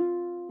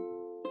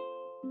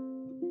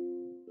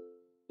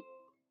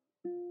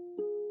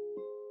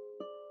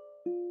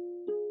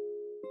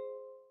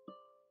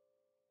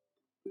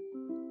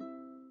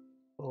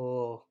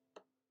 Or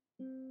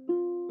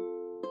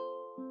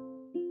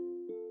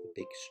the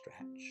big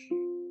stretch.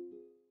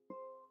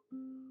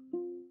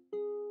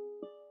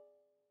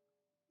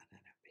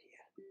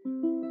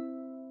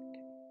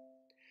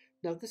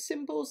 Now the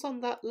symbols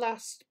on that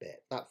last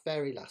bit, that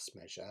very last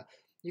measure,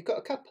 you've got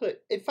a couple of,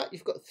 in fact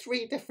you've got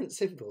 3 different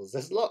symbols.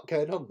 There's a lot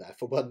going on there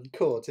for one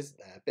chord, isn't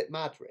there? A bit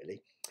mad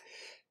really.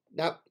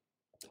 Now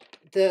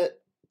the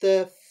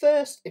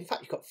first, in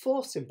fact you've got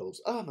 4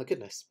 symbols. Oh my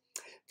goodness.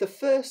 The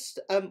first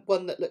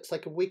one that looks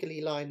like a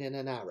wiggly line and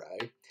an arrow,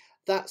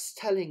 that's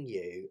telling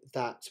you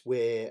that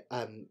we're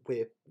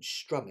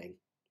strumming.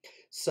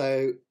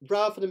 So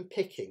rather than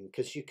picking,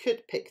 because you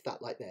could pick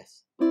that like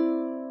this.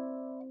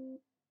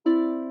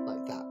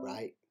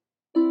 Right,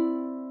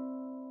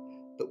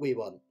 but we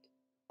want,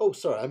 oh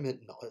sorry, I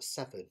meant not at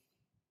 7.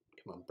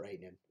 Come on,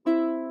 brain in.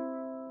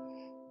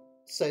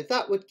 So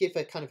that would give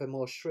a kind of a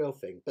more shrill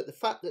thing, but the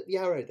fact that the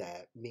arrow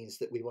there means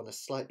that we want to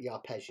slightly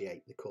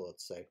arpeggiate the chord.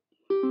 So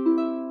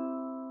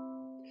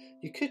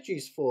you could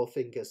use 4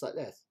 fingers like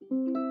this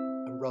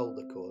and roll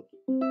the chord,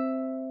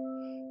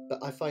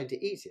 but I find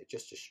it easier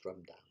just to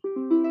strum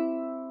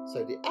down.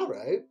 So the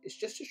arrow is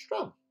just a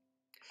strum.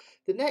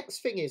 The next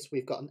thing is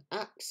we've got an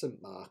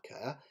accent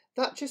marker.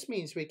 That just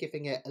means we're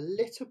giving it a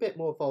little bit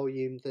more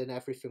volume than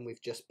everything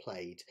we've just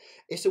played.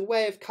 It's a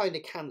way of kind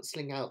of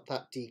cancelling out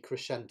that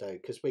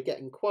decrescendo because we're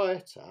getting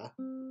quieter.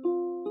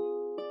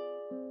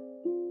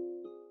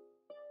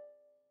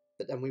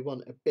 But then we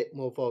want a bit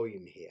more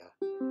volume here.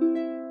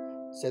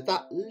 So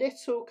that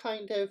little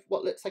kind of,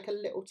 what looks like a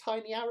little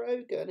tiny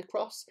arrow going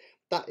across,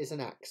 that is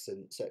an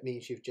accent. So it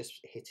means you've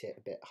just hit it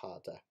a bit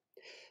harder.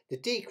 The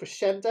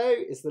decrescendo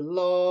is the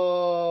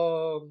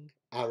long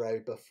arrow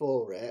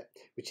before it,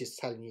 which is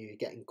telling you you're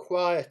getting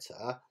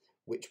quieter,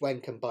 which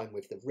when combined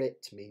with the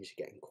rit means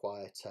you're getting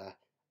quieter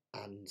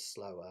and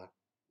slower.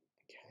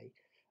 Okay,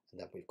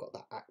 and then we've got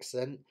that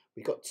accent.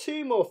 We've got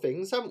two more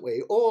things, haven't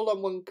we? All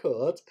on one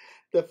chord.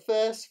 The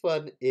first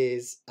one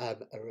is a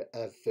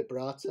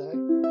vibrato.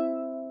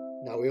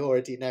 Now we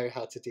already know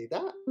how to do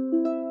that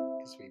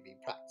because we've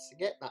been practicing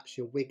it. That's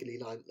your wiggly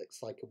line that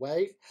looks like a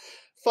wave.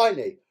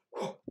 Finally,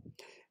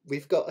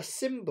 we've got a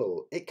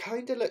symbol. It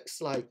kind of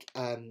looks like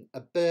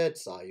a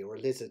bird's eye or a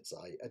lizard's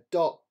eye, a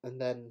dot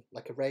and then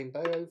like a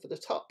rainbow over the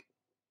top.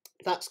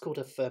 That's called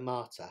a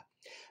fermata.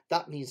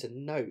 That means a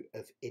note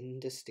of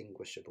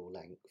indistinguishable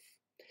length.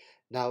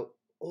 Now,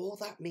 all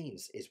that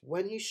means is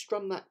when you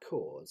strum that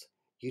chord,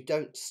 you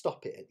don't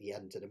stop it at the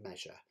end of the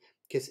measure,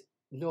 because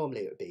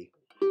normally it would be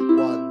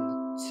 1,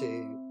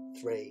 2,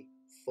 3,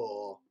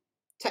 4.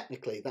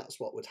 Technically, that's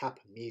what would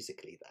happen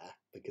musically there,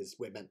 because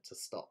we're meant to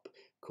stop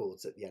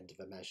chords at the end of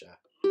a measure.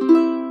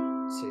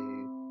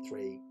 2,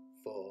 3,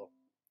 4.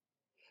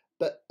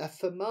 But a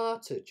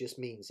fermata just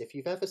means, if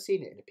you've ever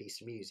seen it in a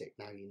piece of music,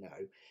 now you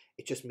know,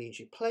 it just means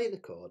you play the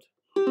chord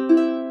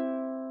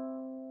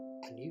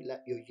and you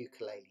let your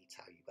ukulele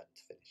tell you when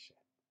to finish it.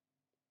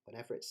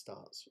 Whenever it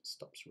starts, it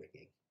stops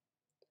ringing.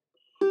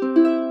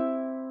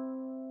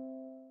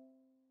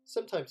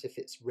 Sometimes if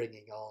it's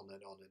ringing on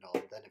and on and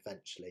on, then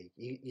eventually,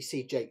 you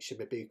see Jake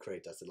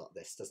Shimabukuro does a lot of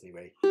this, doesn't he,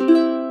 Ray?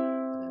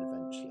 And then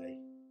eventually,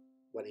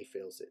 when he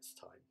feels it's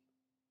time,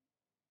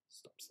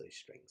 stops those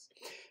strings.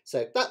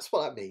 So that's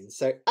what that means.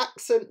 So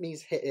accent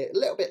means hit it a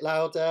little bit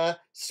louder.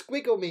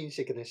 Squiggle means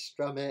you're going to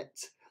strum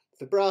it.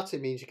 Vibrato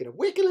means you're going to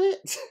wiggle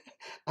it.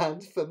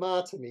 And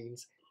fermata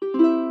means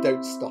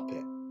don't stop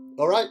it.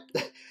 All right?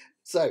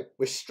 So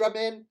we're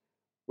strumming,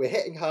 we're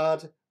hitting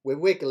hard, we're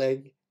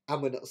wiggling,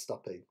 and we're not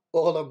stopping.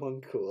 All on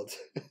one chord.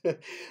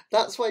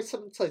 That's why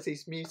sometimes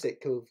these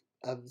musical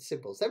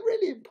symbols, they're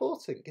really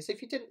important, because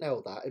if you didn't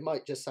know that, it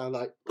might just sound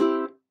like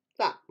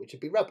that, which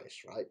would be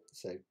rubbish, right?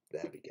 So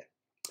there we go.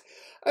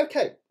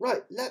 Okay,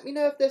 right, let me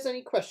know if there's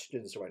any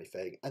questions or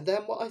anything. And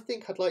then what I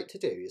think I'd like to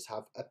do is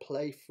have a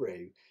play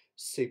through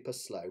super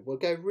slow. We'll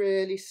go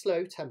really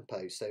slow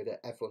tempo so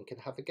that everyone can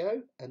have a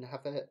go and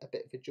have a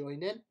bit of a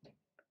join in.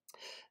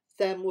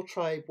 Then we'll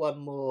try one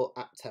more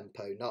at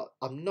tempo.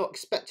 I'm not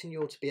expecting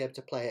you all to be able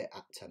to play it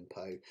at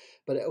tempo,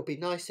 but it'll be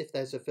nice if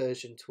there's a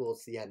version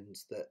towards the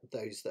end that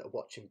those that are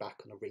watching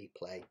back on a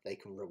replay, they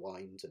can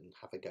rewind and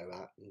have a go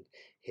at and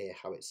hear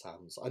how it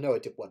sounds. I know I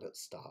did one at the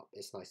start, but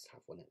it's nice to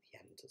have one at the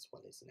end as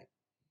well, isn't it?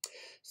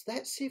 So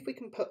let's see if we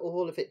can put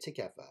all of it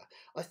together.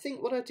 I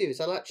think what I'll do is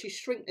I'll actually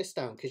shrink this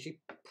down, because you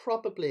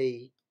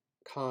probably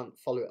can't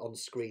follow it on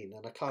screen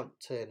and I can't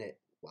turn it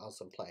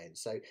whilst I'm playing.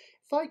 So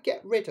if I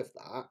get rid of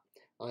that,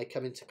 I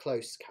come into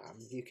close cam,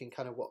 you can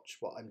kind of watch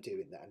what I'm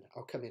doing then.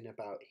 I'll come in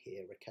about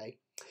here, okay?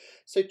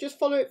 So just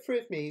follow it through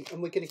with me,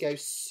 and we're going to go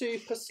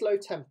super slow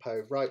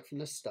tempo right from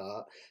the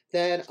start.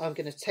 Then I'm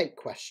going to take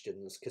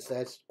questions, because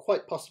there's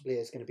quite possibly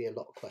there's going to be a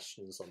lot of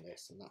questions on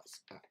this, and that's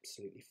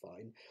absolutely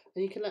fine.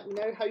 And you can let me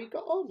know how you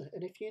got on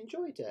and if you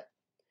enjoyed it.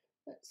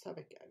 Let's have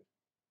a go.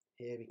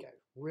 Here we go,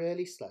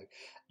 really slow.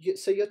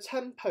 So your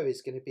tempo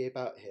is going to be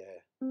about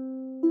here.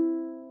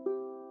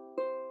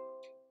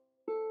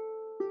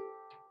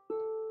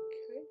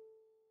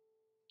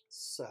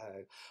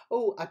 So,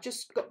 oh, I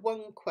just got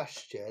one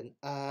question.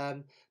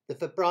 The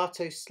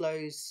vibrato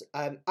slows.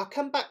 I'll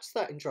come back to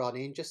that,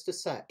 Indrani, in just a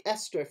sec.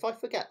 Esther, if I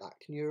forget that,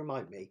 can you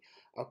remind me?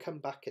 I'll come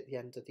back at the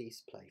end of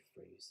these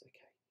playthroughs.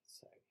 Okay,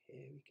 so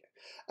here we go.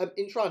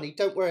 Indrani,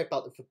 don't worry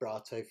about the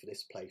vibrato for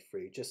this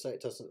playthrough, just so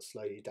it doesn't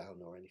slow you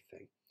down or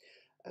anything.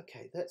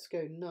 Okay, let's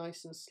go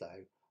nice and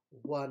slow.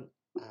 1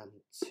 and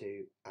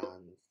 2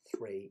 and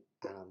 3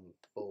 and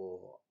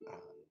 4 and...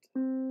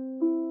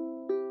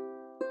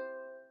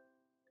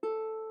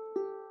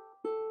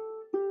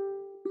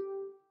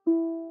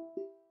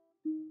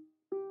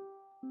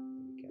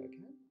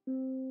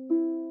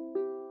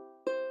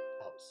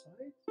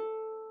 outside,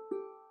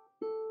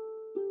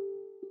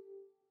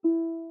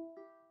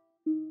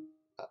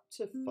 up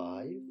to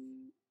 5 and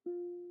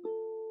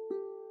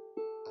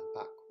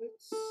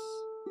backwards,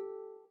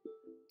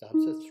 down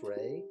to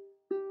 3.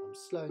 I'm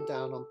slowing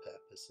down on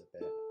purpose a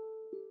bit,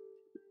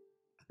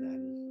 and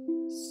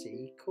then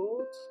C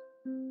chord,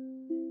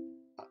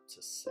 up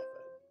to 7.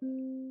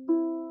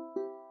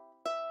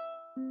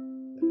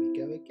 Then we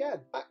go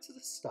again, back to the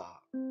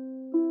start.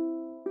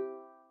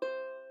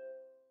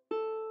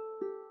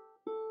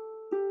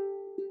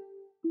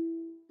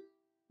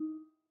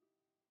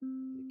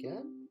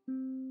 Again.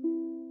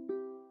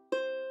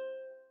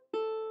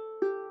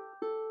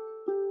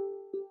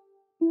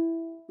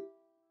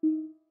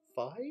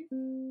 5,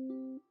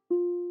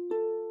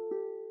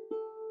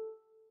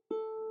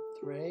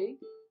 3,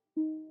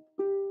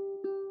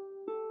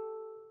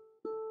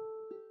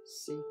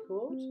 C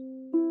chord,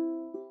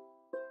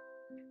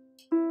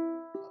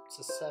 up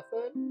to 7.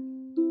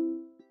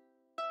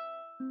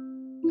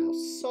 Now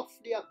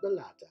softly up the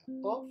ladder,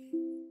 off,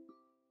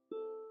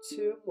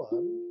 2 and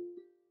 1,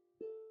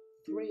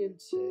 3 and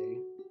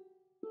 2,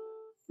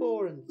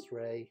 4 and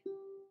 3,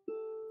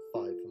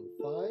 5 and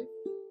 5,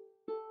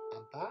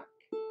 and back,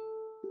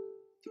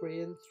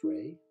 3 and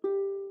 3,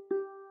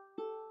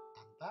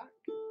 and back,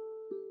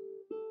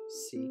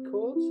 C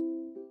chord,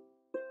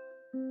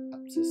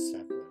 up to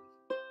 7.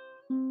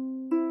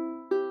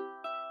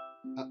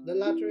 Up the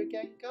ladder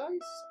again,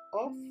 guys,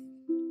 off,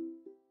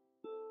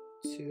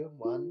 2 and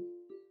 1,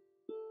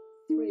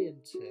 3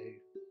 and 2,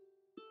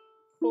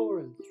 4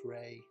 and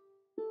 3,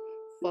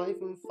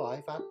 5 and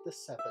 5, add the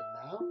 7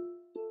 now.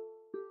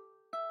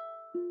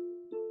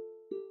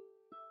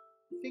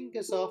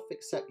 Fingers off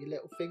except your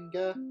little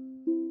finger.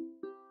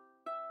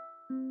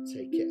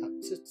 Take it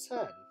up to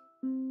 10.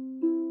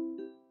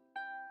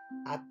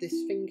 Add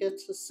this finger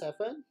to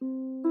 7.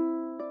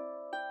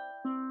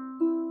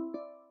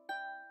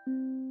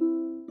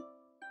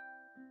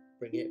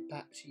 Bring it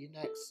back to your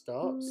next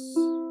dots.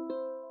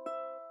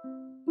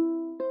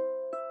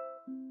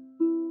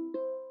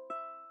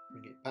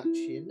 Bring it back to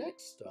your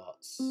next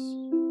dots.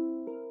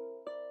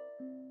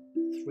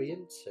 3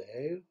 and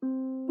 2.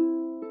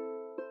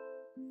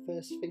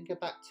 First finger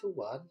back to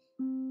 1.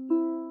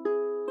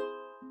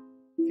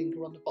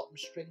 Finger on the bottom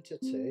string to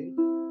 2.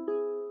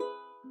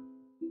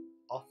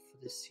 Off for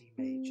the C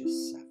major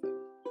 7.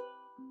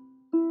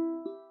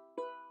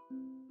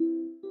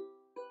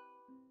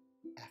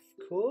 F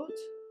chord.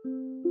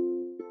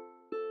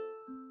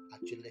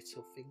 Add your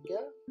little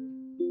finger.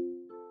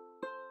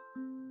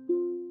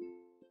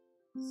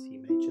 C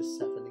major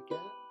 7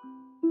 again.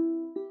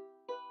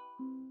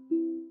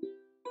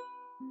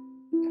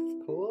 F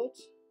chord.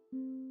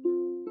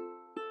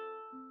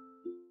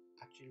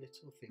 Add your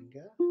little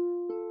finger.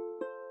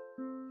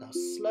 Now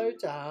slow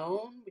down,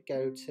 we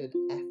go to an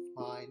F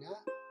minor,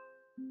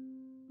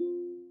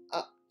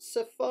 up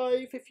to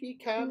 5 if you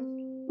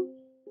can,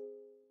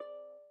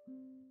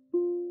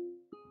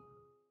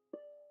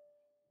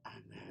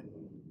 and then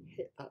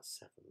hit that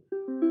 7,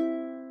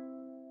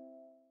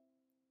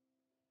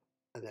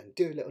 and then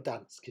do a little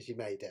dance because you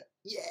made it.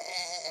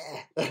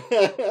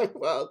 Yeah!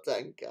 Well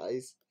done,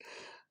 guys.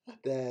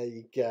 There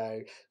you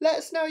go. Let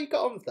us know how you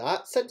got on with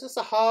that. Send us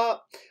a heart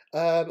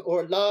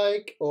or a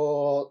like,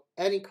 or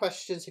any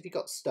questions if you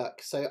got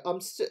stuck. So I'm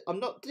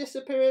not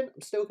disappearing.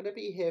 I'm still going to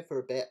be here for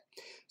a bit.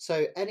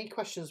 So any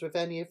questions with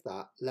any of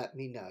that, let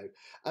me know.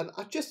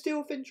 I'll just deal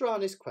with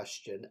Indrani's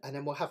question, and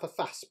then we'll have a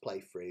fast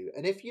playthrough.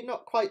 And if you're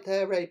not quite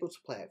there able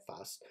to play it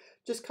fast,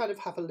 just kind of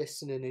have a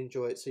listen and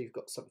enjoy it, so you've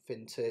got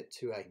something to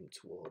aim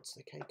towards.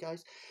 Okay,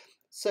 guys.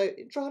 So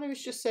Indrani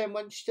was just saying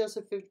when she does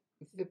a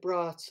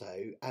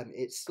vibrato,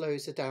 it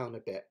slows her down a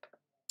bit.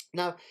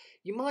 Now,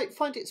 you might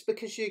find it's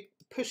because you're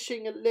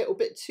pushing a little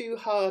bit too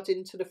hard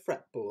into the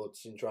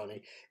fretboards,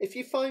 Indrani. If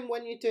you find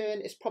when you're doing,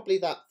 it's probably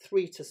that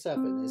 3 to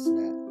 7, isn't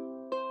it?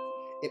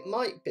 It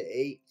might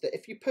be that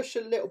if you push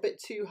a little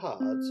bit too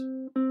hard,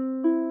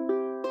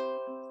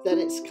 then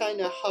it's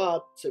kind of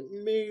hard to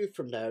move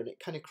from there, and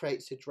it kind of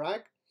creates a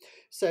drag.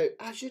 So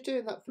as you're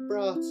doing that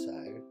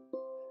vibrato,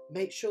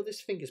 make sure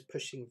this finger's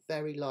pushing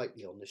very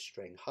lightly on the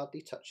string,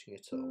 hardly touching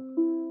it all.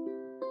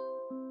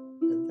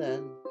 And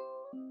then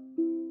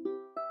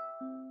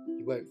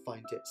you won't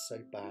find it so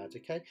bad,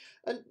 okay?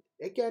 And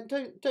again,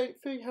 don't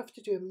feel you have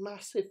to do a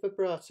massive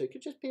vibrato. It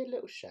could just be a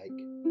little shake,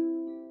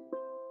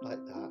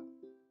 like that.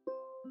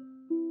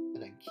 And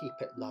then keep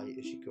it light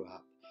as you go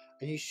up.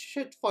 And you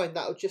should find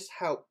that'll just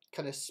help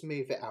kind of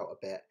smooth it out a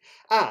bit.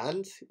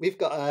 And we've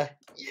got a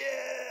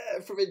yeah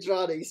from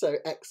Indrani, so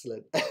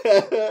excellent.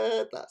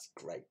 That's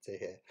great to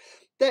hear.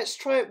 Let's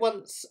try it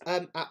once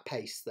at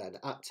pace then,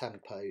 at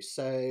tempo.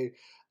 So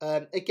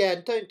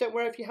again, don't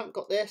worry if you haven't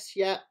got this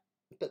yet,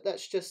 but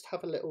let's just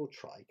have a little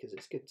try, because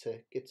it's good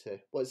to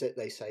what is it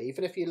they say?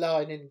 Even if you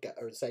line in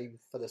gutters, aim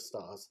for the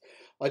stars.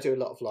 I do a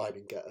lot of line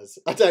in gutters.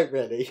 I don't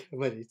really,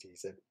 I'm only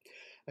teasing.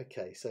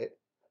 Okay, so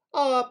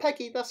ah,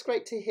 Peggy, that's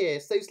great to hear.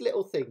 It's those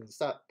little things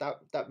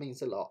that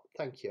means a lot.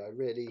 Thank you. I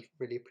really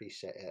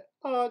appreciate it.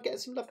 Oh, getting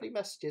some lovely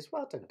messages.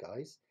 Well done,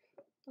 guys.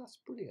 That's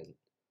brilliant.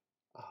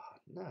 Ah,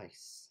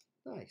 nice.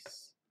 There we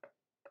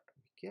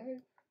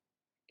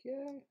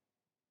go.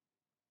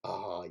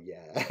 Oh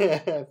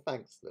yeah.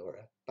 Thanks,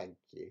 Laura. Thank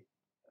you.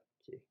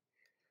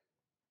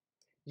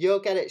 You'll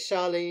get it,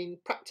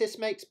 Charlene. Practice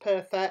makes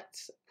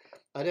perfect.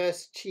 I know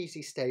it's a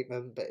cheesy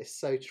statement, but it's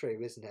so true,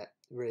 isn't it?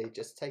 Really,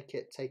 just take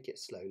it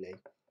slowly.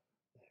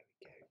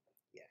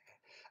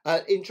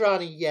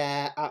 Indrani,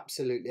 yeah,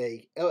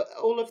 absolutely.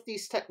 All of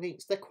these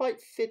techniques, they're quite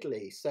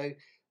fiddly, so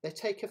they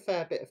take a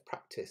fair bit of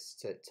practice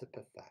to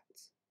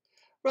perfect.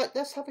 Right,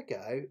 let's have a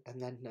go,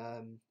 and then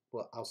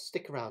well, I'll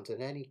stick around,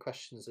 and any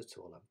questions at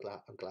all,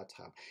 I'm glad to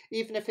have.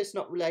 Even if it's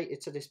not related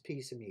to this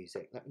piece of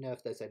music, let me know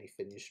if there's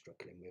anything you're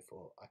struggling with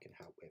or I can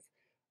help with,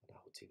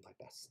 I'll do my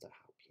best to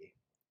help you.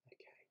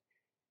 Okay,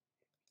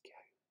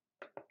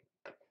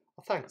 go.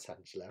 Oh, thanks,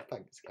 Angela.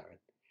 Thanks, Karen.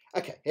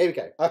 Okay, here we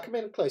go. I'll come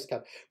in close,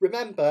 Cam.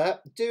 Remember,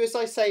 do as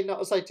I say,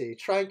 not as I do.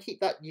 Try and keep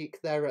that uke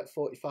there at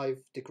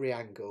 45-degree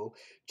angle,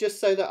 just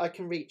so that I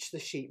can reach the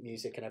sheet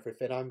music and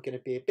everything. I'm going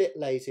to be a bit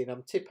lazy and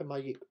I'm tipping my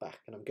uke back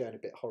and I'm going a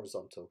bit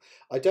horizontal.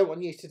 I don't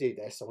want you to do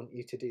this. I want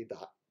you to do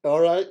that. All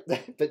right?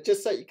 But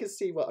just so you can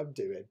see what I'm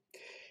doing.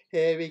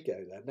 Here we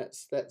go then.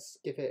 Let's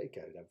give it a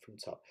go then from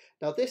top.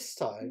 Now this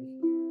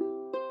time,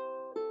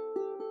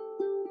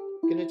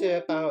 I'm going to do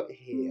about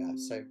here.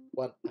 So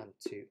 1 and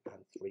 2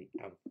 and 3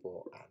 and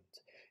 4 and.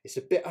 It's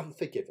a bit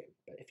unforgiving,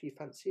 but if you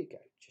fancy a go,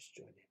 just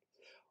join in.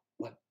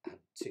 1 and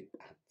 2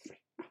 and 3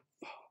 and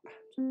 4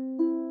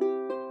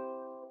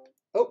 and.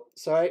 Oh,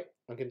 sorry.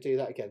 I'm going to do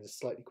that again, just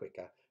slightly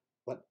quicker.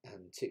 1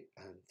 and 2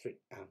 and 3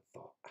 and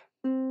 4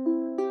 and.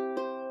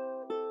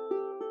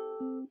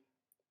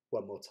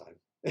 One more time.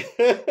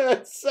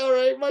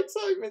 Sorry, my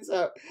time is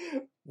out.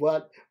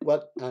 1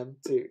 and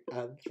 2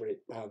 and 3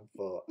 and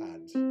 4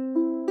 and.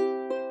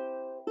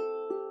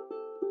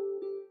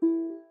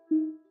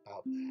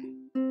 Out there.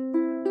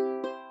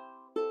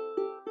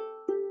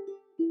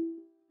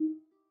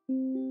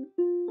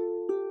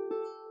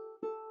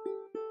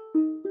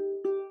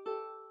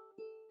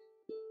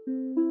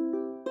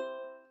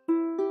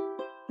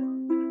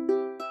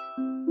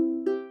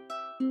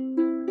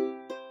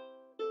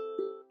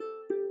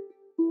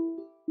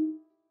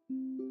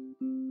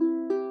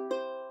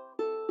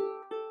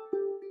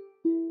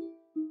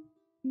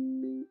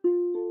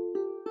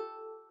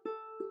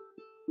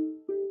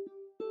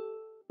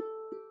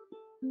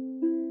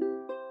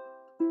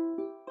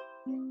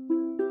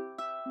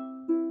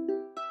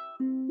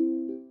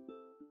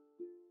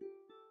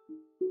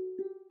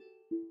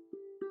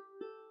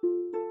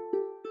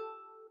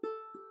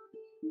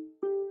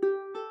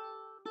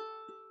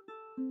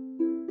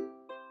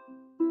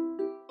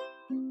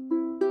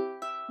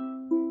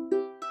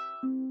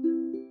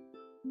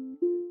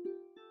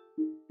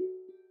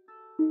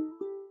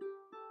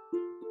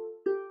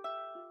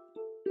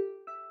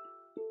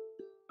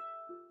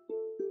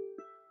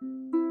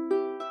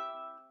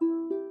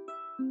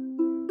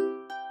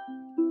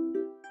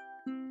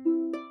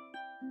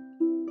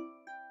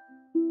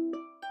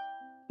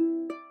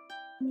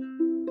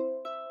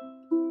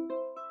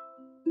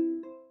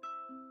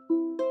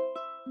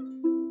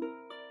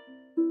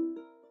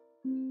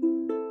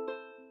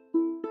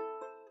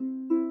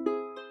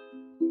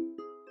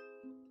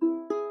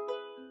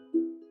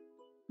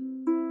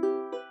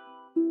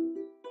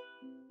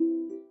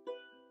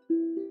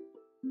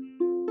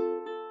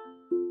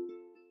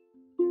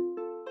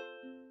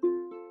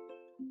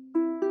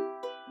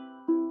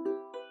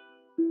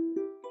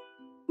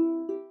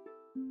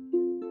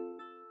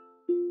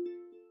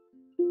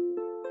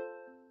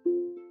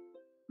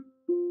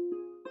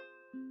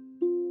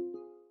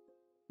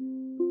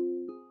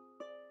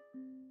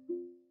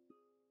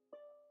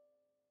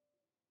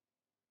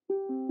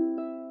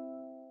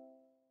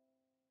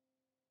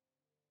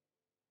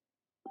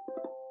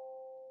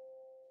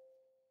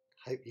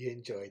 Hope you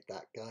enjoyed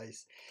that,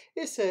 guys.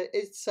 It's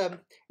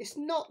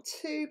not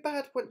too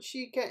bad once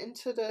you get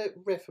into the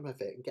rhythm of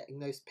it and getting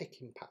those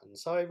picking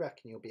patterns. I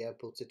reckon you'll be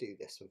able to do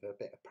this with a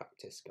bit of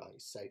practice,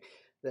 guys. So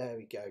there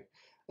we go.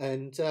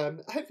 And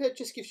hopefully it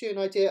just gives you an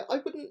idea. I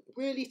wouldn't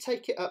really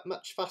take it up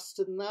much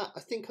faster than that.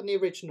 I think on the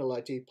original I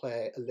do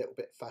play it a little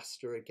bit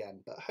faster again,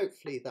 but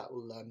hopefully that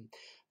will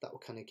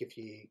kind of give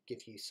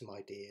you some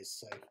ideas.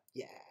 So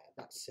yeah,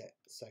 that's it.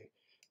 So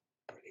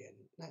brilliant.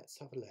 Let's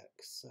have a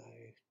look. So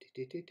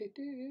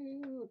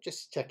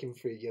just checking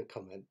through your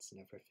comments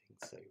and everything.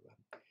 So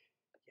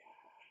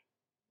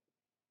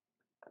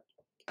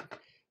yeah.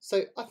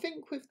 So I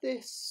think with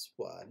this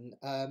one,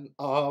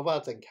 oh,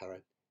 well done,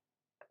 Karen.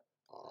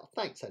 Oh,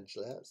 thanks,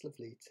 Angela. That's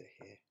lovely to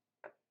hear.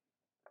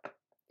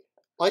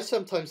 I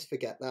sometimes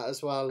forget that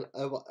as well,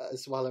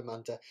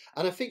 Amanda.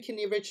 And I think in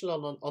the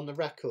original on the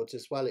record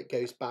as well, it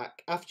goes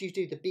back after you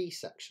do the B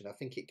section. I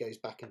think it goes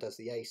back and does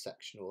the A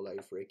section all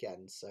over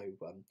again. So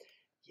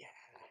yeah,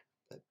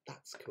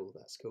 that's cool.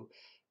 That's cool.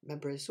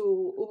 Remember, it's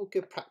all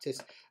good practice.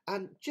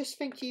 And just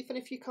think, even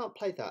if you can't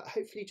play that,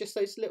 hopefully just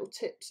those little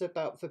tips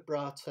about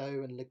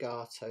vibrato and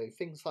legato,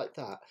 things like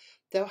that,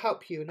 they'll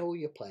help you in all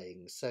your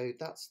playing. So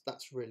that's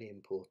really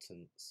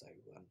important. So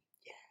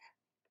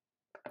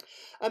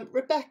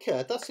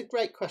Rebecca, that's a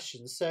great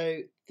question. So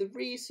the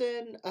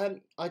reason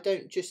I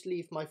don't just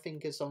leave my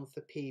fingers on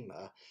for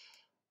Pima,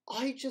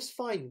 I just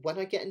find when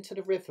I get into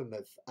the rhythm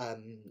of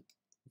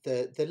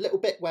the little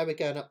bit where we're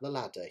going up the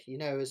ladder, you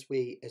know, as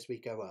we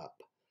go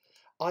up,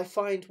 I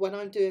find when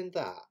I'm doing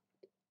that,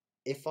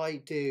 if I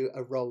do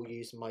a roll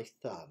using my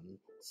thumb,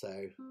 so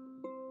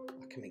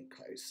I come in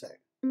close, so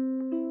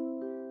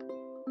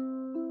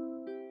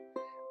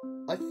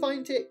I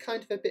find it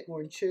kind of a bit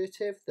more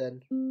intuitive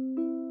than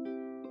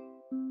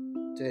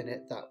doing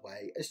it that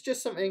way. It's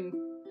just something.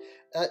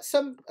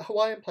 Some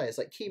Hawaiian players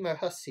like Kimo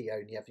Hussey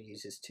only ever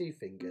uses 2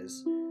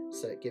 fingers,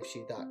 So it gives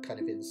you that kind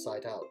of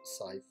inside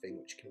outside thing,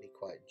 which can be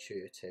quite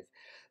intuitive.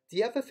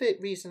 The other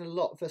reason a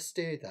lot of us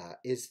do that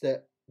is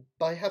that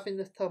by having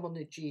the thumb on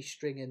the G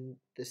string and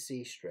the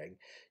C string,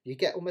 you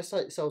get almost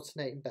like this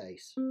alternating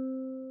bass,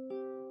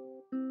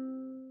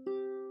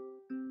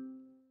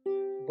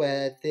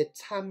 where the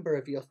timbre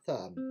of your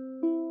thumb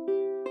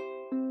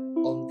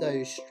on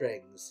those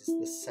strings is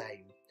the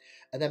same.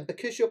 And then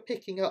because you're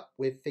picking up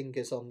with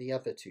fingers on the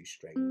other two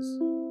strings,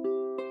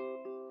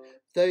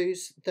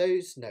 those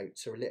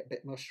notes are a little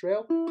bit more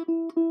shrill,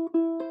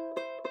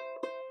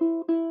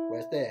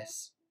 whereas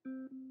this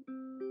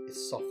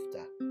is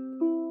softer.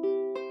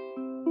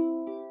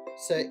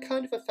 So it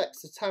kind of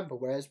affects the timbre,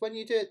 whereas when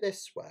you do it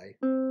this way,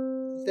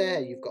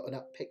 there you've got an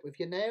up pick with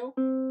your nail.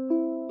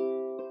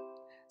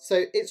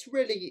 So it's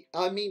really,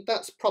 I mean,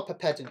 that's proper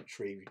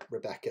pedantry,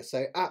 Rebecca.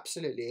 So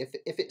absolutely,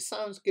 if it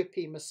sounds good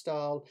Pima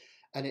style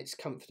and it's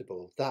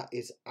comfortable, that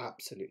is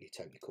absolutely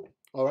totally cool.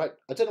 All right,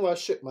 I don't know why I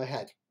shook my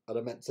head, and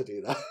I meant to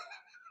do that.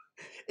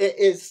 It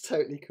is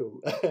totally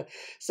cool.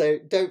 So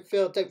don't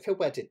feel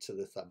wedded to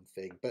the thumb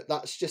thing, but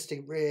that's just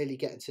to really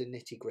get into the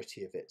nitty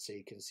gritty of it, so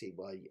you can see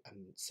why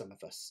some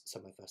of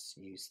us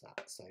use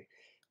that. So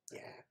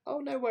yeah. Oh,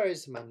 no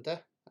worries,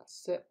 Amanda.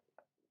 That's it.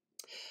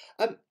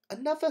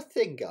 Another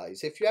thing,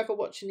 guys, if you're ever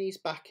watching these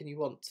back and you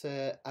want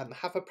to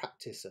have a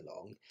practice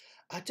along,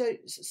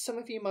 some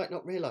of you might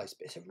not realise,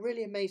 but it's a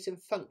really amazing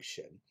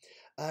function.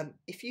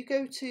 If you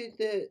go to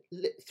the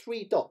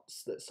 3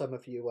 dots that some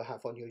of you will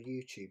have on your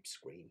YouTube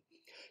screen,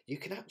 you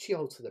can actually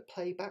alter the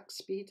playback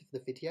speed of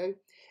the video.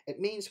 It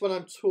means when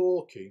I'm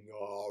talking,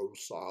 I'll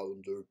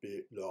sound a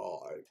bit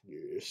like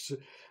this,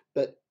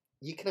 but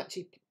you can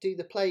actually do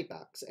the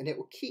playbacks and it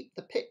will keep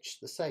the pitch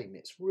the same.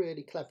 It's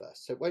really clever,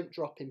 so it won't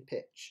drop in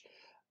pitch,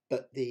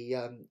 but the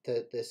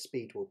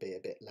speed will be a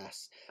bit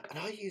less. And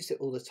I use it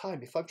all the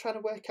time. If I'm trying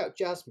to work out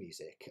jazz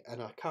music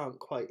and I can't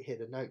quite hear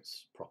the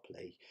notes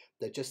properly,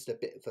 they're just a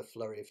bit of a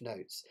flurry of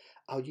notes,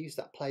 I'll use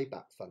that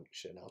playback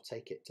function. I'll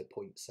take it to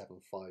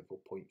 0.75 or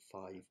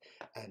 0.5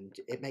 and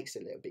it makes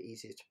it a little bit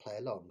easier to play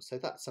along. So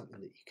that's something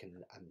that you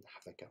can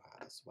have a go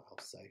at as well.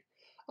 So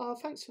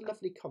thanks for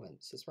lovely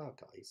comments as well,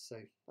 guys. So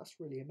that's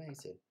really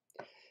amazing.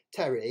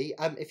 Terry,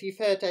 if you've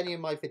heard any of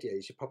my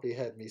videos, you've probably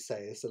heard me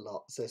say this a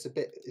lot, so it's a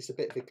bit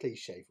of a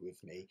cliche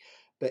with me,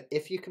 but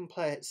if you can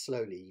play it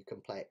slowly, you can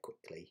play it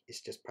quickly.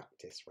 It's just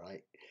practice,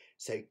 right?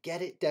 So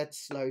get it dead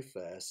slow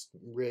first,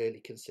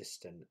 really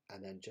consistent,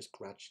 and then just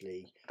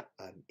gradually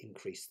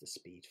increase the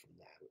speed from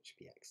there, which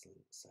would be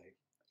excellent. So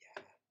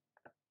yeah.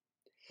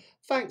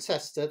 Thanks,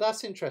 Esther.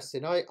 That's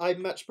interesting. I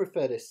much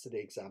prefer this to the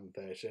exam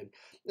version.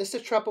 There's the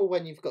trouble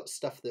when you've got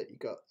stuff that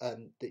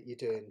that you're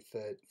doing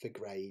for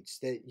grades,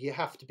 that you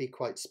have to be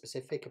quite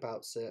specific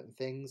about certain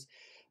things.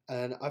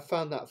 And I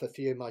found that with a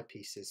few of my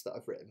pieces that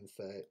I've written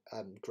for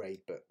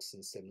grade books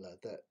and similar,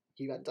 that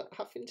you end up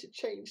having to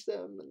change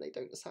them and they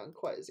don't sound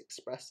quite as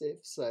expressive.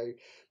 So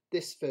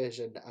this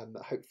version,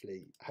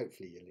 hopefully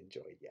you'll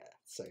enjoy. Yeah.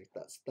 So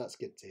that's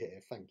good to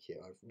hear. Thank you.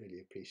 I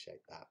really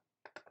appreciate that.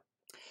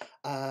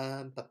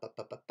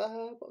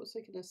 What was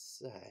I gonna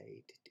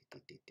say?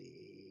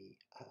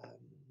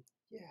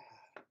 Yeah.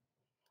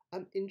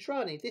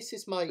 Indrani, this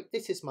is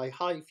my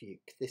hive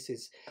uke. This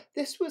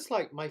was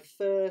like my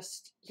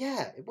first.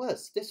 Yeah, it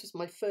was. This was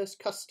my first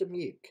custom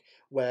uke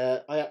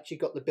where I actually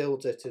got the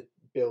builder to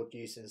build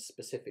using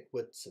specific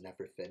woods and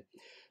everything.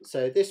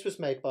 So this was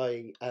made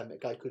by a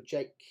guy called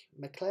Jake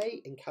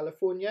McClay in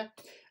California,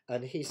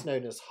 and he's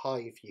known as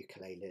Hive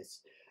Ukuleles.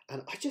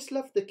 And I just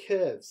love the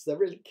curves. They're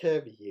really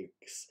curvy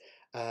ukes.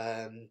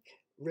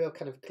 Real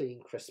kind of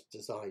clean, crisp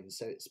design.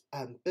 So it's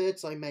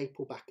bird's eye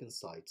maple back and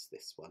sides,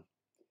 this one.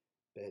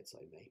 Bird's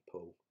eye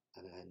maple.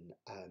 And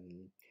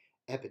then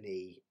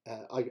ebony.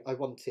 I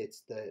wanted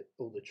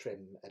all the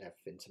trim and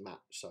everything to match,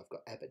 so I've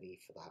got ebony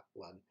for that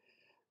one.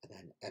 And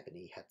then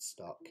ebony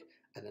headstock.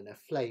 And then a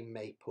flame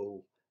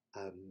maple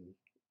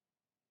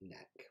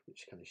neck,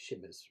 which kind of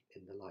shimmers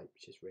in the light,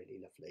 which is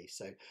really lovely.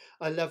 So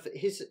I love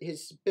his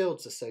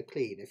builds are so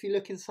clean. If you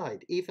look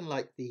inside, even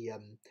like the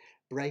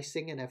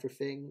bracing and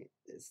everything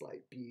is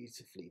like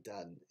beautifully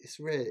done. It's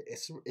really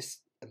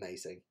it's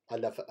amazing. I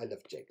love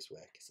Jake's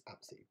work. It's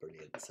absolutely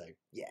brilliant. So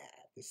yeah,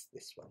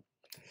 this one.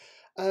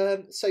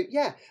 So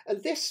yeah,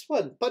 and this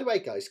one, by the way,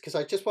 guys, because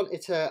I just wanted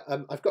to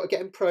I've got to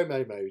get in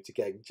promo mode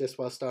again just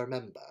whilst I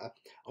remember.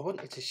 I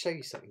wanted to show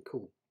you something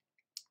cool.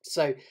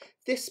 So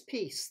this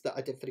piece that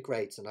I did for the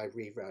grades and I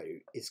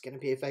rewrote is going to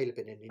be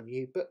available in a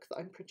new book that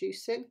I'm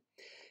producing.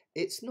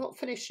 It's not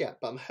finished yet,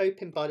 but I'm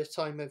hoping by the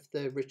time of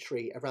the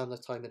retreat, around the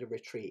time of the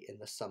retreat in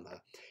the summer,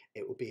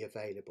 it will be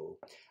available.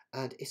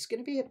 And it's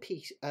going to be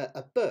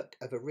a book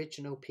of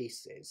original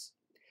pieces.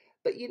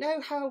 But you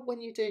know how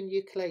when you're doing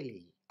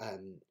ukulele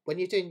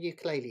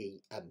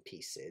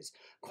pieces,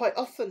 quite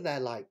often they're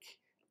like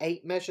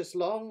 8 measures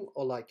long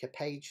or like a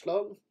page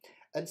long.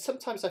 And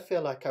sometimes I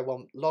feel like I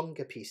want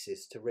longer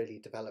pieces to really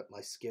develop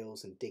my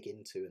skills and dig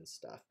into and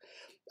stuff.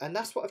 And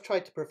that's what I've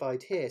tried to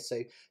provide here.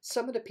 So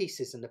some of the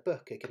pieces in the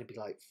book are going to be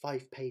like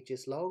 5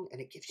 pages long, and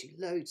it gives you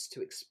loads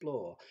to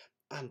explore.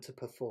 and to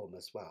perform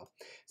as well.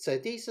 So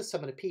these are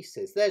some of the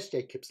pieces. There's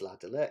Jacob's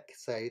Ladder, look.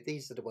 So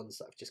these are the ones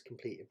that I've just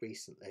completed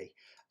recently.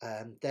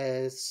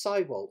 There's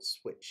Psy Waltz,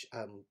 which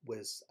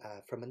was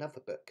from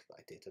another book that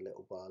I did a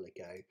little while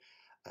ago.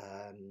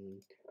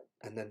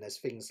 And then there's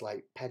things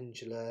like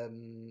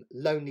Pendulum,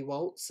 Lonely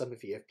Waltz. Some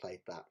of you have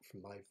played that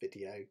from my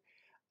video.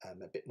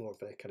 A bit more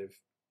of a kind of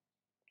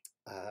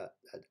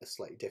a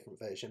slightly different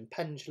version.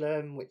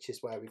 Pendulum, which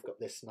is where we've got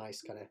this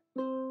nice kind of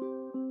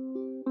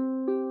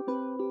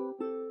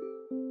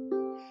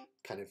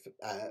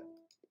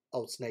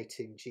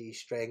alternating G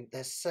string.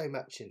 There's so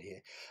much in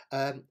here,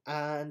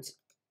 and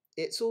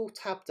it's all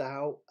tabbed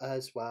out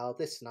as well.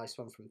 This nice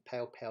one from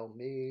Pale Pale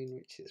Moon,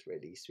 which is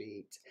really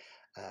sweet.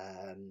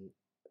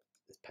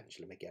 There's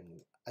Pendulum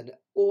again, and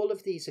all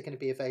of these are going to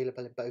be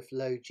available in both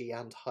low G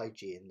and high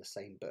G in the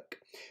same book.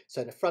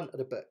 So in the front of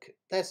the book,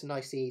 there's a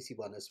nice easy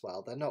one as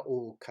well. They're not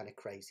all kind of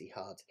crazy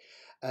hard.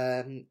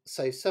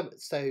 So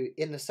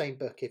in the same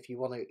book, if you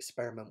want to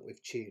experiment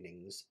with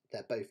tunings,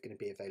 they're both going to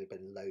be available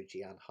in low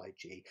G and high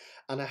G.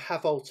 And I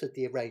have altered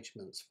the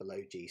arrangements for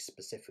low G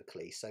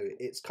specifically, so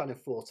it's kind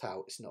of thought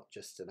out. It's not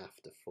just an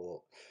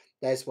afterthought.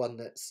 There's one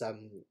that's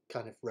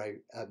kind of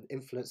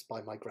influenced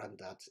by my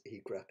granddad,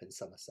 who grew up in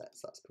Somerset.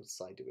 So that's called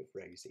Cider with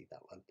Rosie,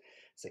 that one.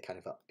 It's a kind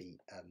of upbeat,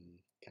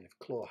 kind of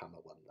clawhammer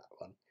one, that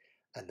one.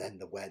 And then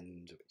the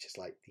Wend, which is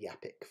like the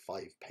epic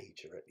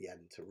 5-pager at the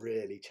end to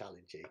really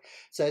challenge you.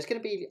 So there's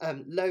going to be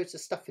loads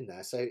of stuff in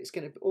there. So it's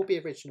going to all be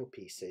original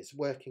pieces,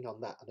 working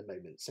on that at the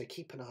moment. So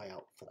keep an eye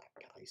out for that,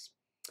 guys.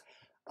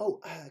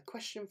 Oh,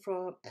 question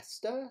from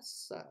Esther.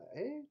 So,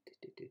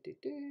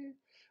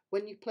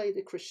 when you play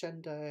the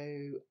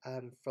crescendo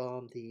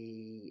from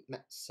the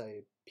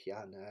mezzo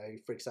piano,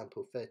 for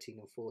example, 13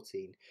 and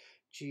 14,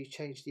 do you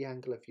change the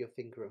angle of your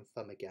finger and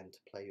thumb again to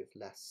play with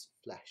less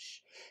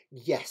flesh?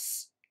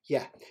 Yes.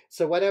 Yeah,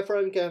 so whenever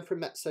I'm going from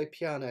mezzo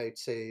piano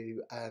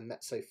to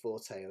mezzo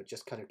forte, or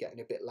just kind of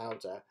getting a bit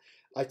louder,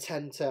 I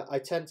tend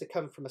to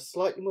come from a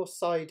slightly more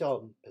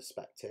side-on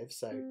perspective.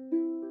 So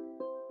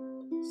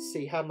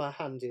see how my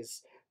hand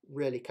is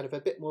really kind of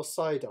a bit more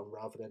side-on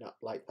rather than up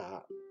like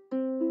that.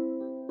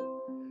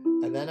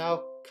 And then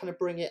I'll kind of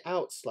bring it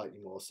out slightly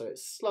more, so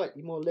it's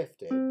slightly more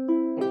lifted,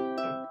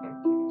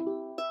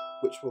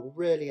 which will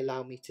really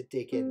allow me to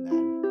dig in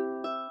then.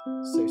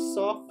 So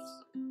soft,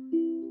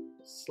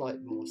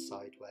 slightly more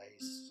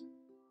sideways,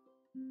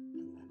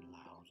 and then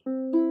loud.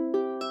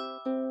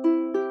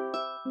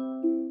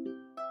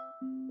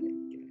 There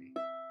you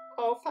go.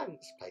 Oh,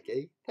 thanks,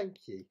 Peggy.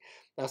 Thank you.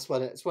 It's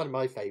one of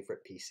my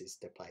favourite pieces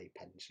to play,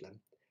 Pendulum.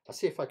 I'll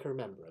see if I can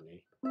remember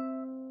any.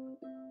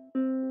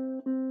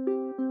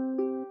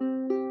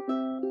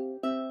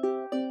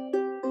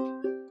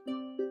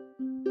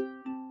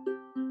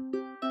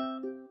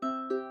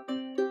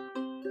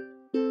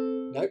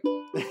 Nope.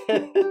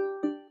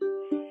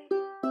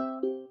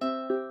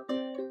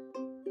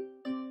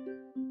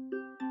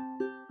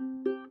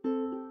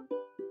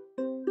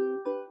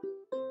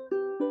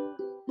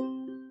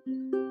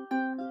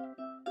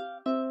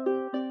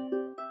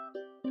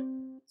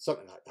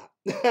 Something like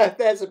that.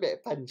 There's a bit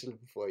of Pendulum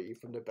for you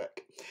from the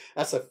book.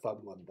 That's a fun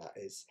one, that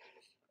is.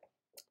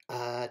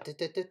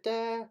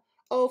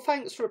 Oh,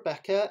 thanks,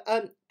 Rebecca.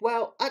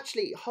 Well,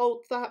 actually,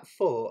 hold that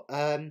thought.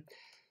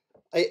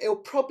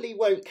 It probably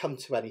won't come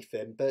to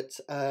anything, but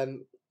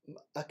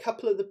a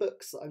couple of the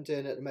books that I'm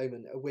doing at the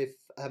moment are with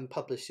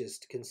publishers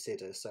to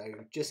consider, so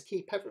just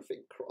keep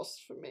everything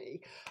crossed for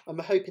me. I'm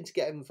hoping to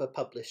get in with a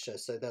publisher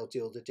so they'll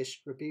do all the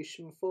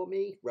distribution for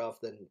me rather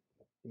than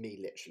me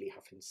literally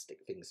having to stick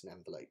things in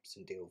envelopes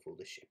and deal with all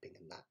the shipping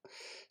and that.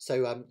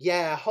 So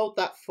yeah, hold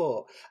that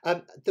thought.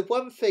 The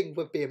one thing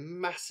would be a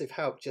massive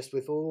help just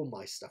with all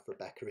my stuff,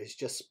 Rebecca, is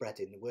just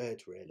spreading the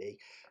word, really.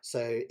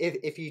 So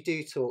if you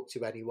do talk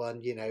to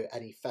anyone, you know,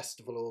 any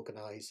festival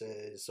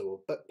organisers or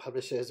book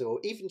publishers or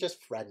even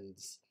just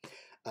friends,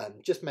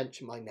 just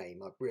mention my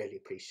name. I'd really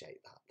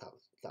appreciate that.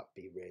 That would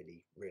be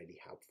really, really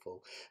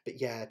helpful.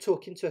 But yeah,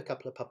 talking to a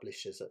couple of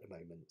publishers at the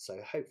moment, so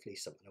hopefully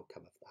something will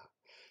come of that.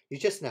 You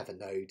just never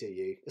know, do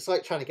you? It's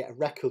like trying to get a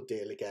record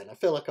deal again. I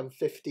feel like I'm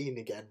 15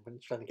 again when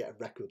trying to get a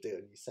record deal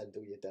and you send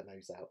all your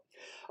demos out.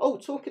 Oh,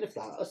 talking of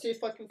that, I'll see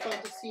if I can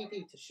find a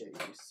CD to show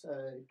you. So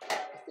I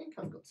think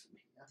I've got some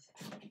here.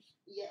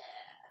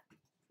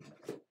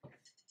 Yeah.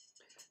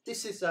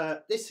 This is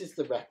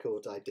the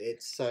record I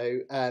did.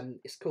 So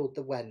it's called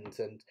The Wend,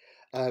 and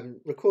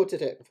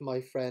recorded it with my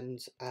friend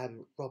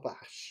Rob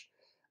Ash,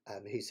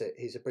 who's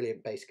a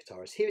brilliant bass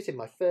guitarist. He was in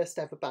my first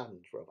ever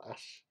band, Rob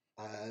Ash.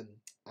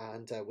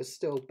 And we're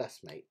still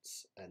best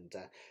mates and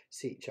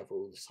see each other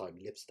all the time.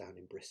 He lives down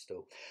in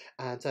Bristol,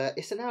 and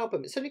it's an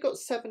album. It's only got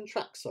 7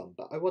 tracks on,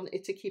 but I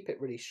wanted to keep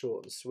it really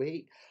short and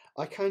sweet.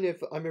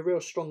 I'm a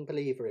real strong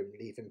believer in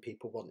leaving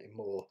people wanting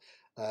more.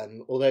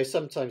 Although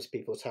sometimes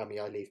people tell me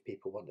I leave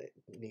people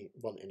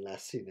wanting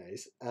less, who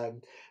knows.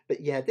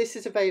 But yeah, this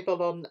is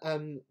available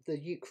on the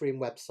Ukraine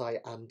website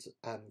and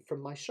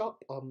from my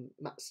shop on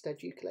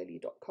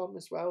steadukulele.com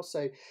as well.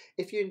 So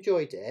if you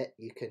enjoyed it,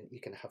 you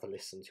can have a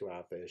listen to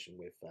our version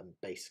with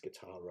with bass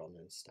guitar on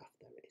and stuff.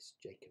 There it is,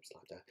 Jacob's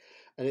Ladder.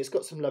 And it's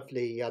got some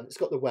lovely, it's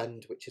got the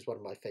Wend, which is one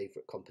of my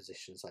favourite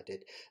compositions I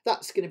did.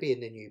 That's going to be in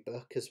the new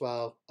book as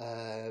well.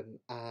 And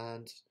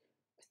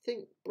I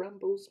think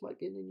Brambles might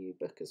be in the new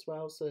book as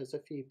well. So there's a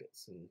few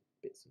bits and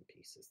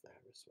pieces there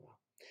as well.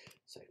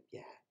 So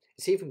yeah,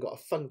 it's even got a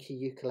funky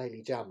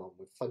ukulele jam on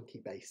with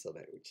funky bass on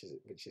it,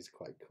 which is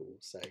quite cool.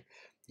 So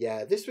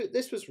yeah, this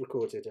was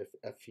recorded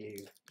a few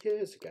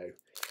years ago,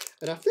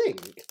 and I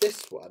think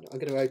this one I'm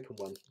going to open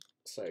one.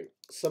 So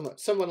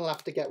someone will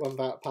have to get one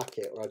without a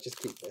packet, or I'll just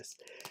keep this.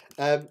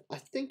 I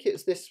think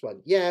it's this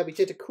one. Yeah, we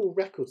did a cool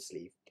record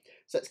sleeve.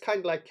 So it's kind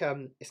of like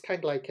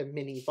a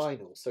mini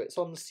vinyl. So it's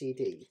on the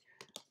CD,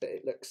 but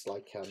it looks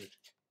like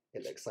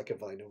a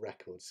vinyl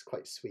record. It's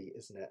quite sweet,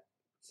 isn't it?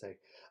 So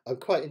I'm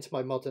quite into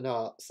my modern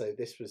art. So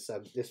this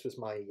was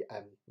my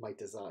my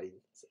design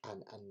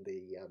and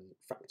the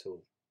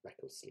fractal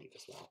record sleeve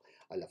as well.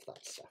 I love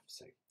that stuff.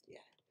 So yeah.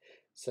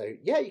 So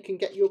yeah, you can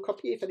get your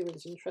copy if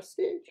anyone's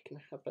interested. You can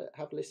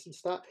have a listen to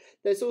that.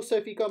 There's also,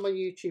 if you go on my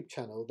YouTube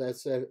channel,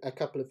 there's a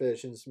couple of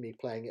versions of me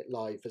playing it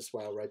live as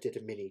well, where I did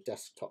a mini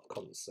desktop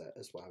concert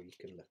as well. You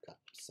can look up.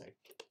 So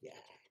yeah,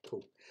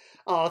 cool.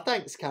 Oh,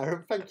 thanks,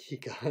 Karen. Thank you,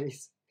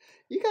 guys.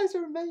 You guys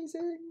are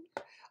amazing.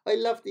 I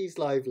love these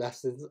live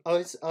lessons. I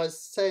was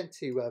saying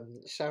to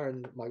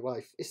Sharon, my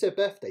wife, it's her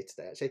birthday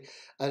today actually,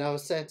 and I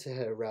was saying to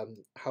her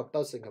how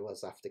buzzing I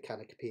was after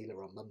Canacapila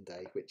on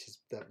Monday, which is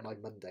my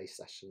Monday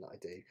session that I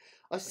do.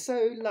 I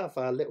so love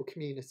our little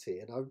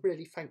community, and I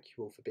really thank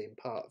you all for being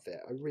part of it.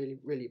 I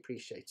really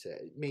appreciate it.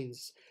 It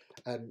means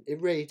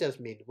it really does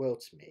mean the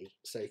world to me.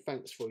 So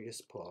thanks for all your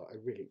support. I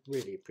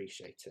really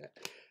appreciate it.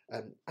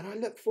 And I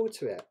look forward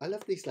to it. I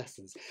love these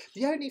lessons.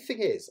 The only thing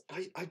is,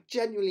 I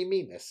genuinely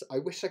mean this. I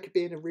wish I could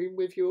be in a room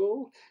with you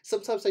all.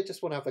 Sometimes I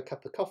just want to have a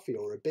cup of coffee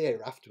or a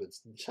beer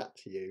afterwards and chat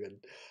to you. And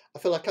I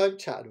feel like I'm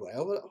chatting away.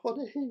 I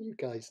want to hear you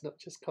guys, not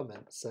just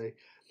comments. So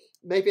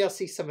maybe I'll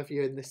see some of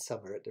you in this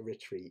summer at the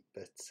retreat.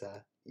 But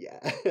yeah,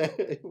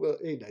 well,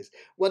 who knows?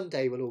 One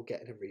day we'll all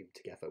get in a room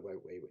together,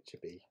 won't we? Which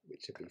would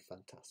be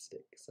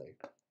fantastic. So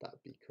that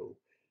would be cool.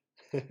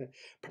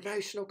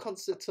 Promotional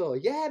concert tour.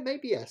 Yeah,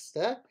 maybe,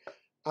 Esther.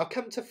 I'll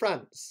come to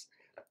France.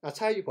 I'll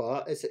tell you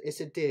what, it's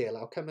a deal.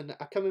 I'll come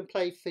and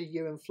play for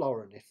you and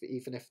Florin,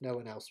 even if no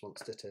one else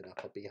wants to turn up.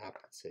 I'll be happy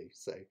to.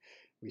 So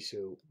we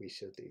shall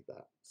do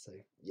that. So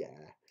yeah.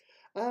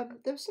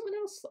 There was something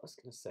else that I was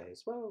going to say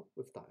as well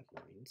with that in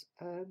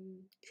mind.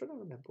 Trying to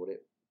remember what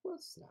it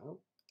was now.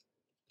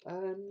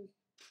 I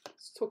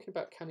was talking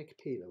about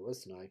Canacapila,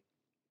 wasn't I?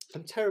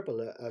 I'm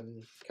terrible at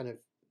kind of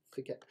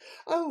forget.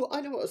 Oh,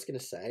 I know what I was going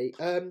to say.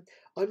 I'm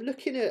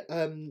looking at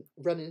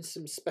running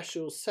some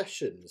special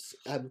sessions.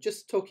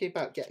 Just talking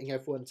about getting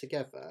everyone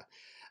together.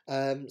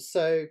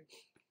 So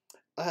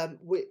I'm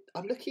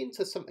looking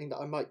into something that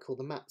I might call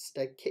the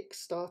Stead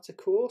Kickstarter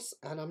course,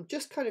 and I'm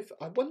just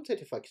I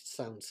wondered if I could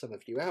sound some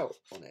of you out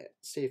on it,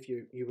 see if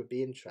you would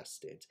be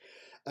interested.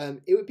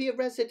 It would be a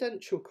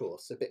residential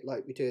course, a bit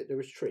like we do at the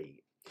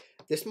retreat.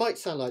 This might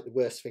sound like the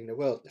worst thing in the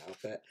world now,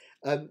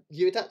 but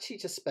you would actually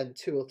just spend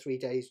 2 or 3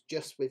 days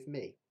just with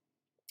me.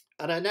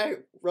 And I know,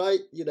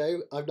 right? You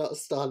know, I'm not a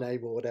star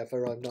name or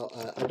whatever. I'm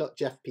not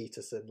Jeff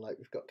Peterson like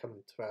we've got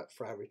coming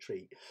for our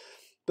retreat.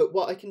 But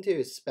what I can do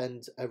is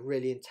spend a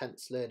really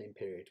intense learning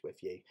period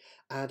with you.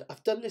 And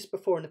I've done this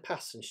before in the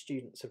past, and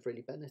students have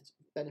really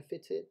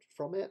benefited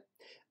from it.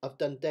 I've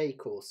done day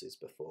courses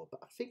before,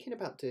 but I'm thinking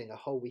about doing a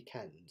whole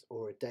weekend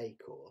or a day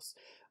course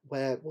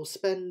where we'll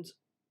spend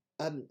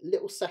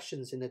little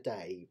sessions in a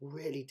day,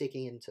 really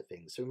digging into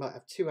things. So we might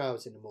have 2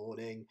 hours in the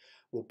morning,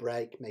 we'll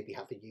break, maybe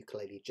have a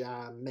ukulele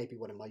jam, maybe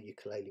one of my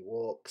ukulele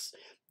walks,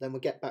 then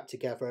we'll get back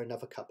together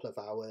another couple of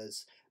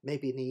hours.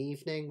 Maybe in the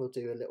evening we'll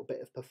do a little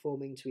bit of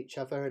performing to each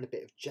other and a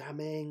bit of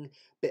jamming,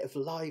 bit of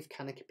live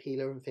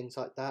Canacapila and things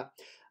like that.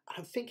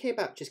 I'm thinking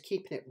about just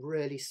keeping it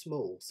really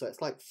small, so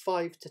it's like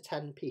 5 to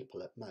 10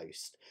 people at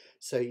most,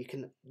 so you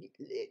can,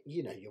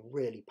 you know, you're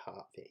really part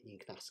of it. You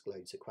can ask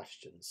loads of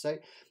questions. So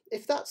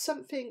if that's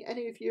something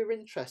any of you are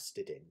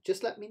interested in,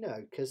 just let me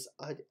know, because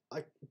I'd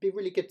be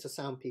really good to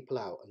sound people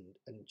out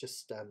and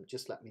just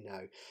let me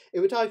know. It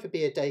would either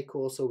be a day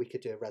course or we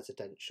could do a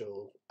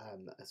residential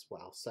as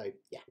well. So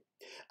yeah,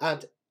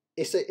 and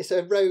it's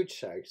a road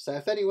show, so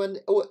if anyone,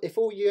 or if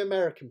all you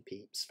American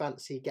peeps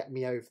fancy getting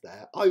me over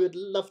there, I would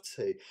love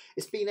to.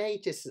 It's been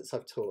ages since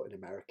I've taught in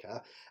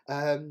America.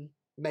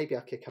 Maybe I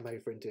could come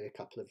over and do a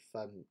couple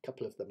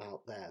of them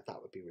out there.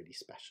 That would be really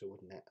special,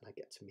 wouldn't it? And I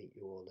get to meet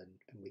you all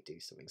and we do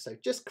something. So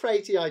just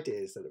crazy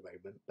ideas at the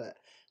moment, but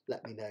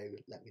let me know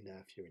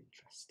if you're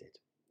interested.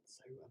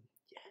 So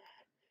yeah.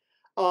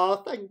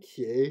 Oh, thank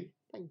you.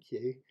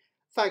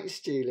 Thanks,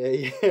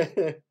 Julie.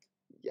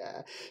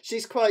 Yeah,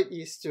 she's quite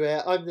used to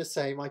it. I'm the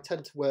same. I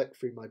tend to work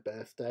through my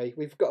birthday.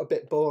 We've got a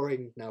bit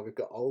boring now. We've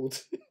got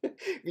old.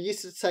 We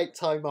used to take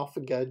time off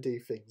and go and do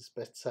things,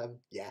 but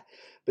yeah.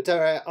 But don't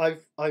worry,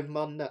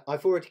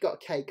 I've already got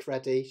a cake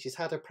ready. She's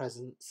had a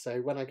present,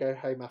 so when I go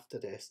home after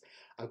this,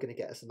 I'm gonna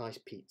get us a nice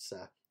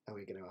pizza, and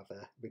we're gonna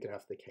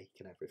have the cake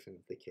and everything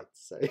with the kids.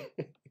 So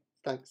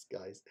Thanks,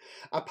 guys.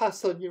 I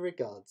pass on your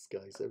regards,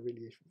 guys. I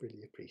really,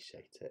 really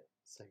appreciate it.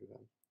 So, yeah.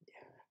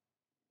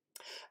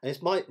 And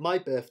it's my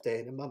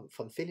birthday in a month.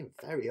 I'm feeling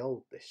very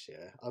old this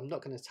year. I'm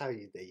not going to tell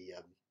you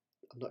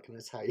I'm not going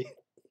to tell you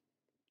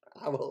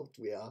how old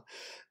we are,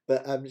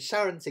 but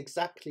Sharon's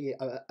exactly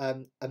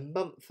a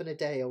month and a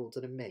day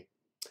older than me.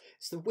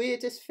 It's the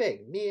weirdest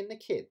thing. Me and the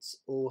kids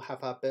all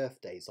have our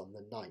birthdays on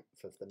the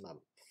 9th of the month.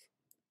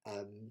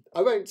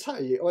 I won't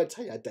tell you our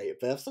date of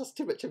birth, so that's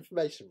too much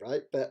information,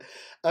 right? But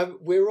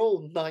we're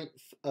all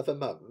 9th of a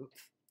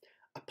month,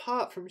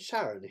 apart from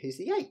Sharon, who's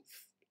the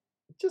 8th.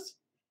 Just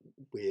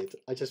weird.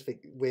 I just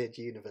think weird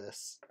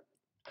universe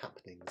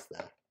happenings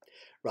there.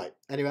 Right,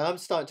 anyway, I'm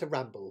starting to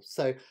ramble,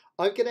 so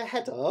I'm going to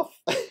head off.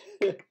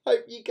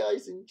 Hope you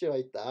guys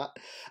enjoyed that.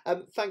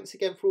 Thanks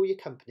again for all your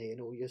company and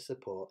all your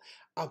support.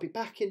 I'll be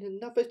back in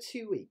another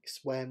 2 weeks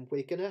when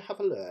we're going to have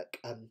a look.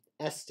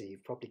 Esther,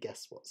 you've probably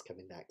guessed what's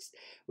coming next.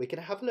 We're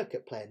going to have a look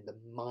at playing the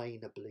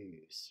minor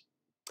blues.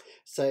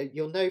 So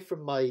you'll know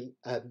from my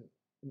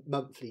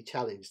monthly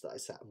challenge that I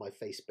set on my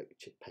Facebook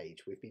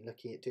page, we've been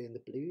looking at doing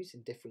the blues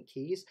in different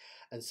keys,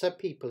 and some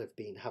people have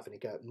been having a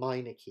go at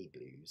minor key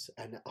blues,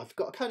 and I've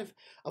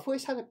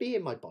always had a bee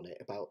in my bonnet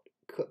about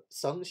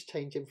songs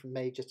changing from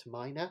major to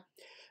minor.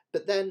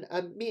 But then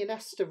me and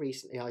Esther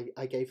recently,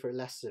 I gave her a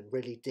lesson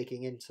really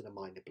digging into the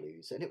minor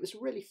blues, and it was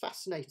really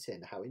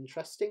fascinating how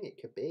interesting it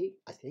could be,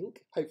 I think,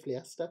 hopefully,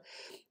 Esther.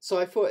 So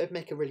I thought it'd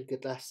make a really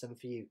good lesson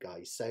for you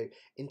guys. So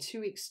in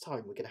 2 weeks'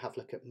 time, we're going to have a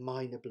look at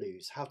minor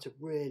blues, how to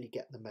really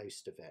get the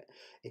most of it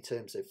in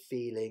terms of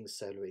feelings,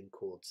 soloing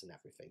chords and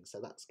everything. So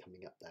that's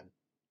coming up then.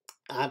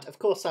 And of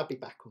course, I'll be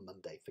back on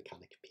Monday for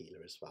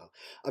Canicapila as well.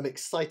 I'm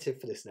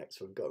excited for this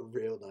next one. Got a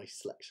real nice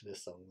selection of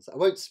songs. I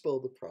won't spoil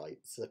the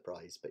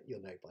surprise, but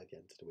you'll know by the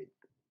end of the week.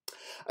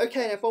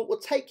 Okay, everyone, well,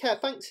 take care.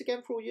 Thanks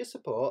again for all your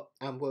support,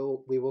 and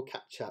we will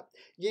catch up.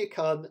 You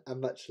can,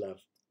 and much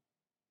love.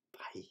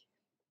 Bye.